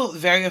 I feel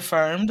very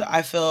affirmed.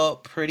 I feel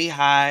pretty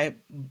high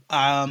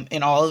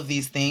in all of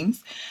these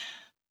things.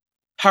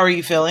 How are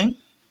you feeling?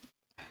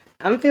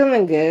 I'm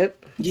feeling good.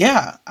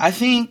 Yeah, I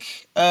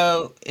think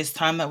it's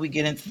time that we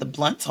get into the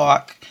blunt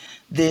talk.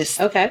 This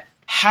Okay.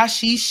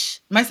 hashish,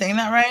 am I saying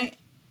that right?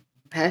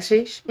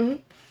 Hashish. Hmm.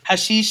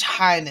 Hashish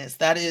Highness.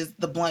 That is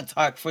the blunt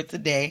talk for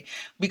today.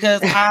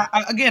 Because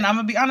again, I'm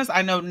gonna be honest,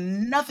 I know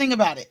nothing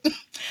about it.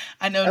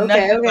 I know Okay.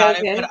 nothing Okay. about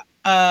it, but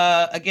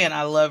Okay. again,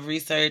 I love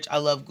research. I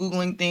love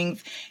Googling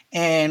things.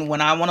 And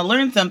when I want to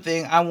learn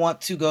something, I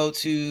want to go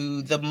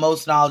to the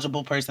most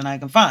knowledgeable person I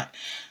can find.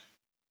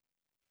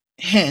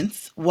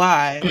 Hence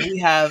why we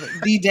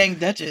have the dang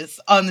Duchess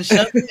on the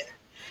show.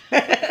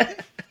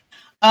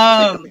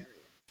 Um,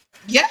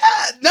 yeah,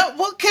 no,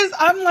 well, because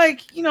I'm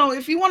like,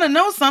 if you want to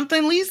know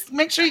something, at least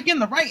make sure you're getting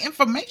the right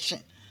information.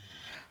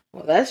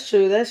 Well, that's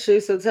true. That's true.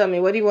 So tell me,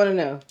 what do you want to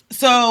know?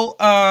 So,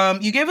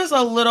 you gave us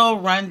a little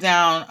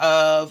rundown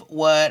of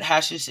what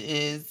hashish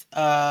is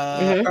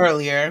Hmm.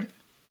 earlier,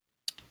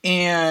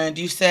 and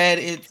you said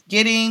it's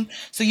getting.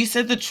 So you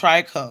said the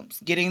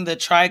trichomes, getting the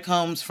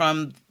trichomes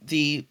from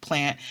the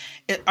plant.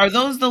 Are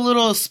those the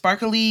little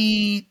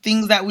sparkly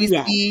things that we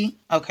Yeah. see?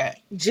 Okay,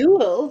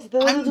 Jewels.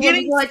 Those I'm what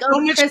getting look like so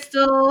all the much.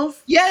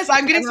 crystals Yes,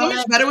 I'm getting and so all much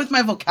that better stuff. with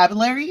my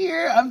vocabulary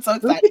here. I'm so Look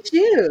excited. at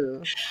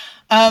you.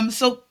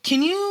 So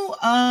can you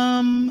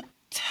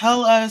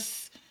tell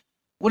us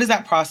what does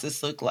that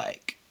process look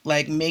like?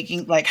 Like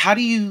making like how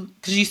do you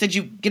because you said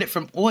you get it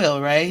from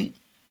oil, right?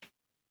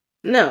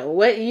 No,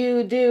 what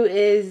you do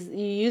is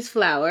you use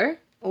flour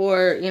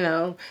or,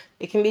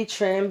 it can be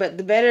trim, but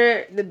the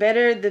better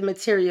the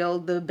material,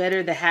 the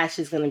better the hash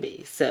is going to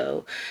be.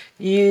 So,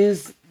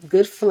 use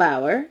good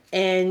flour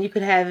and you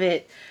could have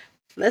it,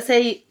 let's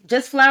say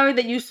just flour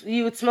that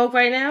you would smoke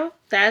right now.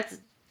 That's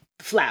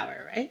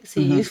flour, right? So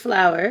you Mhm. use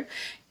flour,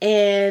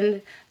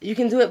 and you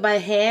can do it by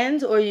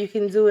hand or you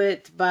can do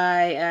it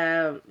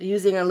by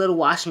using a little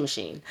washing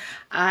machine.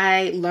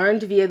 I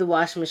learned via the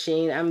washing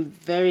machine. I'm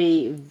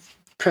very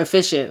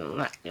proficient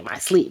in my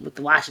sleep with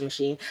the washing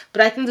machine,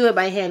 but I can do it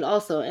by hand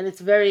also, and it's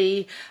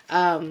very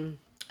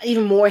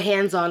even more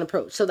hands-on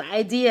approach. So the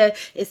idea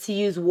is to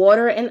use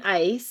water and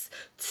ice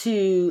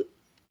to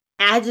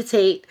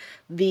agitate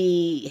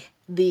the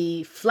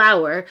the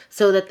flour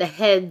so that the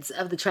heads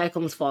of the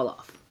trichomes fall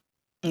off.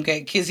 Okay,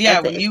 because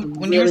That's when it. It's you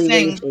were really, really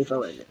saying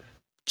straightforward.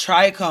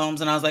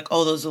 trichomes, and I was like,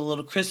 oh, those are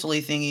little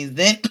crystally thingies.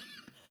 Then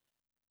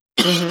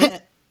Mm-hmm.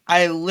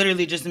 I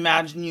literally just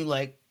imagine you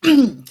like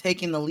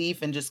taking the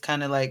leaf and just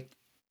kind of like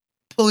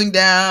pulling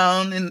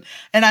down, and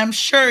I'm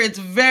sure it's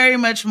very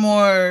much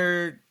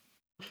more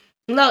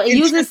No, it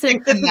uses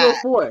intrinsic than centrifugal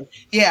that. force.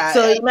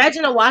 So Yeah.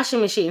 imagine a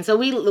washing machine. So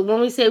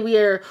when we say we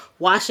are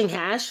washing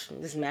hash,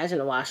 just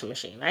imagine a washing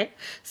machine, right?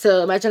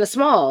 So imagine a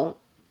small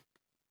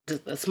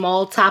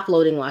top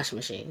loading washing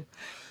machine.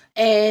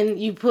 And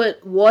you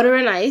put water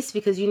and ice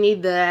because you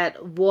need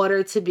that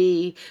water to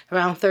be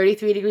around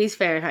 33 degrees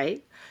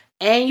Fahrenheit.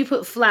 And you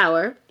put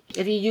flour.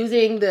 If you're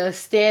using the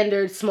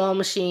standard small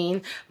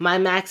machine, my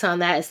max on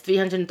that is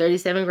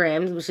 337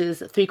 grams, which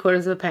is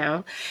 3/4 of a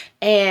pound.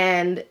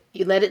 And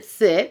you let it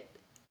sit,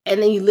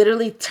 and then you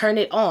literally turn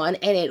it on,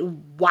 and it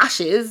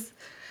washes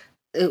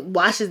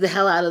the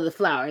hell out of the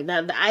flour.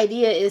 Now the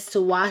idea is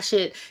to wash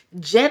it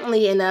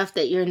gently enough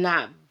that you're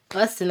not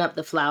busting up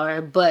the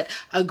flour, but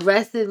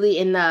aggressively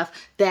enough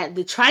that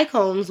the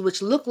trichomes,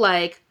 which look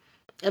like,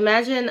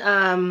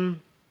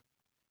 imagine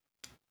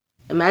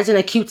imagine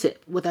a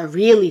Q-tip with a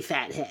really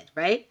fat head,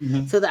 right?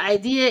 Mhm. So the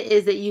idea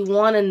is that you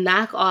want to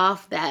knock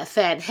off that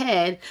fat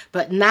head,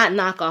 but not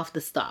knock off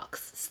the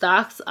stalks.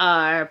 Stalks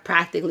are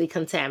practically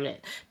contaminant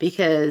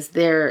because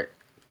they're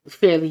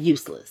fairly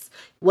useless.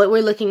 What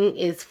we're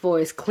looking for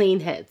is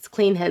clean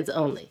heads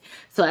only.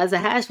 So as a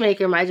hash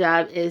maker, my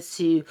job is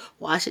to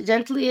wash it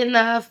gently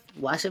enough,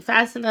 wash it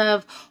fast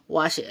enough,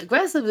 wash it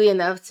aggressively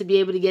enough to be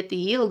able to get the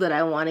yield that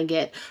I want to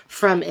get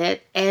from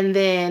it. And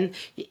then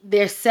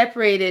they're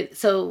separated.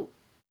 So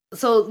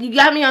you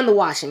got me on the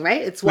washing,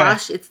 right? It's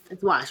wash, Right.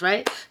 it's wash,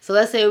 right? So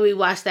let's say we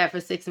wash that for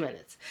 6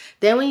 minutes.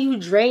 Then when you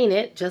drain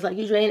it, just like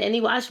you drain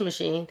any washing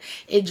machine,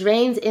 it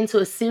drains into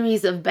a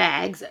series of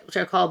bags, which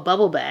are called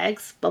bubble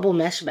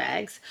mesh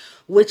bags,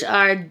 which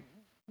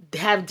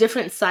have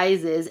different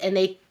sizes, and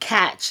they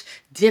catch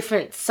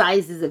different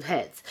sizes of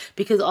heads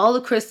because all the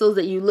crystals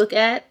that you look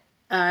at,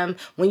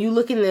 when you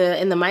look in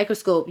the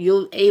microscope,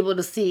 you'll able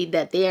to see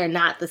that they are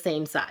not the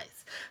same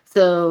size.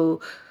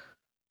 So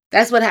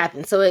that's what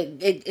happens. So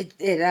it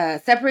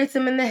separates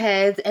them in the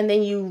heads, and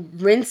then you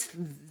rinse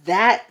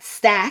that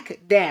stack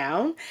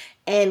down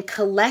and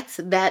collect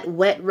that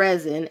wet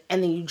resin,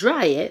 and then you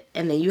dry it,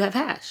 and then you have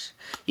hash.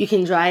 You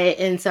can dry it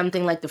in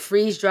something like the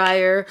freeze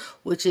dryer,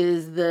 which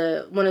is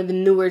the one of the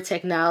newer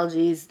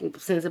technologies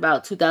since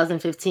about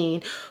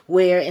 2015,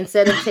 where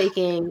instead of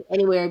taking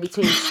anywhere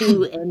between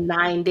 2 and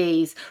 9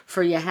 days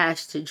for your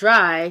hash to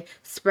dry,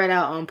 spread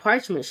out on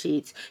parchment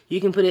sheets,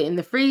 you can put it in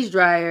the freeze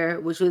dryer,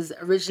 which was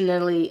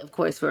originally, of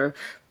course, for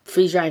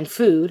freeze drying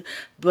food,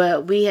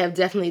 but we have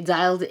definitely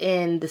dialed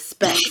in the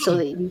specs so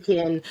that you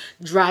can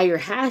dry your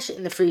hash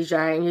in the freeze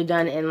dryer and you're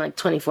done in like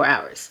 24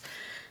 hours.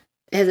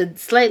 It has a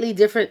slightly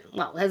different,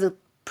 well, it has a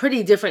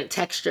pretty different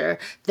texture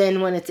than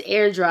when it's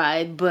air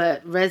dried,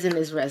 but resin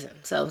is resin.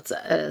 So it's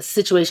a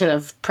situation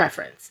of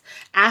preference.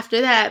 After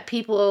that,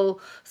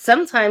 people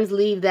sometimes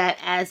leave that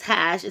as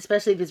hash,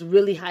 especially if it's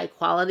really high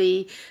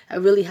quality,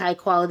 a really high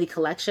quality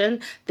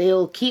collection.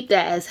 They'll keep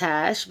that as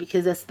hash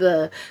because that's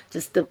the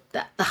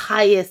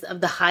highest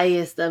of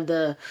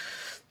the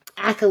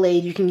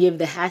accolade you can give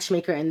the hash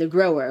maker and the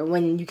grower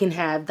when you can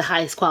have the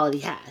highest quality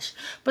hash.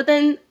 But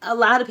then a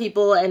lot of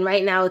people, and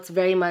right now it's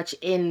very much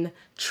in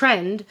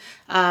trend,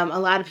 a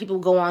lot of people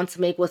go on to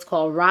make what's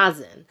called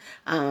rosin.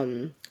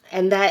 And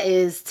that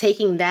is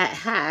taking that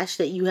hash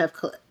that you have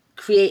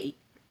create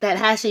that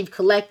hash that you've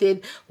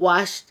collected,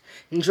 washed,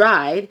 and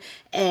dried,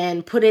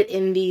 and put it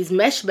in these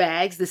mesh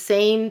bags, the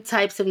same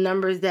types of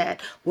numbers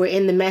that were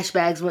in the mesh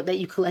bags that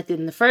you collected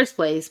in the first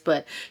place,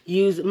 but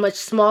use much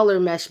smaller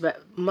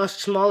much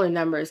smaller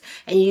numbers,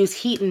 and use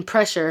heat and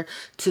pressure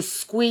to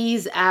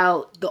squeeze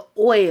out the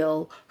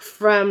oil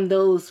from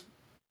those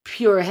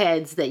pure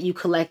heads that you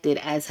collected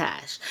as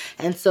hash.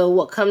 And so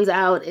what comes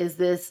out is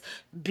this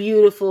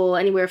beautiful,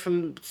 anywhere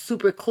from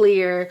super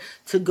clear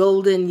to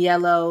golden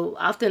yellow,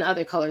 often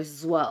other colors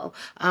as well,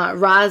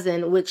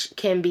 rosin, which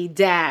can be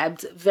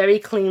dabbed very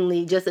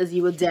cleanly, just as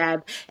you would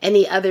dab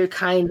any other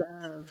kind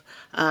of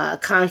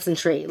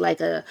concentrate,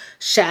 like a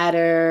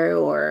shatter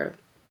or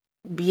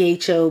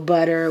BHO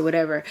butter or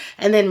whatever.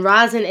 And then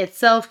rosin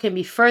itself can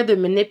be further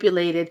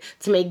manipulated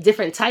to make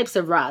different types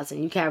of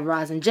rosin. You can have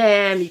rosin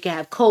jam, you can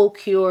have cold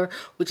cure,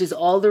 which is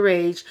all the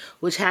rage,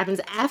 which happens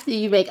after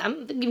you make,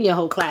 I'm giving you a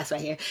whole class right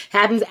here,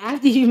 happens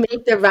after you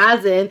make the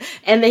rosin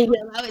and then you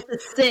allow it to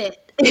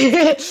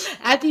sit.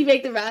 After you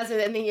make the rosin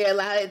and then you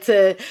allow it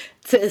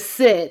to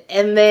sit.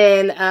 And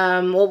then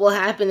what will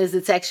happen is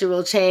the texture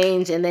will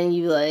change and then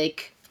you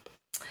like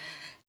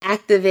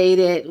activate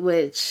it,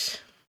 which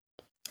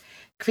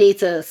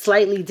creates a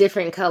slightly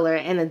different color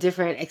and a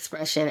different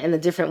expression and a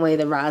different way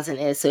the rosin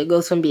is. So it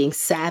goes from being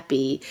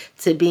sappy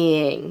to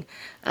being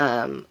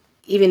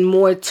even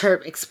more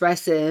terp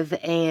expressive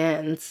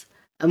and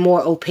a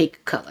more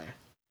opaque color.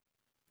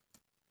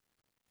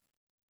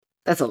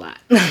 That's a lot.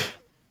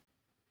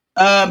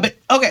 But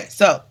okay,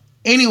 so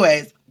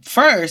anyways,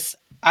 first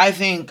I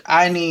think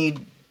I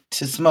need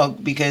to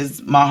smoke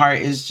because my heart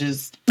is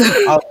just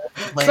all over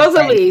the place Smoke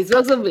some right weed.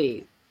 Smoke some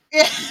weed.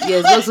 now.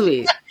 Yeah, smoke some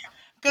weed.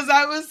 Because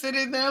I was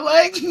sitting there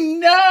like,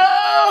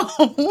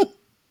 no,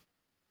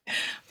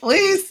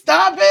 please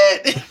stop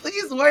it.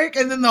 Please work.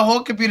 And then the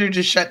whole computer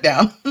just shut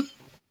down.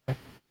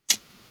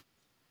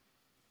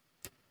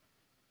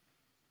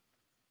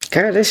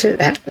 Girl, this shit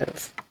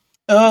happens.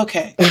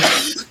 Okay.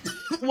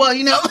 Well,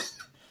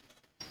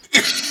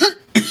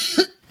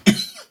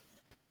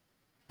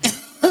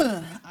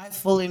 I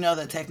fully know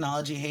that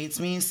technology hates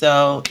me.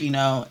 So,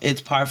 it's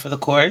par for the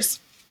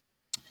course.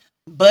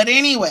 But,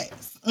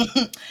 anyways,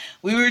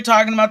 we were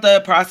talking about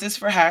the process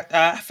for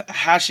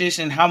hashish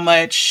and how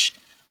much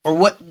or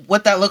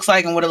what that looks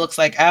like and what it looks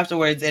like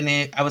afterwards. And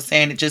I was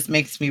saying it just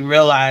makes me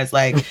realize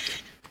like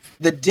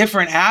the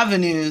different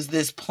avenues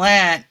this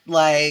plant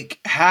like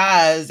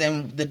has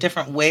and the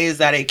different ways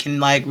that it can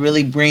like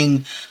really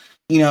bring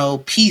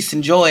peace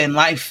and joy and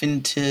life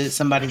into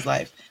somebody's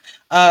life.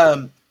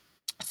 um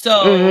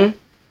so Mm-hmm.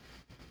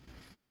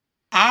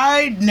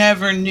 I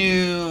never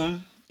knew,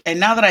 and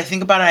now that I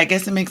think about it, I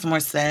guess it makes more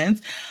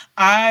sense.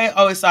 I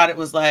always thought it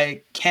was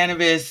like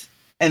cannabis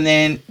and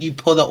then you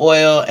pull the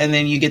oil and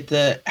then you get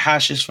the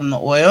hashes from the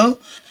oil.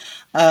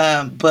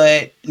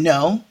 But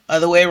no,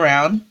 other way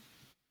around.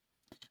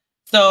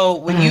 So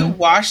when you Mm-hmm.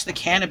 wash the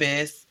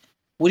cannabis,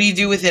 what do you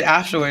do with it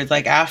afterwards?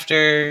 Like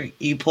after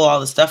you pull all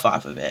the stuff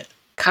off of it?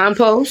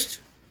 Compost.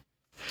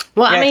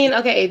 Well, I Yeah. mean,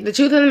 okay, the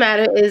truth of the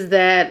matter is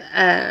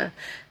that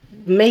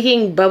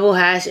making bubble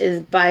hash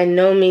is by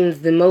no means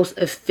the most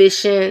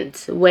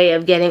efficient way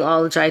of getting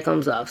all the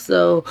trichomes off.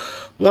 So,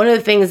 one of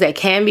the things that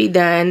can be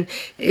done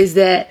is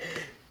that,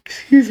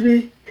 excuse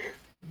me,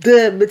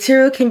 the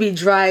material can be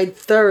dried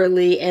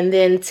thoroughly and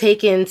then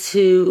taken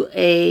to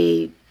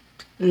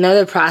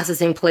another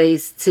processing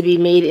place to be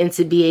made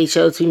into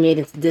BHO, to be made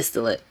into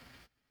distillate.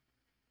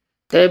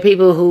 There are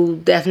people who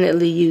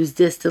definitely use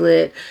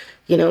distillate,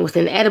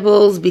 within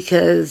edibles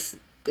because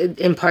it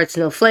imparts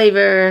no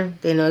flavor.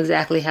 They know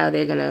exactly how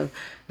they're gonna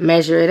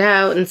measure it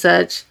out and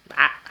such.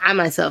 I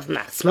myself am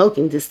not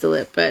smoking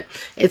distillate, but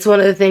it's one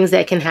of the things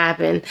that can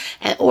happen.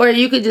 Or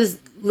you could just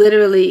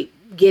literally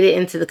get it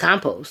into the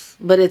compost,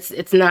 but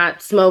it's not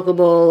smokable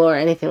or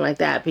anything like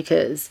that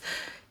because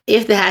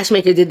if the hash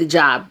maker did the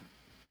job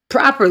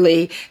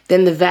properly,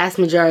 then the vast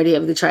majority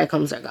of the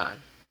trichomes are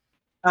gone.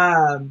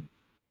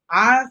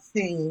 I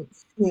think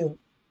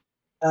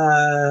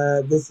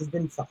this has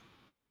been fun.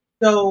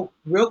 So,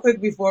 real quick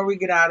before we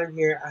get out of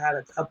here, I had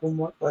a couple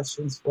more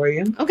questions for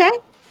you. Okay,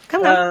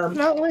 come on.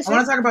 No, I want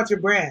to talk about your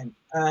brand,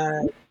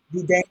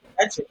 the Dank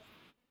Duchess.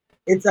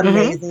 It's Mm-hmm.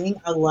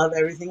 amazing. I love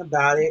everything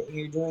about it.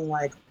 You're doing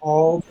like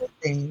all the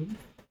things.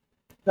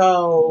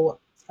 So,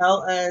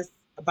 tell us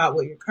about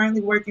what you're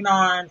currently working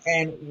on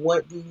and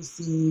what do you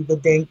see the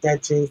Dank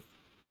Duchess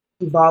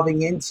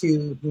evolving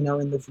into,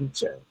 in the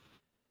future.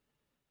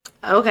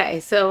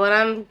 Okay, so what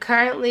I'm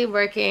currently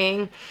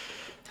working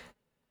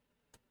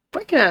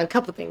on a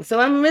couple things. So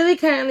I'm really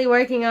currently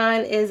working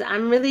on is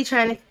I'm really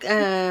trying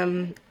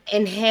to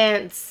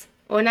enhance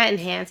or not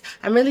enhance.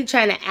 I'm really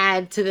trying to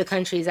add to the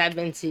countries I've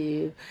been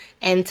to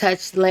and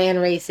touched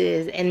land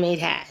races and made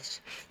hash.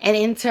 And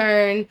in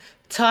turn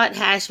taught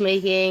hash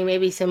making,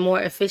 maybe some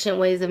more efficient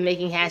ways of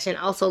making hash and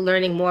also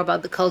learning more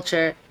about the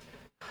culture.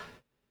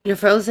 You're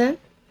frozen?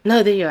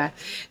 No, there you are.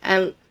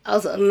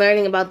 Also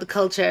learning about the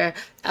culture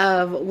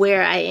of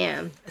where I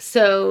am.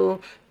 So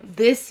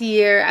this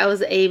year I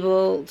was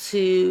able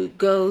to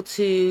go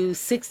to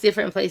 6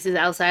 different places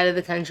outside of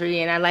the country,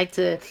 and I'd like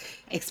to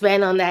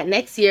expand on that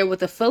next year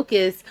with a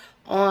focus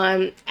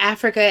on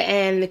Africa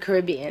and the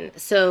Caribbean.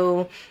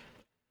 So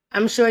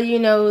I'm sure you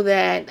know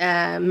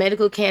that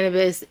medical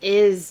cannabis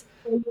is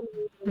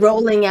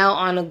rolling out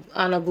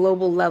on a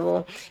global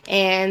level,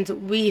 and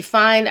we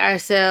find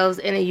ourselves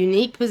in a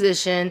unique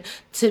position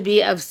to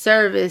be of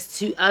service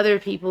to other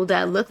people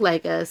that look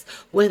like us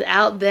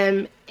without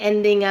them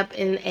ending up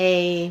in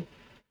a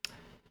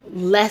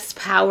less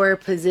power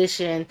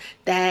position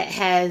that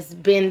has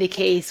been the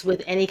case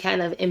with any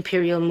kind of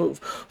imperial move.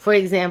 For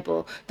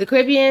example, the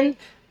Caribbean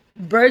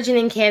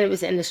burgeoning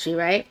cannabis industry,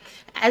 right?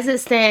 As it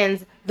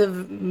stands, the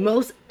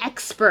most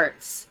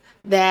experts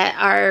that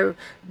are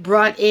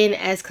brought in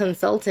as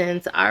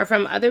consultants are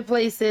from other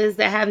places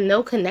that have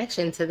no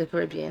connection to the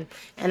Caribbean.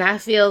 And I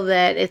feel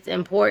that it's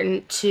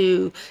important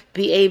to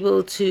be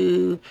able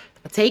to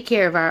take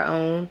care of our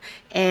own.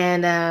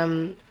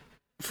 And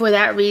for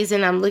that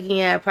reason, I'm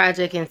looking at a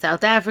project in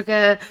South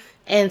Africa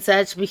and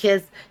such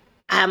because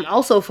I'm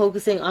also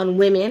focusing on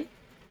women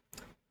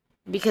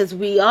because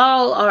we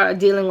all are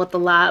dealing with a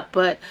lot,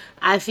 but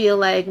I feel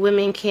like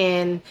women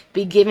can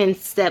be given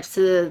steps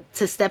to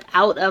step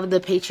out of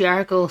the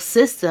patriarchal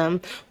system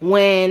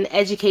when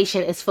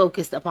education is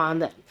focused upon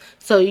them.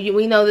 So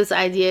we know this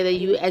idea that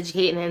you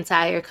educate an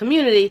entire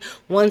community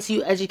once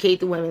you educate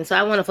the women. So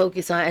I want to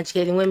focus on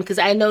educating women because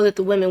I know that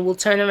the women will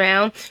turn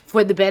around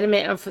for the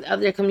betterment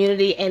of their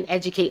community and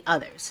educate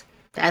others.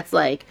 That's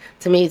like,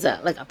 to me, it's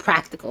like a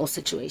practical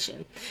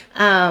situation.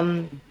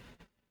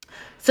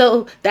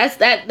 So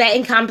that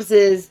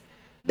encompasses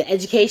the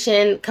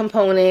education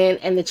component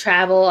and the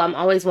travel. I'm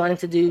always wanting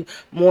to do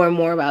more and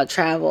more about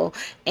travel.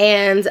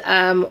 And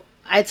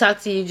I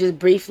talked to you just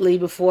briefly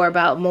before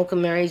about Mocha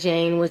Mary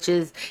Jane, which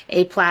is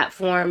a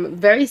platform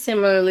very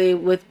similarly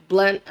with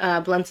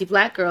Blunty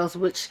Black Girls,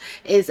 which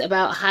is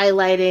about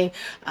highlighting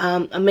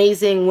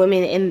amazing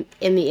women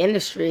in the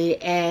industry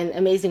and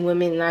amazing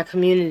women in our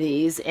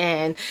communities,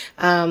 and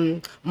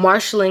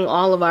marshaling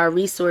all of our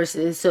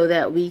resources so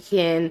that we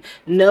can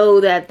know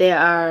that there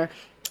are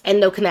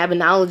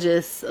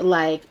endocannabinologists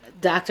like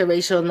Dr.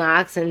 Rachel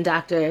Knox and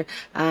Dr.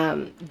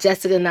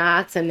 Jessica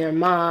Knox and their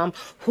mom,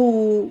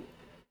 who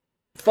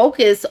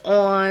focus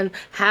on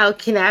how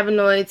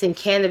cannabinoids and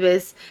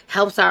cannabis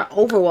helps our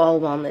overall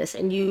wellness.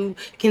 And you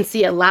can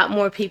see a lot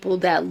more people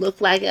that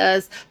look like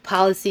us,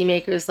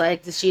 policymakers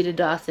like Dashida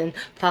Dawson,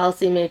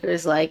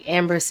 policymakers like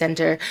Amber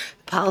Center,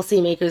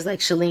 policymakers like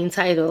Shalene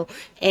Title,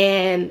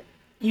 and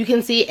you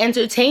can see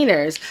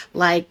entertainers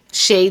like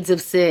Shades of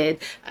Sid,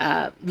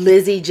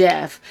 Lizzie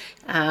Jeff.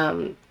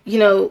 You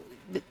know,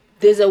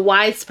 there's a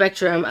wide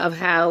spectrum of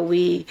how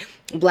we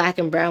black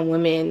and brown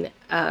women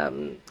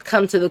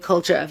come to the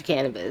culture of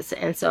cannabis,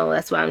 and so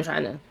that's what I'm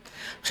trying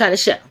to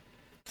show.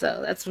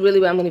 So that's really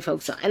what I'm going to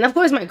focus on, and of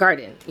course my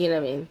garden. You know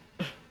what I mean?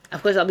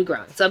 Of course I'll be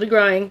growing. So I'll be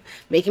growing,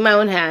 making my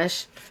own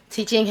hash,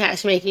 teaching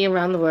hash making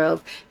around the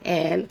world,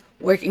 and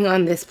working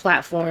on this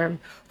platform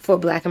for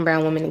black and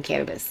brown women in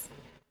cannabis.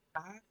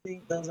 I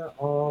think those are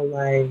all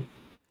like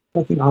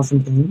fucking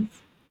awesome things.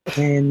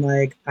 And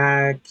like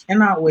I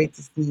cannot wait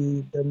to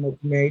see the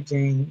Mary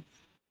Jane.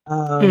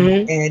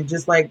 Mm-hmm. And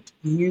just like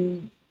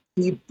you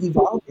keep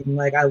evolving.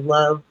 Like I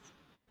love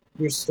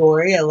your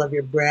story, I love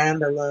your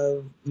brand, I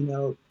love,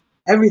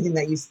 everything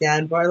that you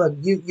stand for. I love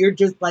you. You're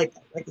just like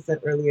I said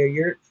earlier,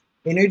 your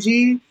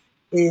energy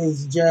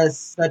is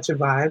just such a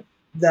vibe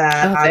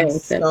that Oh, I'm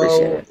thanks. I appreciate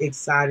so it.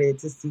 excited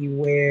to see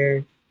where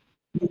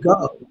you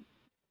go.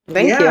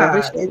 Thank you. I Yeah,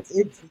 appreciate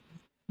it's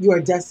you are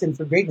destined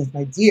for greatness,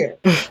 my dear.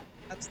 it.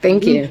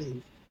 Thank you.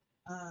 Absolutely.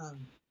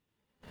 Um,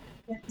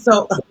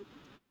 so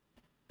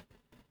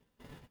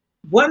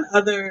one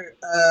other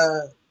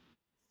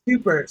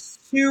super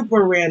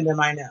super random,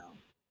 I know,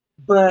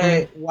 Mm.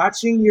 but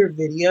watching your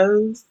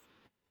videos,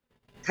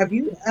 have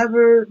you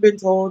ever been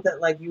told that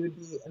like you would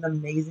be an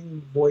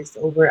amazing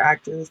voiceover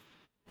actress?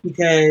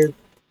 Because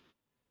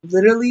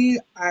literally,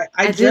 I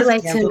I do just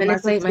like to canceled my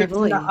manipulate my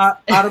subscription to voice.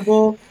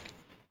 Audible.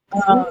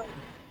 Um,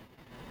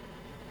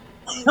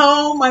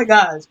 oh my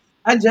gosh.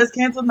 I just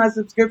canceled my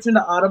subscription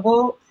to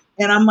Audible,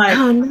 and I'm like,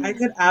 Oh I no.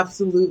 could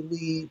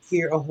absolutely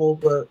hear a whole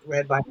book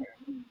read by her.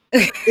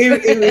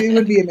 It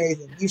would be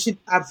amazing. You should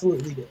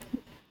absolutely do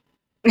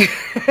it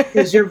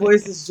because your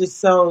voice is just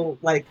so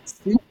like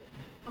soothing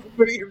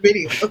for your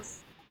videos.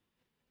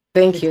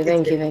 Thank It's you, it's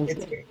thank you, great. thank It's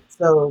you. great.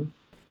 So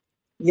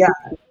yeah,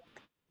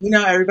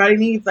 everybody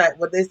needs like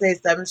what they say,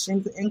 seven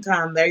streams of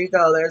income. There you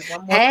go. There's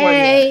one more for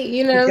you Hey,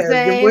 you know what I'm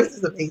because your voice saying?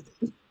 is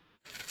amazing.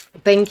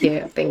 Thank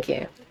you, thank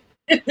you.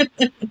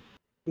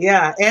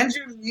 Yeah, and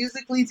you're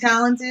musically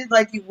talented.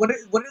 Like, what are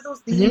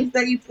those Hmm. themes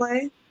that you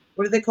play?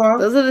 What are they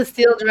called? Those are the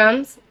steel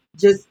drums.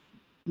 Just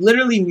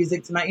literally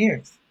music to my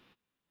ears.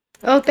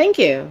 Oh, thank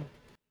you.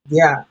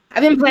 Yeah.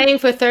 I've been playing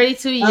for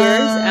 32 years.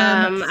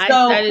 I So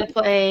started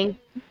playing.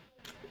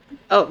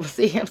 Oh,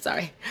 see, I'm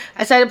sorry.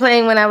 I started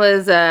playing when I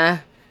was,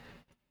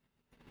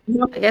 you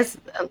know, I guess,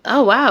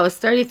 oh wow, it's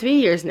 33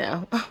 years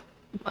now.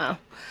 Wow.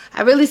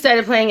 I really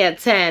started playing at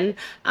 10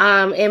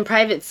 in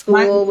private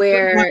my school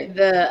where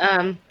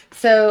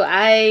so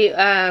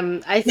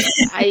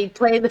I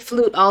play the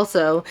flute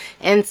also,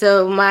 and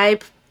so my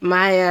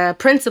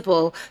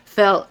principal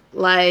felt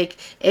like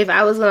if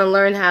I was going to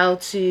learn how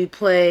to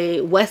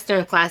play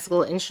Western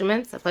classical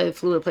instruments, I play the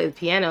flute, I play the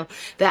piano,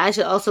 that I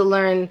should also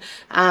learn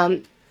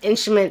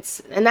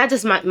instruments, and not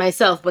just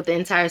myself, but the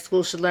entire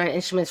school should learn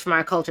instruments from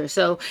our culture.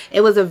 So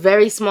it was a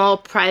very small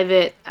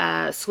private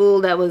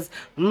school that was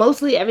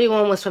mostly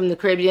everyone was from the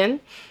Caribbean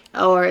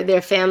or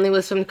their family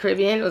was from the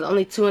Caribbean. It was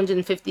only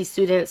 250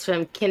 students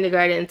from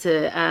kindergarten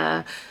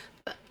to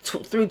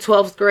through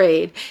 12th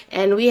grade,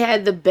 and we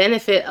had the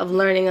benefit of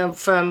learning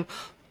from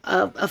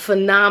a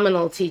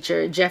phenomenal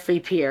teacher, Jeffrey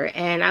Peer,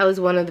 and I was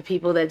one of the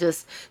people that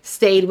just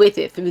stayed with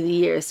it through the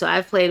years. So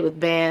I've played with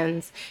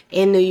bands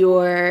in New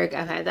York.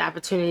 I've had the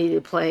opportunity to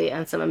play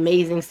on some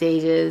amazing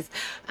stages.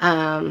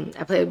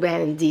 I played with a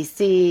band in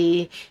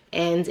DC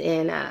and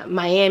in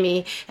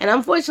Miami. And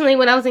unfortunately,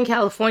 when I was in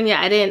California,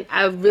 I didn't.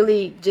 I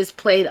really just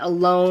played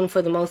alone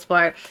for the most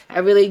part. I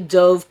really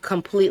dove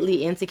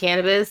completely into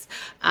cannabis.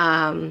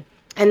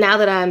 And now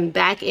that I'm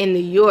back in New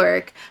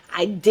York,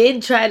 I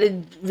did try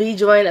to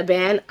rejoin a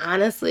band,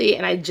 honestly,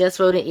 and I just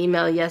wrote an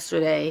email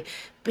yesterday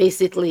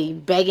basically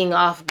begging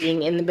off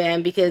being in the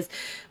band because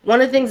one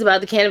of the things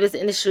about the cannabis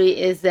industry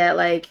is that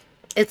like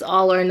it's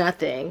all or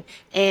nothing.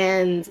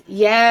 And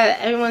yeah,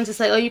 everyone's just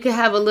like, oh, you can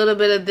have a little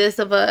bit of this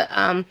of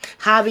a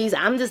hobbies.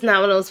 I'm just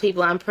not one of those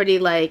people. I'm pretty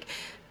like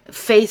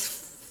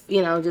face,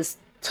 just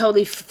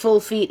totally full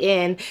feet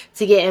in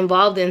to get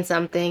involved in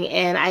something,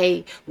 and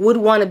I would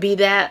want to be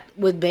that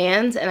with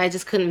bands, and I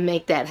just couldn't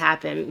make that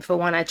happen. For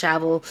one, I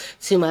travel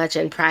too much,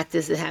 and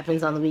practice it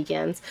happens on the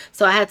weekends,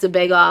 so I had to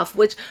beg off,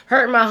 which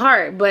hurt my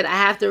heart. But I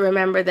have to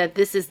remember that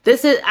this is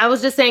I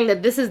was just saying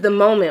that this is the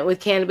moment with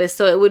cannabis,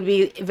 so it would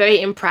be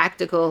very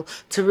impractical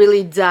to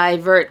really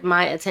divert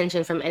my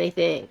attention from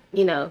anything,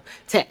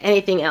 to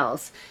anything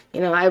else.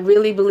 I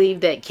really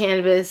believe that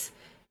cannabis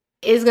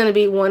is going to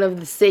be one of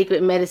the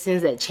sacred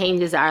medicines that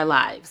changes our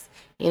lives.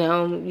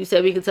 You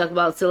said we could talk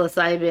about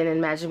psilocybin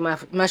and magic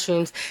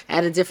mushrooms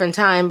at a different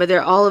time, but there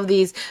are all of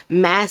these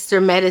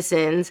master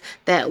medicines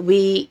that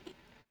we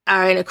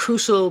are in a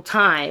crucial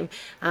time,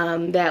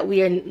 that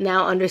we are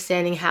now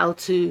understanding how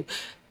to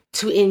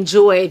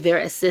enjoy their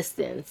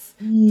assistance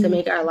to Mm.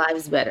 make our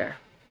lives better.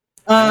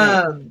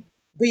 Right.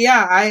 But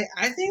yeah,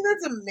 I think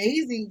that's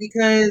amazing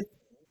because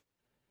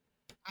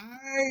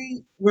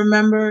I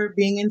remember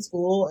being in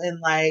school and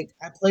like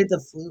I played the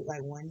flute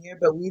like 1 year,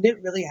 but we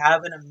didn't really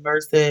have an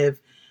immersive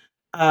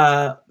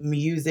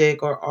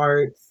music or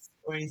arts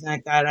or anything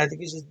like that. I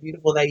think it's just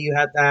beautiful that you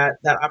had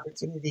that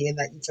opportunity and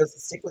that you chose to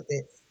stick with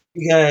it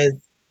because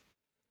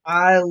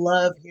I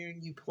love hearing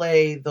you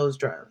play those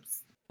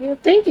drums. Well,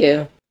 thank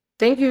you.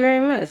 Thank you very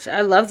much.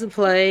 I love to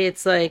play.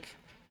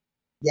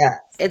 Yes.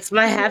 It's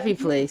my happy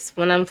place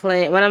when I'm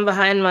playing. When I'm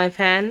behind my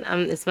pen,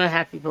 it's my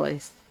happy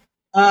place.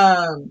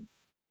 Um,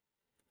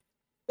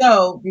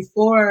 so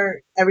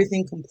before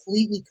everything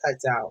completely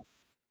cuts out,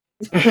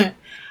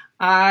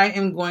 I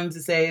am going to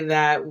say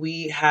that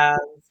we have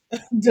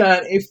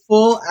done a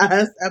full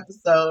ass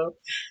episode,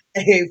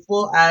 a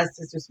full ass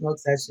Sister Smoke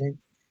session.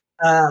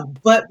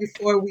 But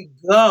before we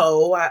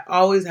go, I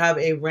always have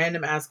a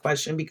random ass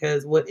question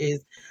because what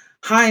is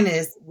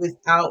highness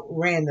without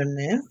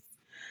randomness?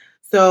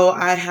 So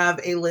I have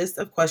a list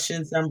of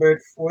questions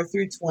numbered 4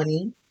 through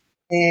 20,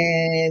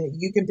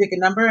 and you can pick a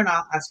number and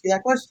I'll ask you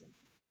that question.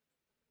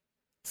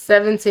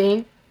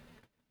 17.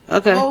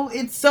 Okay. Oh,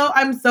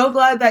 I'm so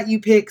glad that you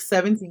picked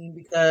 17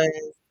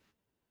 because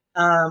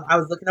I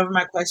was looking over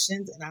my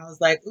questions and I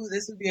was like, ooh,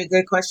 this would be a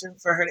good question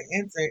for her to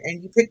answer.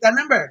 And you picked that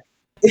number.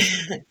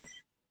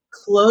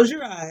 Close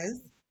your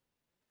eyes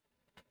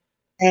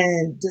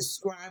and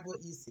describe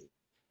what you see.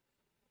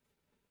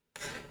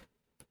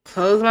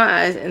 Close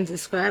my eyes and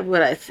describe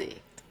what I see.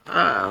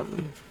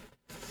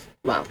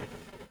 Well,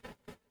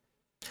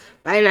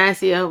 right now I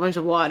see a whole bunch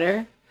of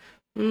water.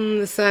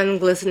 The sun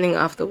glistening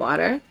off the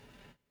water.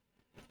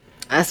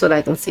 That's what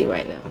I can see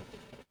right now.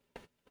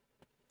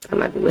 I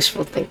might be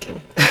wishful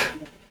thinking.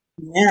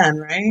 Man,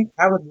 right?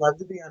 I would love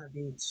to be on a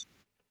beach.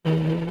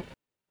 hmm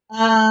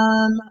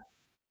Um,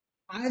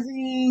 I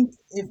think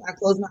if I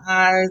close my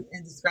eyes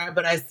and describe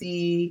what I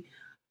see,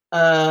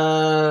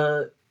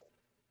 uh,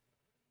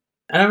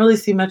 I don't really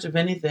see much of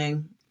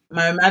anything.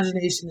 My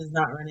imagination is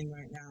not running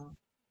right now.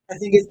 I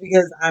think it's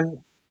because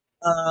I'm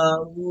a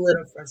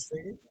little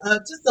frustrated,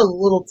 just a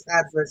little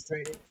tad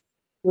frustrated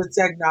with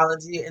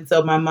technology, and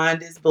so my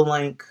mind is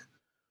blank.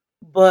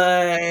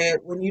 But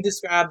when you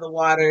describe the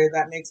water,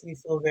 that makes me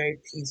feel very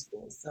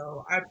peaceful.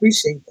 So I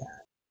appreciate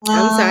that.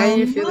 I'm sorry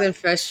you're feeling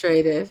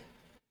frustrated.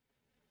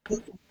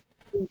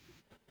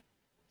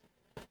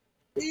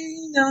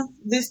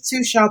 This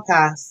too shall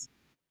pass.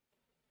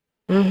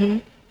 hmm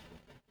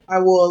I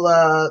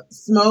will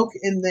smoke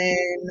and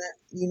then,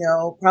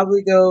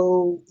 probably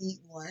go eat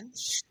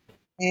lunch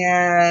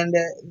and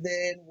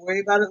then worry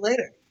about it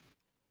later.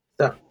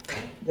 So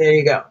there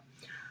you go.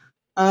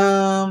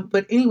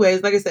 But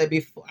anyways, like I said,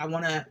 before I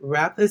want to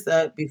wrap this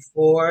up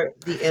before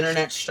the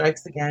internet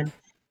strikes again.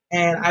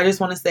 And I just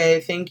want to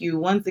say thank you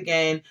once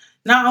again,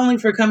 not only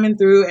for coming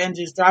through and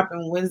just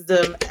dropping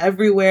wisdom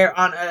everywhere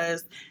on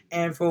us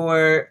and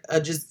for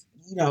just,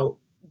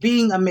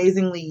 being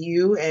amazingly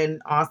you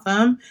and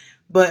awesome,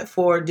 but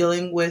for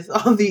dealing with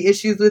all the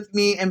issues with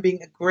me and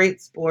being a great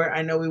sport.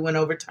 I know we went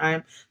over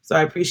time, so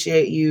I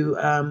appreciate you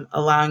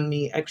allowing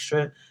me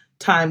extra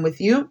time with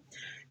you.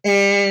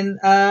 And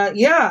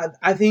yeah,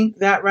 I think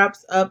that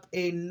wraps up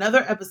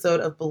another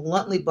episode of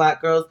Bluntly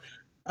Black Girls.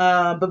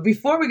 But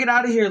before we get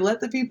out of here, let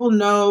the people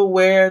know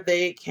where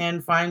they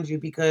can find you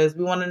because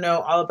we want to know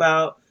all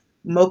about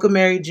Mocha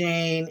Mary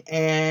Jane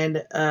and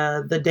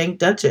the Dank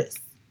Duchess.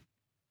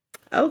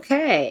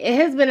 Okay, it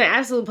has been an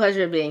absolute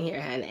pleasure being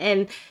here,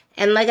 Hen.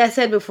 And like I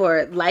said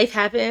before, life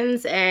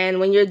happens,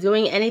 and when you're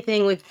doing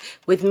anything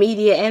with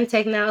media and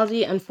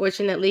technology,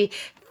 unfortunately,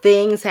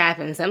 things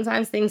happen.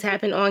 Sometimes things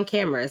happen on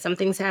camera. Some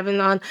things happen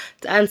on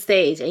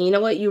stage, and you know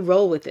what? You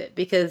roll with it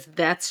because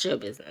that's show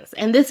business,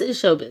 and this is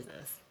show business.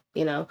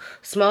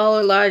 Small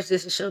or large,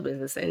 this is show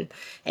business, and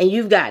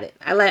you've got it.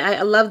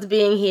 I loved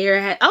being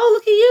here. Oh,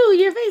 look at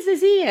you, your face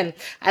is here, and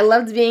I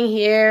loved being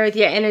here with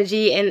your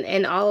energy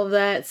and all of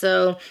that.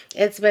 So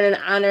it's been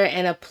an honor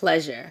and a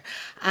pleasure.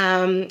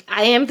 I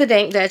am the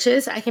Dank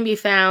Duchess. I can be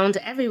found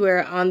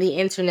everywhere on the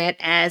internet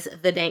as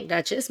the Dank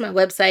Duchess. My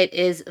website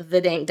is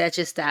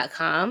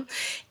thedankduchess.com.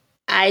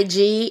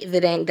 IG, The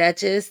Dank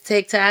Duchess.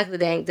 TikTok, The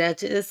Dank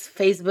Duchess.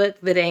 Facebook,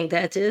 The Dank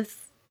Duchess.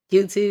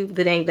 YouTube,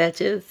 The Dank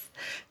Duchess.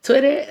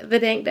 Twitter, The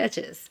Dank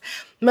Duchess.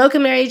 Mocha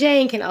Mary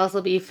Jane can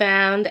also be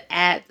found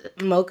at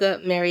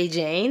Mocha Mary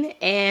Jane.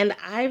 And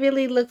I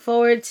really look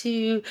forward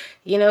to,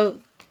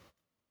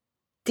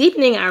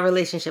 deepening our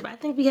relationship. I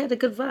think we had a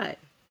good vibe.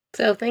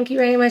 So thank you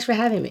very much for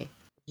having me.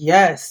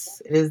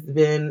 Yes, it has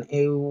been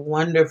a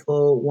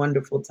wonderful,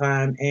 wonderful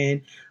time.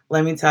 And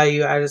let me tell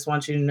you, I just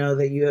want you to know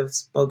that you have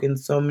spoken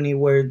so many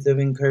words of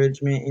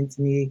encouragement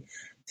into me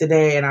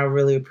today, and I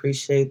really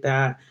appreciate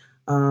that.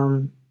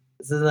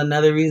 This is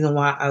another reason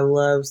why I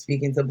love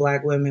speaking to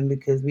Black women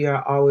because we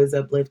are always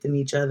uplifting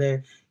each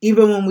other,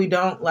 even when we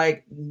don't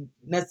like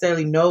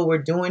necessarily know we're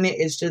doing it.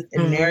 It's just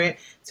inherent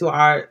to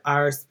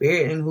our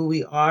spirit and who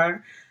we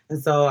are.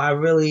 And so I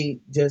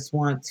really just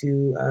want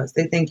to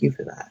say thank you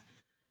for that.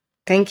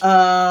 Thank you.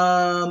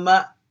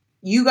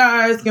 You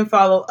guys can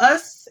follow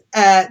us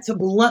at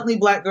Bluntly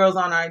Black Girls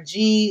on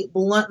IG,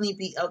 Bluntly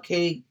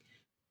BLK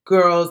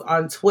Girls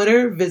on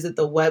Twitter. Visit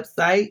the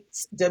website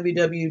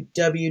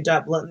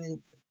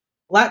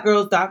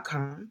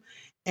www.bluntlyblackgirls.com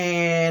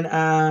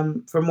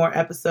and for more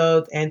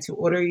episodes and to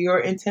order your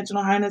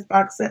Intentional Highness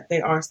box set.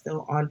 They are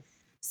still on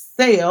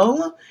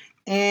sale.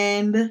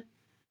 And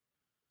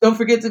don't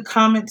forget to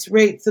comment,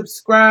 rate,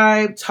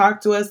 subscribe, talk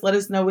to us. Let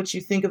us know what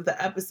you think of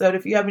the episode.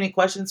 If you have any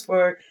questions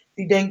for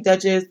the Dank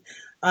Duchess,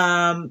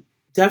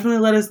 definitely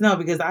let us know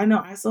because I know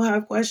I still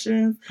have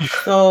questions.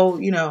 So,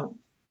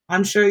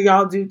 I'm sure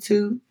y'all do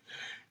too.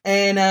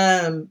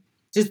 And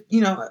just,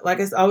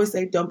 like I always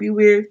say, don't be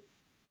weird.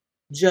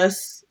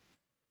 Just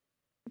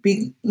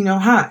be,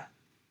 high.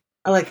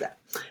 I like that.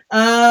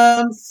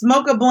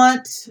 Smoke a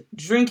blunt,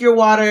 drink your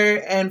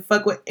water, and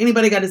fuck what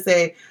anybody got to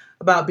say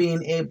about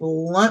being a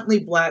bluntly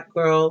Black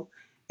girl.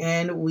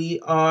 And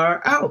we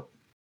are out.